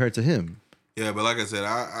 compared to him. Yeah, but like I said,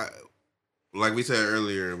 I like we said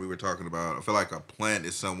earlier, we were talking about. I feel like a plant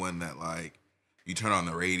is someone that like you turn on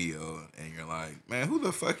the radio and you're like, man, who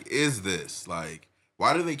the fuck is this? Like,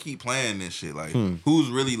 why do they keep playing this shit? Like, who's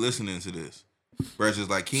really listening to this? Versus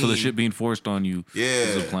like Keem. So the shit being forced on you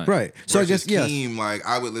is a Yeah. plant. Right. So I versus guess yes. Keem, like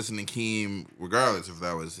I would listen to Keem regardless if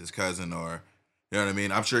that was his cousin or you know what I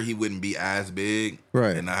mean. I'm sure he wouldn't be as big,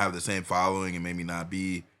 Right. and not have the same following, and maybe not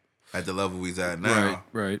be at the level he's at now.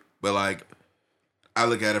 Right. But like, I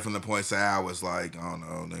look at it from the point, say I was like, I don't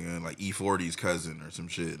know, nigga, like E40's cousin or some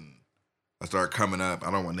shit, and I start coming up.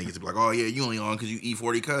 I don't want niggas to be like, oh yeah, you only on because you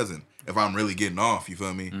E40 cousin. If I'm really getting off, you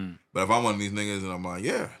feel me? But if I'm one of these niggas and I'm like,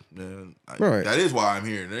 yeah, man, Right. that is why I'm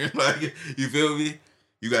here. Nigga. Like, you feel me?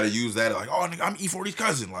 You got to use that like, oh nigga, I'm E40's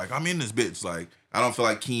cousin. Like, I'm in this bitch. Like, I don't feel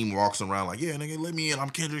like Keem walks around like, yeah, nigga, let me in. I'm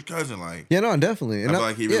Kendrick's cousin. Like, Yeah, no, definitely. I feel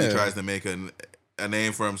like he really tries to make a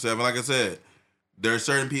name for himself. And like I said, there are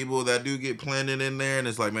certain people that do get planted in there, and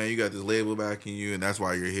it's like, man, you got this label backing you, and that's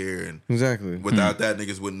why you're here. And Exactly. without that,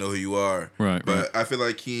 niggas wouldn't know who you are. Right. But I feel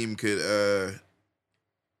like Keem could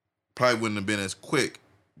probably wouldn't have been as quick,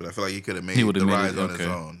 but I feel like he could have made He the would've made rise it, on his okay.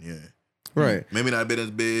 own. Yeah, Right. maybe not been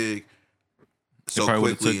as big so probably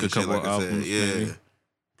would've quickly took a and shit. couple Like I said, albums, yeah, maybe.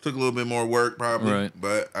 took a little bit more work probably, Right.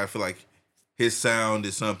 but I feel like his sound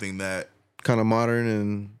is something that Kind of modern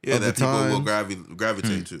and of the that people will time.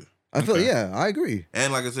 gravitate to. I feel Okay. yeah, I agree.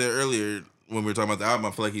 And like I said earlier, when we were talking about the album,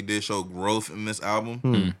 I feel like he did show growth in this album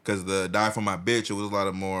because the "Die for My Bitch" it was a lot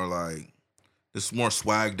of more like just more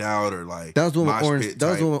swagged out or like That was one with mosh orange. pit That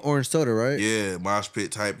was type- one with Orange Soda, right? yeah, mosh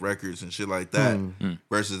pit type records and shit like that.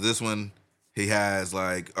 Versus this one, he has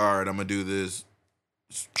like, all right, I'm gonna do this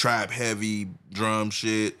trap heavy drum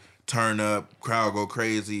shit, turn up, crowd go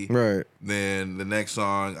crazy. Right. Then the next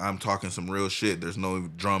song, I'm talking some real shit. There's no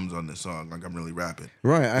drums on this song, like I'm really rapping.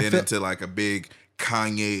 Right. I Then feel into like a big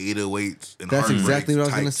Kanye 808s and that's Heartbreaks exactly what I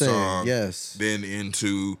was type gonna say. song. Yes. Then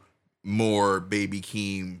into more Baby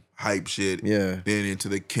Keem hype shit. Yeah. Then into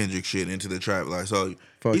the Kendrick shit, into the trap. Like so,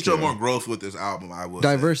 Fuck he showed yeah. more growth with this album. I will say.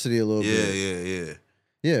 Diversity a little Yeah, bit. yeah.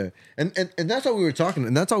 Yeah, and that's what we were talking,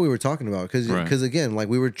 and that's all we were talking about, because Right. again, like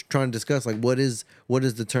we were trying to discuss, like what is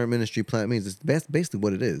the term industry plant means. It's basically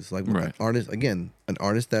what it is. Like Right. an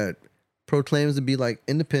artist that proclaims to be like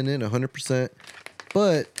independent, 100%,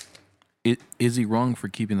 but Is he wrong for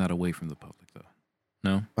keeping that away from the public though?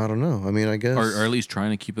 No, I don't know. I mean, I guess, or at least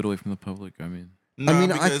trying to keep it away from the public. I mean, No, I mean,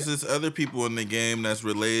 because there's other people in the game that's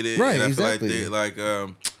related. Right, And I exactly. feel like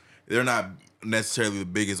they're not necessarily the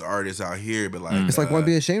biggest artists out here, but like it's like why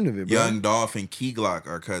be ashamed of it, bro? Young Dolph and Key Glock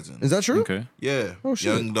are cousins. Is that true? okay, Yeah. Oh,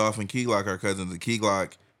 shit. Young Dolph and Key Glock are cousins. And Key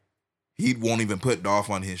Glock, he won't even put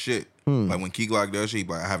Dolph on his shit. Like when Key Glock does shit, he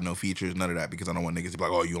be like, I have no features, none of that, because I don't want niggas to be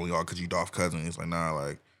like, oh, you only all because you Dolph cousin. It's like, nah,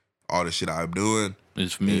 like all the shit I'm doing,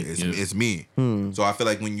 it's me. it's me. So I feel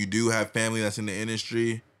like when you do have family that's in the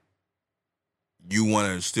industry, you want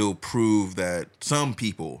to still prove that some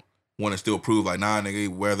people want to still prove like, nah, nigga,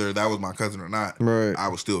 whether that was my cousin or not, Right. I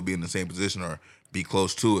would still be in the same position or be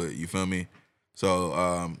close to it. You feel me? So,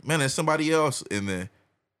 man, there's somebody else in the,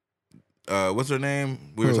 what's her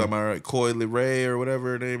name? We were Who? talking about her, Coy Leray or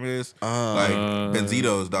whatever her name is. Like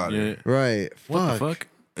Benzito's daughter. Yeah. Right. What Fuck. the fuck?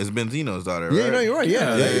 It's Benzino's daughter, Yeah, right? no, you're right.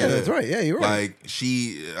 Yeah, Yeah, yeah, that's right. Yeah, you're right.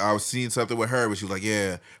 Like I was seeing something with her, but she was like,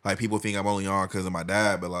 yeah, like people think I'm only on because of my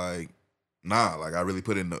dad, but like, nah, like I really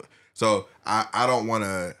put in the. So I don't want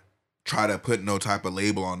to try to put no type of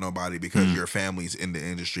label on nobody because your family's in the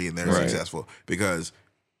industry and they're Right. successful. Because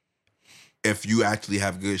if you actually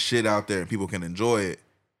have good shit out there and people can enjoy it,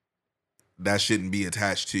 that shouldn't be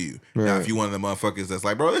attached to you. Now, Right. if you one of the motherfuckers that's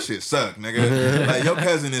like, bro, this shit suck, nigga. Like your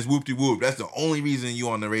cousin is whoop de whoop. That's the only reason you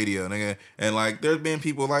on the radio, nigga. And like, there's been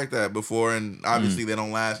people like that before, and obviously they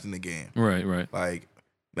don't last in the game. Right, right. Like,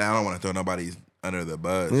 man, I don't want to throw nobody under the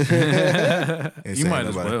bus. You might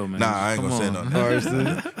as well, man. Nah, I ain't Come gonna say on. nothing.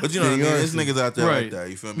 Arson. But you know what I mean? There's niggas out there Right. like that.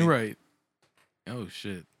 You feel me? Right. Oh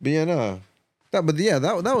shit. But yeah, no. That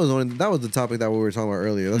was the topic that we were talking about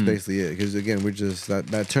earlier. That's basically it. Because again, we're just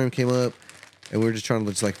that term came up, and we're just trying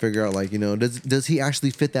to just like figure out like, you know, does he actually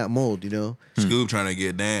fit that mold? You know? Scoob trying to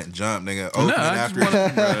get Dan jump, nigga. Nah, Oakland I just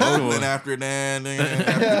after Oakland after Dan, nigga.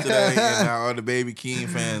 After today, and now all the Baby Keem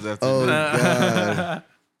fans after Oh today. god.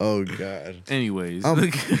 Oh god. Anyways, I'm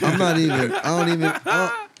not even. I don't even.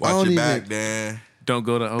 I Watch don't your even, back, Dan. don't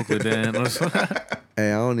go to Oakland, Dan.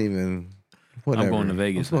 Hey, I don't even. Whatever. I'm going to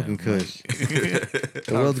Vegas. I'm smoking now. Kush. The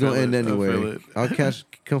world's feel gonna end it. I feel anyway. it. I'll catch.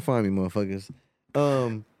 Come find me, motherfuckers.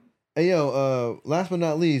 Hey yo. Last but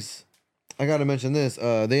not least, I gotta mention this.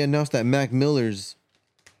 They announced that Mac Miller's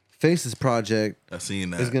Faces project I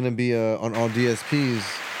seen that. is gonna be on all DSPs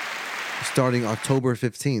starting October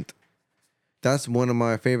 15th. That's one of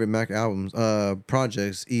my favorite Mac albums,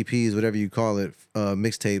 projects, EPs, whatever you call it,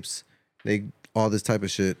 mixtapes. They all this type of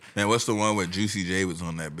shit. Man, what's the one with Juicy J was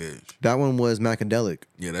on that bitch? That one was Macadelic.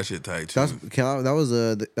 Yeah, that shit tight too.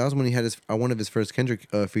 That was when he had one of his first Kendrick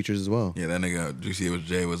features as well. Yeah, that nigga Juicy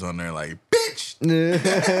J was on there like, bitch.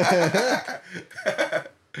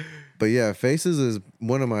 But yeah, Faces is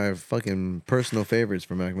one of my fucking personal favorites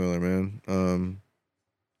for Mac Miller, man.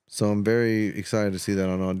 So I'm very excited to see that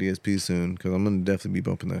on all DSPs soon, because I'm gonna definitely be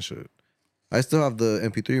bumping that shit. I still have the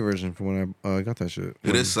MP3 version from when I got that shit.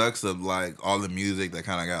 Dude, it sucks of like all the music that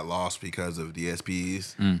kind of got lost because of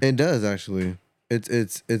DSPs. It does actually.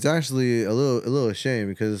 It's actually a little a shame,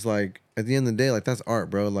 because it's like at the end of the day, like that's art,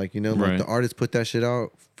 bro. Like, you know, like Right. the artist put that shit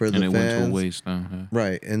out for And the it fans, went to a waste now. Yeah.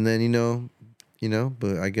 right? And then you know,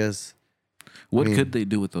 but I guess What I mean- could they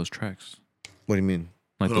do with those tracks? what do you mean?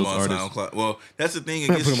 Like Put those them on artists. SoundCloud. Well, that's the thing. It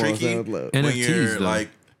Put gets 'em on tricky SoundCloud. when NFTs, you're though. like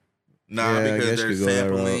Nah, Yeah, I because guess they're you could go that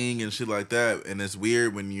route. sampling and shit like that, and it's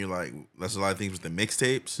weird when you're like, that's a lot of things with the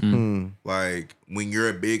mixtapes. Like when you're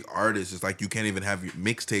a big artist, it's like you can't even have your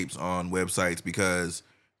mixtapes on websites because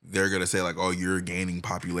they're gonna say like, oh, you're gaining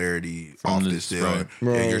popularity off this still,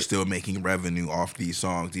 right. and you're still making revenue off these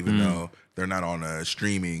songs, even though they're not on a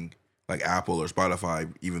streaming like Apple or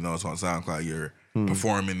Spotify. Even though it's on SoundCloud, you're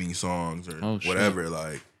performing these songs or whatever.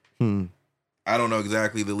 Like, I don't know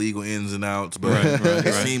exactly the legal ins and outs, but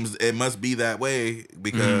it seems it must be that way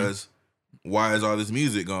because why is all this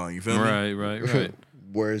music gone? You feel me? Right.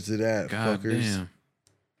 Where's it at, God fuckers?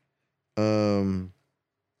 damn.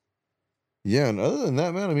 Yeah, and other than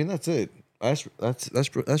that, man, I mean, that's it. That's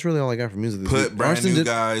really all I got for music. This Put week. brand Arson new did-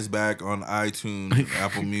 guys back on iTunes, and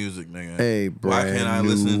Apple Music, nigga. Hey, why can't I brand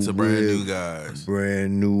listen new to brand new whip. guys?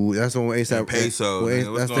 Brand new. That's the one with ASAP. And Peso, with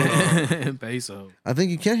nigga, what's that's the- going on? Peso. I think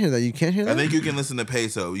you can't hear that. You can't hear that. I think you can listen to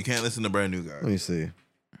Peso. You can't listen to brand new Let guys. me see.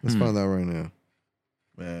 Let's find out right now.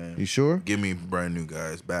 Man, You sure? give me brand new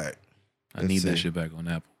guys back. I need that see. shit back on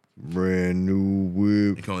Apple. Brand new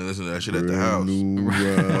whip. You can only listen to that shit at the Brand house new or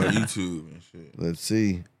ride. YouTube and shit. Let's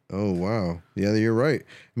see. Oh wow. Yeah, you're right.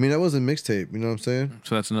 I mean, that was a mixtape. You know what I'm saying?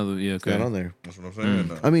 So that's another, It's not okay. on there. That's what I'm saying.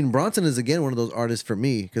 though. I mean, Bronson is again one of those artists for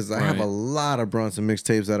me because I have Right. a lot of Bronson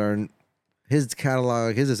mixtapes that are his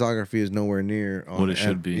catalog, his discography is nowhere near on What it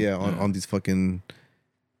should be. Yeah, Yeah. on these fucking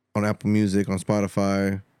on Apple Music, on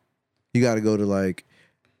Spotify. You got to go to like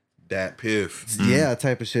Dat Piff. yeah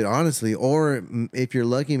type of shit, honestly. Or if you're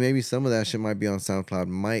lucky, maybe some of that shit might be on SoundCloud,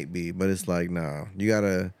 might be, but it's like nah.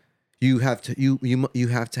 You have to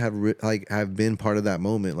have been part of that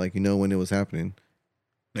moment, like you know when it was happening.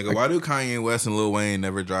 Nigga, why do Kanye West and Lil Wayne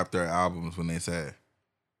never drop their albums when they said?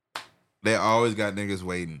 They always got niggas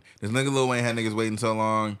waiting. This nigga Lil Wayne had niggas waiting so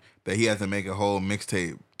long that he had to make a whole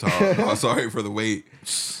mixtape talk. Oh, sorry for the wait.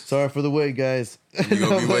 Sorry for the wait, guys. You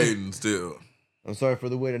gonna be waiting still. I'm sorry for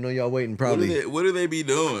the wait. I know y'all waiting What probably. do they be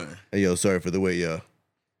doing? Hey, yo, sorry for the wait, yo.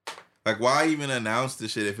 Like, why even announce the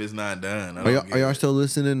shit if it's not done? I Are don't y'all, get are y'all it. still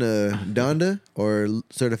listening to Donda or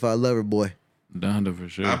Certified Lover Boy? Donda for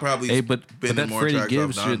sure. I probably Hey, but spending that more Freddie tracks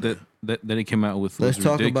Gibbs off shit Donda. that he came out with was Let's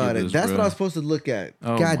talk about it. ridiculous, That's bro. what I was supposed to look at.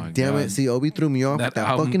 Oh my God damn it. God. See, Obi threw me off with that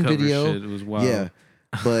album fucking cover video. shit was wild. Yeah.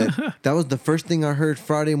 But that was the first thing I heard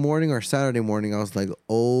Friday morning or Saturday morning. I was like,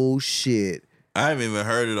 oh shit. I haven't even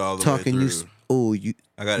heard it all the Talking way you through. you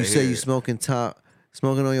I gotta you say hear you it.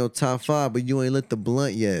 smoking on your top 5, but you ain't lit the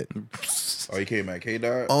blunt yet. Oh, you came at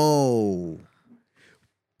K-Dot? Oh.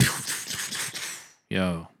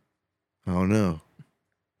 Yo. I don't know.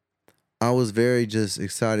 I was very just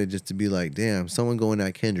excited just to be like, damn, someone going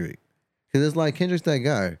at Kendrick. Because it's like Kendrick's that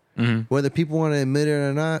guy. Mhm. Whether people want to admit it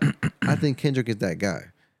or not, I think Kendrick is that guy.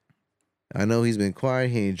 I know he's been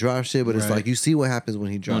quiet, he ain't dropped shit, but it's Right. like you see what happens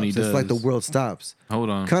when he drops. he It's like the does. world stops. Hold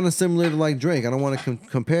on. Kind of similar to like Drake. I don't want to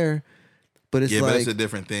compare, but it's Yeah, but like it's a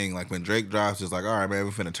different thing. Like when Drake drops, it's like, all right, man,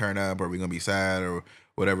 we finna turn up, or we gonna be sad, or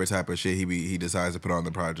whatever type of shit he decides to put on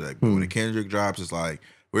the project. But when a Kendrick drops, it's like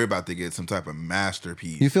we're about to get some type of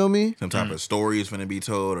masterpiece. you feel me? Some type of story is finna be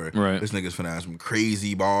told, or Right. this nigga's finna have some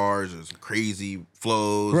crazy bars or some crazy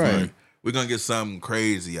flows. Right. Like, we're gonna get something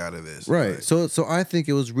crazy out of this. Right. Like, So I think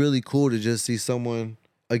it was really cool to just see someone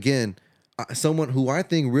again, someone who I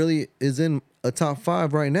think really is in a top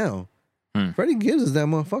 5 right now. Freddie Gibbs is that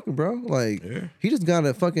motherfucker, bro. Like Yeah. he just got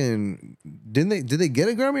a fucking. Did they get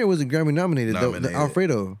a Grammy or was it Grammy nominated? The Nominated.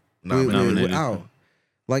 Alfredo Nominated. with Al.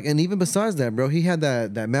 Like, and even besides that, bro, he had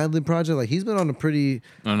that Madlib project. Like he's been on a pretty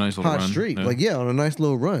A nice little hot run. streak. Yeah. Like yeah, on a nice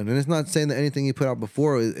little run. And it's not saying that anything he put out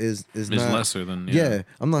before is It's not lesser than yeah,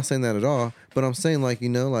 I'm not saying that at all. But I'm saying like, you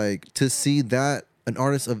know, like to see that an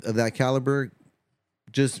artist of that caliber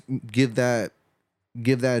just give that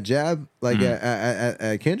jab like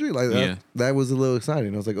at Kendrick, like that, Yeah. that was a little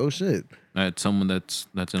exciting. I was like, oh shit. That's someone that's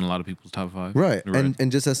in a lot of people's top 5. Right. And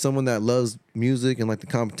just as someone that loves music and like the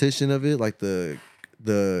competition of it, like the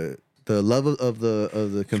love of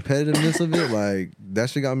the competitiveness of it, like that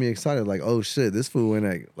shit got me excited. Like, oh shit, this fool went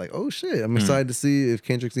at like, oh shit. I'm excited to see if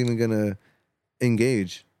Kendrick's even gonna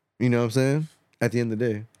engage. You know what I'm saying? At the end of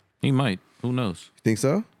the day. He might. Who knows? Think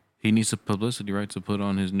so? He needs some publicity, right, to put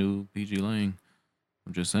on his new PG Lang.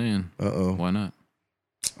 I'm just saying. Uh-oh. Why not?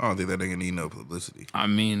 I don't think that nigga need no publicity. I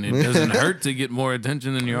mean, it doesn't hurt to get more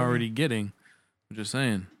attention than you're already getting. I'm just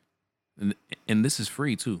saying. And this is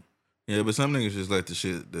free too. Yeah, but some niggas just let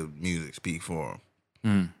the music speak for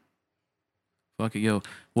them. Fuck it, yo.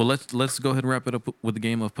 Well, let's go ahead and wrap it up with the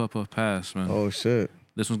game of Puff Puff Pass, man. Oh shit.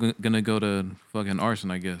 This one's gonna go to fucking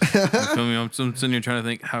Arson, I guess. You feel me? I'm sitting here trying to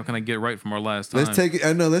think, how can I get right from our last time? Let's take it.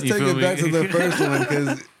 I know. Let's You take feel it back me? to the first one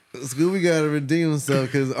because Scooby got to redeem himself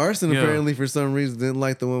because Arson Yeah. apparently for some reason didn't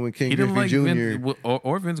like the one with King He didn't Griffey like Jr. Vince,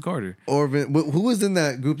 or Vince Carter. or who was in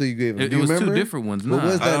that group that you gave him? It Do you was remember? two different ones. What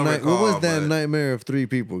was Nah. I that don't night? What was recall, that but- nightmare of 3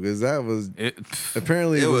 people? Because that was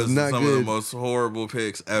apparently It was not some good. of the most horrible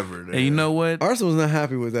picks ever. And you know what? Arson was not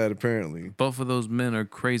happy with that. Apparently, Both of those men are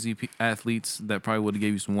crazy athletes that probably would have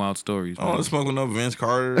gave you some wild stories. I want Man. to smoke with no Vince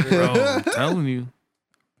Carter. Bro, I'm telling you.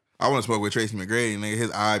 I want to smoke with Tracy McGrady, nigga.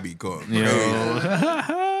 His eye be cold. Yo.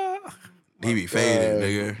 He be faded,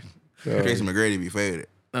 nigga. Tracy McGrady be faded.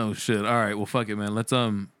 Oh shit! All right, well, fuck it, man.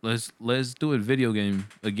 Let's do a video game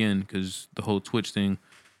again because the whole Twitch thing.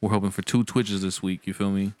 We're hoping for 2 Twitches this week. You feel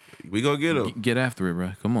me? We gonna get him. Get after it,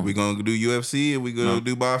 bro. Come on, We gonna do UFC and we gonna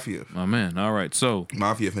do Mafia. my man. All right, so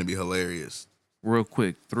Mafia finna be hilarious. real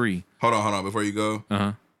quick, 3. Hold on. Before you go,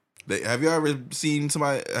 have you ever seen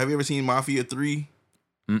Mafia 3?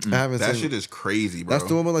 I haven't That seen. shit is crazy, bro. That's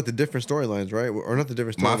the one with like the different storylines, right? Or not the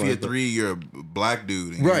different storylines. Mafia but- 3, you're a black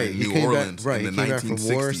dude in Right, New he came Orleans back. Right, in he the came back from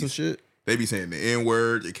war or some 1960s. shit. They be saying the N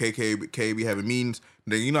word, the KKK be having meetings.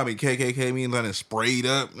 Then you know how many KKK meetings I done sprayed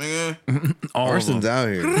up, nigga? All of Arson's them. out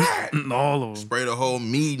here. All of them. Spray the whole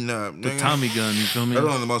meeting up, The nigga. Tommy gun. You feel me? That's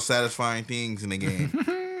one of the most satisfying things in the game.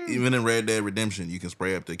 Even in Red Dead Redemption, you can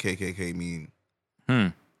spray up the KKK meeting.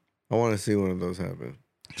 I want to see one of those happen.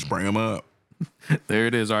 Spray them up. There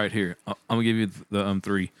it is. All right, here. I'm gonna give you the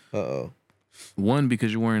 3. Uh-oh. 1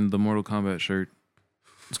 because you're wearing the Mortal Kombat shirt.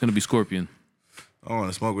 It's gonna be Scorpion, I want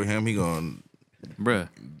to smoke with him. He going bruh.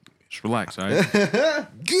 Just relax, all right.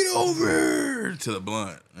 get over to the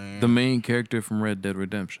blunt. Man. The main character from Red Dead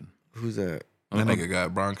Redemption. Who's that? That nigga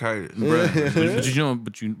got bronchitis. Bruh.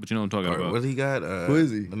 but you know what I'm talking Or about. what he got? Who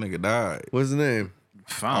is he? The nigga died. What's the name?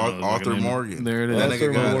 I don't know, Arthur like, Morgan. There it is. That Arthur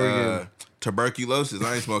nigga got Morgan. tuberculosis.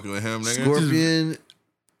 I ain't smoking with him, nigga. Scorpion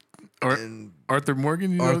Ar- and Arthur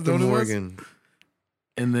Morgan. You know Arthur what it was? Morgan.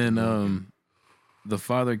 And then the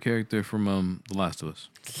father character from The Last of Us.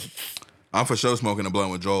 I'm for sure smoking a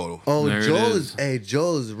blunt with Joel. Oh, There it Joel is.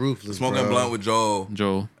 Joel is ruthless. Smoking a bro. blunt with Joel.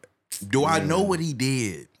 Joel. Do I know what he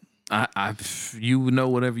did? You know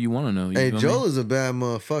whatever you want to know. Hey, Joel is a bad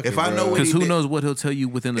motherfucker. If I know what Because he who did- knows what he'll tell you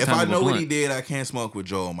within the If time I of a know what blunt. he did, I can't smoke with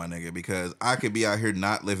Joel, my nigga, because I could be out here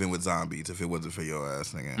not living with zombies if it wasn't for your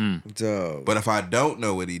ass, nigga. Dope. But if I don't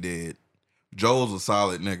know what he did, Joel's a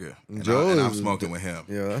solid nigga. And, Joel I'm is- smoking with him.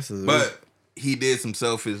 Yeah, that's a. But he did some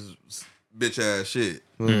selfish bitch ass shit.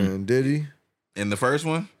 Did he? In the first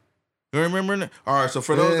one? You remember that? All right, so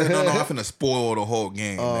for those that don't know, I'm finna spoil the whole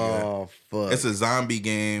game, nigga. Oh fuck. It's a zombie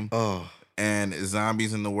game. Oh. And it's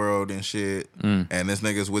zombies in the world and shit. And this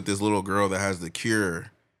nigga's with this little girl that has the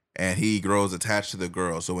cure, and he grows attached to the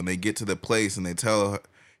girl. So when they get to the place and they tell her,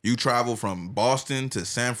 you travel from Boston to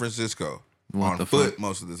San Francisco What on the foot fuck?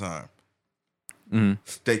 most of the time. Mhm.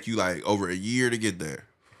 Take you like over a year to get there.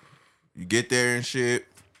 You get there and shit.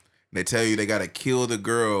 They tell you they gotta kill the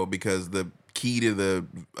girl because the key to the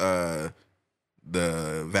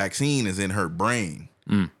vaccine is in her brain.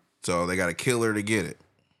 So they gotta kill her to get it.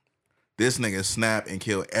 This nigga snap and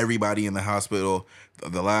kill everybody in the hospital,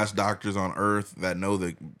 the last doctors on earth that know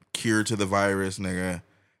the cure to the virus, nigga,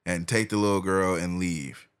 and take the little girl and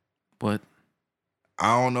leave. But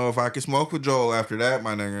I don't know if I can smoke with Joel after that,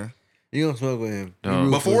 my nigga. You gonna smoke with him? Dog. You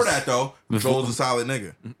ruthless. Before that, though, Joel's a solid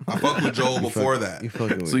nigga. I fucked with Joel before that. You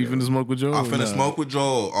fucking with so you him. finna smoke with Joel? I'm finna Nah. smoke with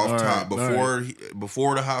Joel off All top right,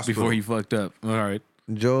 before the hospital. before he fucked up. All right.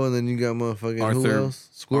 Joe, and then you got motherfucking who Arthur- else?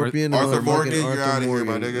 Scorpion. and Arthur motherfucking Morgan, you're Arthur out of here,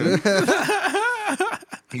 my Morgan. nigga.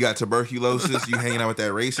 He got tuberculosis. You hanging out with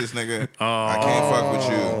that racist nigga. I can't fuck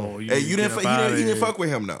with you. Hey, you didn't. He didn't fuck with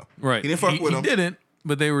him though. Right. He didn't fuck with him. He didn't,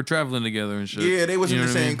 but they were traveling together and shit. Yeah, they was You in know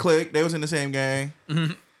the what I same mean? clique. They was in the same gang.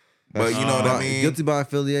 But you know what I mean. Guilty by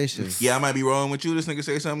affiliation. Yeah, I might be wrong with you. This nigga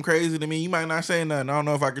say something crazy to me. You might not say nothing. I don't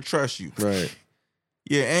know if I could trust you. Right.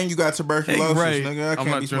 Yeah, and you got tuberculosis, Right. nigga. I I'm can't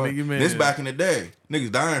not be trying to smart. get mad. This back in the day.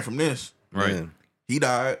 Niggas dying from this. Right. Man. He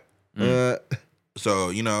died. So,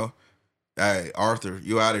 you know, hey, Arthur,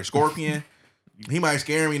 you out here. Scorpion, he might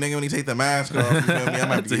scare me, nigga, when he take the mask off. You feel me? I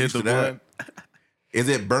might be To hit used to the that. Is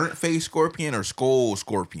it burnt face Scorpion or skull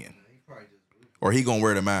Scorpion? Or he gonna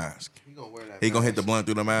wear the mask? He gonna hit the blunt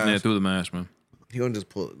through the mask? Yeah, through the mask, man. He gonna just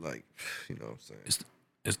pull it like, you know what I'm saying.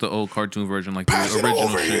 It's the old cartoon version, like the Pass it original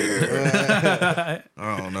over shit. here.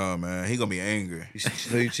 I don't know, man. He gonna be angry.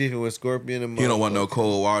 So you chiefing with Scorpion and He don't want no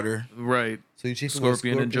cold water. Right. So you chiefing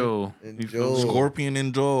Scorpion with and Joel. And You Joel. feel Scorpion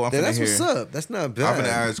and Joel. I'm Yeah, finna that's hear. what's up. That's not I'm bad. finna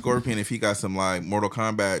ask Scorpion if he got some like Mortal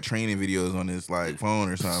Kombat training videos on his like phone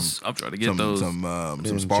or something. I'm trying to get those. Some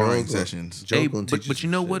Them sparring Joel- sessions. Joel Hey, gonna but teach you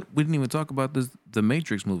know some what? We didn't even talk about the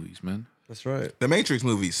Matrix movies, man. That's right. The Matrix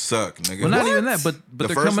movies suck, nigga. Well, not What? even that, but The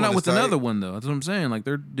they're first coming one out is with tight. another one though. That's what I'm saying. Like,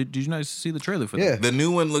 did you not see the trailer for Yeah. that? The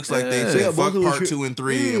new one looks like they Yeah. said They got fuck multiple part 2 and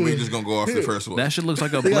 3, and we just gonna go off the first one. That shit looks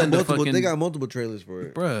like a They got blend of multiple. fucking. They got multiple trailers for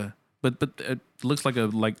it. bruh. But it looks like a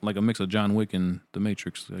mix of John Wick and The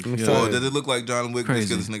Matrix. Like, I'm yeah. sorry. Oh, does it look like John Wick just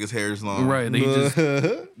Crazy. because this nigga's hair is long? Right.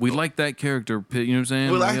 We like that character. You know what I'm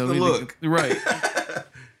saying? We like You know, the look. Right.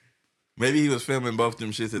 Maybe he was filming both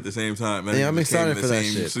them shits at the same time. Man, Yeah, He I'm just came in excited the for that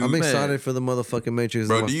same shit. suit. I'm Man. excited for the motherfucking Matrix.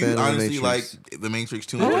 Bro, I'm a do you fan of the honestly like Matrix. The Matrix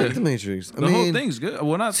 2 I and like 3? the Matrix. I The whole mean, thing's good.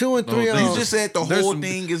 Well, not 2 and the whole 3 thing. You just said the There's whole some-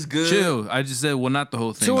 thing is good. Chill. I just said, well, not the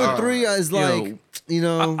whole thing. 2 and Alright. 3 is Yo, like, you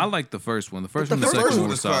know. I like the first one. The first the one, the first second one one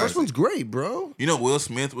was was fire. solid. first one's great, bro. You know Will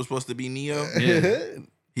Smith was supposed to be Neo? Yeah.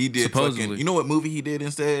 He did Supposedly. fucking. You know what movie he did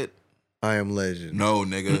instead? I Am Legend. No,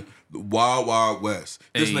 nigga. Wild Wild West.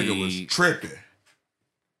 This nigga was Hey. tripping.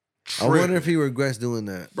 I wonder if he regrets doing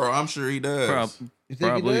that. Bro, I'm sure he does. You think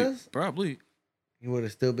Probably. he does? Probably. He would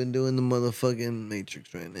have still been doing the motherfucking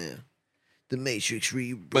Matrix right now. The Matrix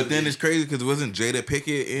reboot. But then it's crazy because it wasn't Jada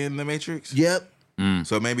Pickett in The Matrix? Yep,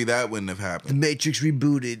 So maybe that wouldn't have the happened. Matrix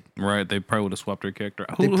rebooted. Right. They probably would have swapped their character.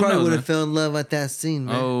 They Who probably knows, would man? have fell in love at that scene,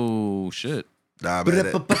 man. Oh, shit. Nah, But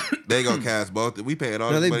man, they gonna cast both. We paid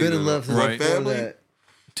all no, this they've money been to in love since Right. before family. that.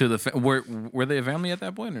 To the were they a family at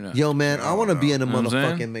that point or not? Yo, man, I want to be in a Know what I'm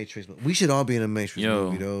saying? motherfucking Matrix movie. We should all be in a Matrix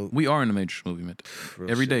movie, though. we are in the Matrix movie, man. Real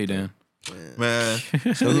Every shit, day, though. Dan. Man,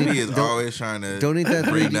 Don't Scooby eat- is don't- always trying to Don't eat that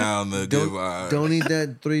bring 3D. down the good vibe. Don't eat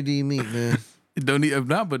that 3D meat, man. Don't need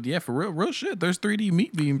not, but yeah, for real shit. There's 3D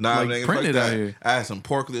meat being Nah, like nigga, printed fuck out that. here. I had some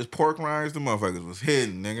porkless pork rinds. The motherfuckers was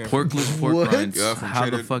hidden, nigga. Porkless pork What? rinds. Yeah, from How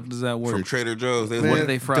the Trader- fuck does that work? From Trader Joe's. They Man, do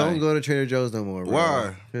they fry? Don't go to Trader Joe's no more, bro.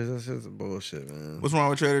 Why? Because that's just bullshit, man. What's wrong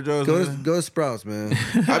with Trader Joe's? Go to, nigga? go to Sprouts, man.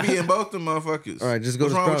 I be in both them motherfuckers. All right, just go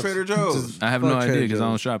What's to wrong Sprouts. with Trader Joe's? Just- I have fuck no idea Trader because I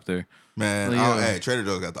don't Joe's. shop there. Man, Well, yeah. hey, Trader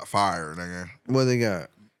Joe's got the fire, nigga. What they got?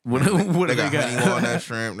 What They do they got honey got? walnut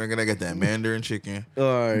shrimp, nigga. They got that Mandarin chicken. All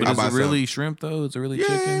right. But I is buy it really shrimp though? Is it really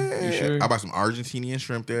chicken? You sure? I bought some Argentinian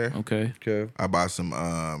shrimp there. Okay. Okay. I bought some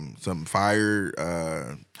fire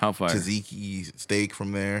How far? tzatziki steak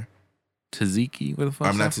from there. Tzatziki? Where the fuck?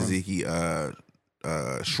 I'm not tzatziki.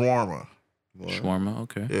 Shawarma. Shawarma.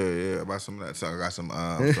 Okay. Yeah. I bought some of that. So I got some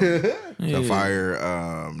Yeah. the fire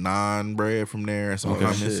naan bread from there, some Okay.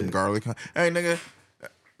 hummus, some garlic. Hey, nigga,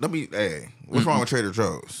 what's wrong with Trader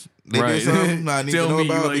Joe's? They Right. did something I need to Tell know me,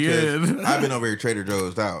 about like, because yeah. I've been over here Trader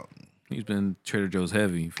Joe's out. He's been Trader Joe's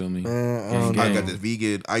heavy. You feel me? don't I Gang. got this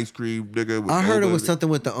vegan ice cream, nigga. With I heard it was boba. something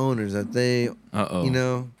with the owners that they, Uh-oh. you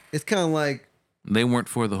know, it's kind of like, They weren't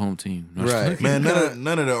for the home team. No, Right. Man,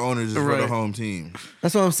 none of the owners is for Right. the home team.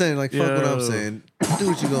 that's what I'm saying. Like, fuck what I'm Yo. saying. Do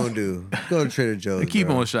what you gonna do. Go to Trader Joe's. Keep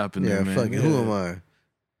bro. on shopping Yeah, there, man. fuck it. Who am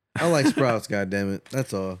I? I like Sprouts, goddammit.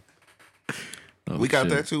 That's all. Oh, We got shit.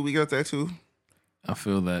 that too. We got that too. I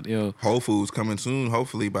feel that. Yo. Whole Foods coming soon,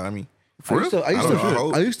 hopefully. But I mean, I used to, I, used I to, don't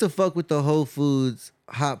know. I used to fuck with the Whole Foods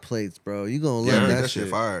hot plates, bro. You gonna yeah, love that that shit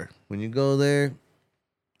shit. fire. When you go there,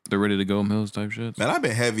 They're ready to go meals type shit. Man, I've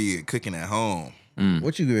been heavy at cooking at home.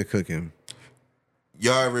 what you been cooking?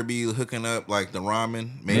 Y'all ever be hooking up like the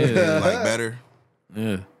ramen, maybe Yeah. like better?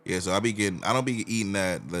 Yeah. Yeah, so I don't be eating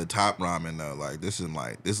the top ramen though. Like this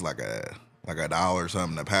is like a $1 or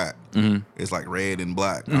something a pack. Mhm. It's like red and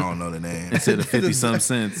black. I don't know the name. Instead of 50 some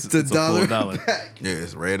cents, It's a dollar. $1. Yeah,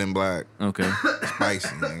 it's red and black, Okay. spicy,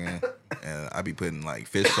 nigga. And I be putting like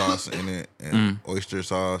fish sauce in it and oyster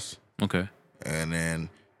sauce. Okay. And then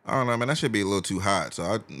I don't know, man. That should be a little too hot.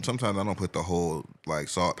 So sometimes I don't put the whole like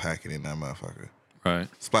salt packet in that motherfucker. Right.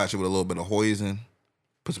 Splash it with a little bit of hoisin.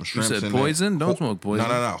 Put some You shrimps said in poison? there. Don't smoke poison.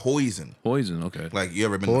 No. Hoisin. Poison. Okay. Like you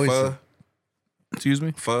ever been Poison. to pho? Excuse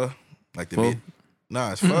me? Pho? Like the Pho? bit?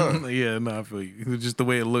 Nah, it's pho. Yeah, no, I feel you. Just the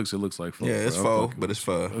way it looks like pho. Yeah, it's bro. pho, Fuck but it's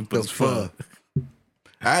pho. it. But The it's pho.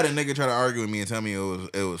 I had a nigga try to argue with me and tell me it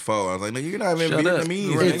was pho. I was like, no, you're not even Shut up.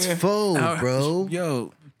 Vietnamese, Right. It's nigga. pho, How- bro.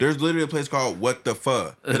 Yo, There's literally a place called What the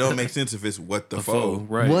Pho. It don't make sense if it's What the the Pho. pho.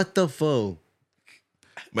 Right. What the pho?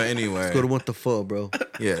 But anyway, Go to what the pho, bro.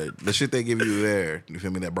 yeah, the shit they give you there, you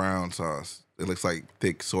feel me? That brown sauce. It looks like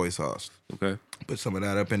thick soy sauce. Okay. Put some of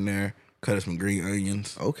that up in there. Cut up some green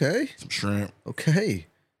onions, Okay. some shrimp, Okay.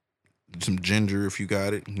 some ginger if you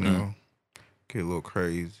got it. You know, get a little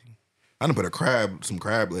crazy. I done put some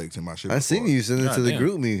crab legs in my shit. I seen before. you send it to the Goddamn.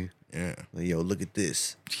 group me. Yeah, Like, yo, look at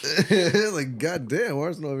this. Like, goddamn,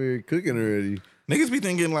 Arsenal over here cooking already. niggas be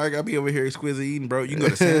thinking like I be over here exquisite eating, bro. You can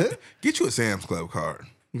go to get you a Sam's Club card.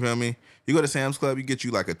 You feel me? You go to Sam's Club, you get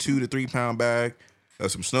you like a 2 to 3 pound bag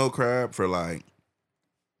of some snow crab for like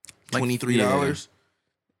 $23.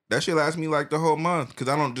 that shit lasts me like the whole month because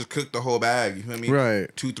I don't just cook the whole bag. You feel me?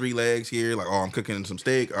 Right. 2-3 legs here. Like, oh, I'm cooking some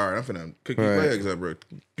steak. All right, I'm finna cook these Right. legs up, bro.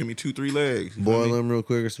 Give me 2-3 legs. You feel Boil me? them real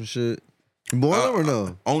quick or some shit. Boil them or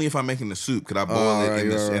no? Only if I'm making the soup. Could I boil Oh, it right, in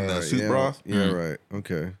the, right, in the right. soup Yeah, broth? Yeah, right.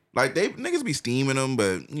 Okay. Like niggas be steaming them,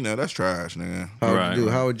 but you know that's trash, nigga.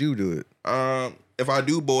 How would you do it? If I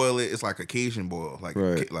do boil it, it's like a Cajun boil, like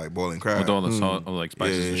Right. like boiling crab. With all the salt, or like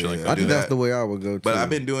spices Yeah, and shit yeah, like yeah. that. I think do that's that. the way I would go too. But I've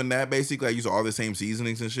been doing that basically. I use all the same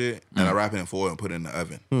seasonings and shit, and I wrap it in foil and put it in the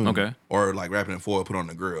oven, Okay. or like wrap it in foil, put it on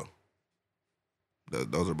the grill.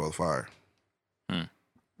 Those are both fire.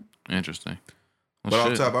 Interesting. Well, But off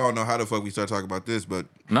shit. top, I don't know how the fuck we start talking about this, but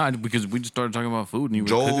Nah, because we just started talking about food and you were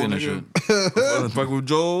Joel, cooking and nigga. shit. fuck with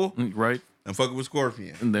Joel Right? and fuck with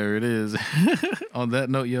Scorpion. And there it is. On that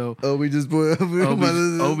note, yo, Oh, we just put.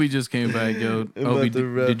 Obi just came back, yo. I'm Obi, about to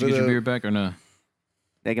wrap did you it get your up. beer back or no?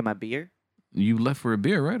 Did I get my beer? You left for a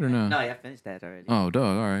beer, right, or no? No, I finished that already. Oh, dog.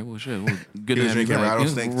 All right. Well, shit. Well, good He to was have you drinking back.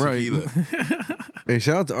 rattlesnake Right. Hey,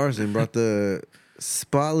 shout out to Arson. Brought the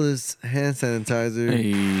spotless hand sanitizer.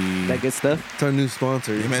 Hey. That good stuff? It's our new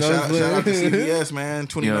sponsor. Yeah, man, No, shout it's out to lit. CVS, man.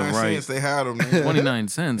 29 right. cents. They had them, man. 29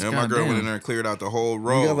 cents. And my girl went in goddamn. there and cleared out the whole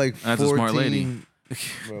row. We got like 14. That's a smart lady.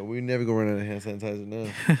 Bro, we never gonna run out of hand sanitizer now.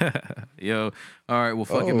 Yo, all right, well,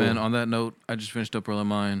 fuck it, Oh. man. On that note, I just finished up rolling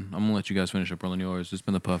mine. I'm gonna let you guys finish up rolling yours. It's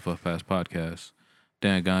been the Puff Puff Pass podcast.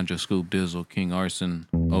 Dan Ganja, Scoop Dizzle, King Arson,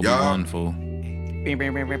 Obi-Wan Fool.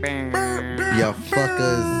 Y'all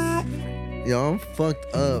fuckers. Yo, I'm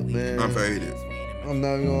fucked up, man. I'm faded. I'm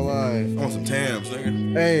not even gonna lie. I want some Tams,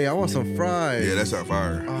 nigga. Hey, I want some fries. Yeah, that's our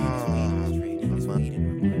fire. Oh,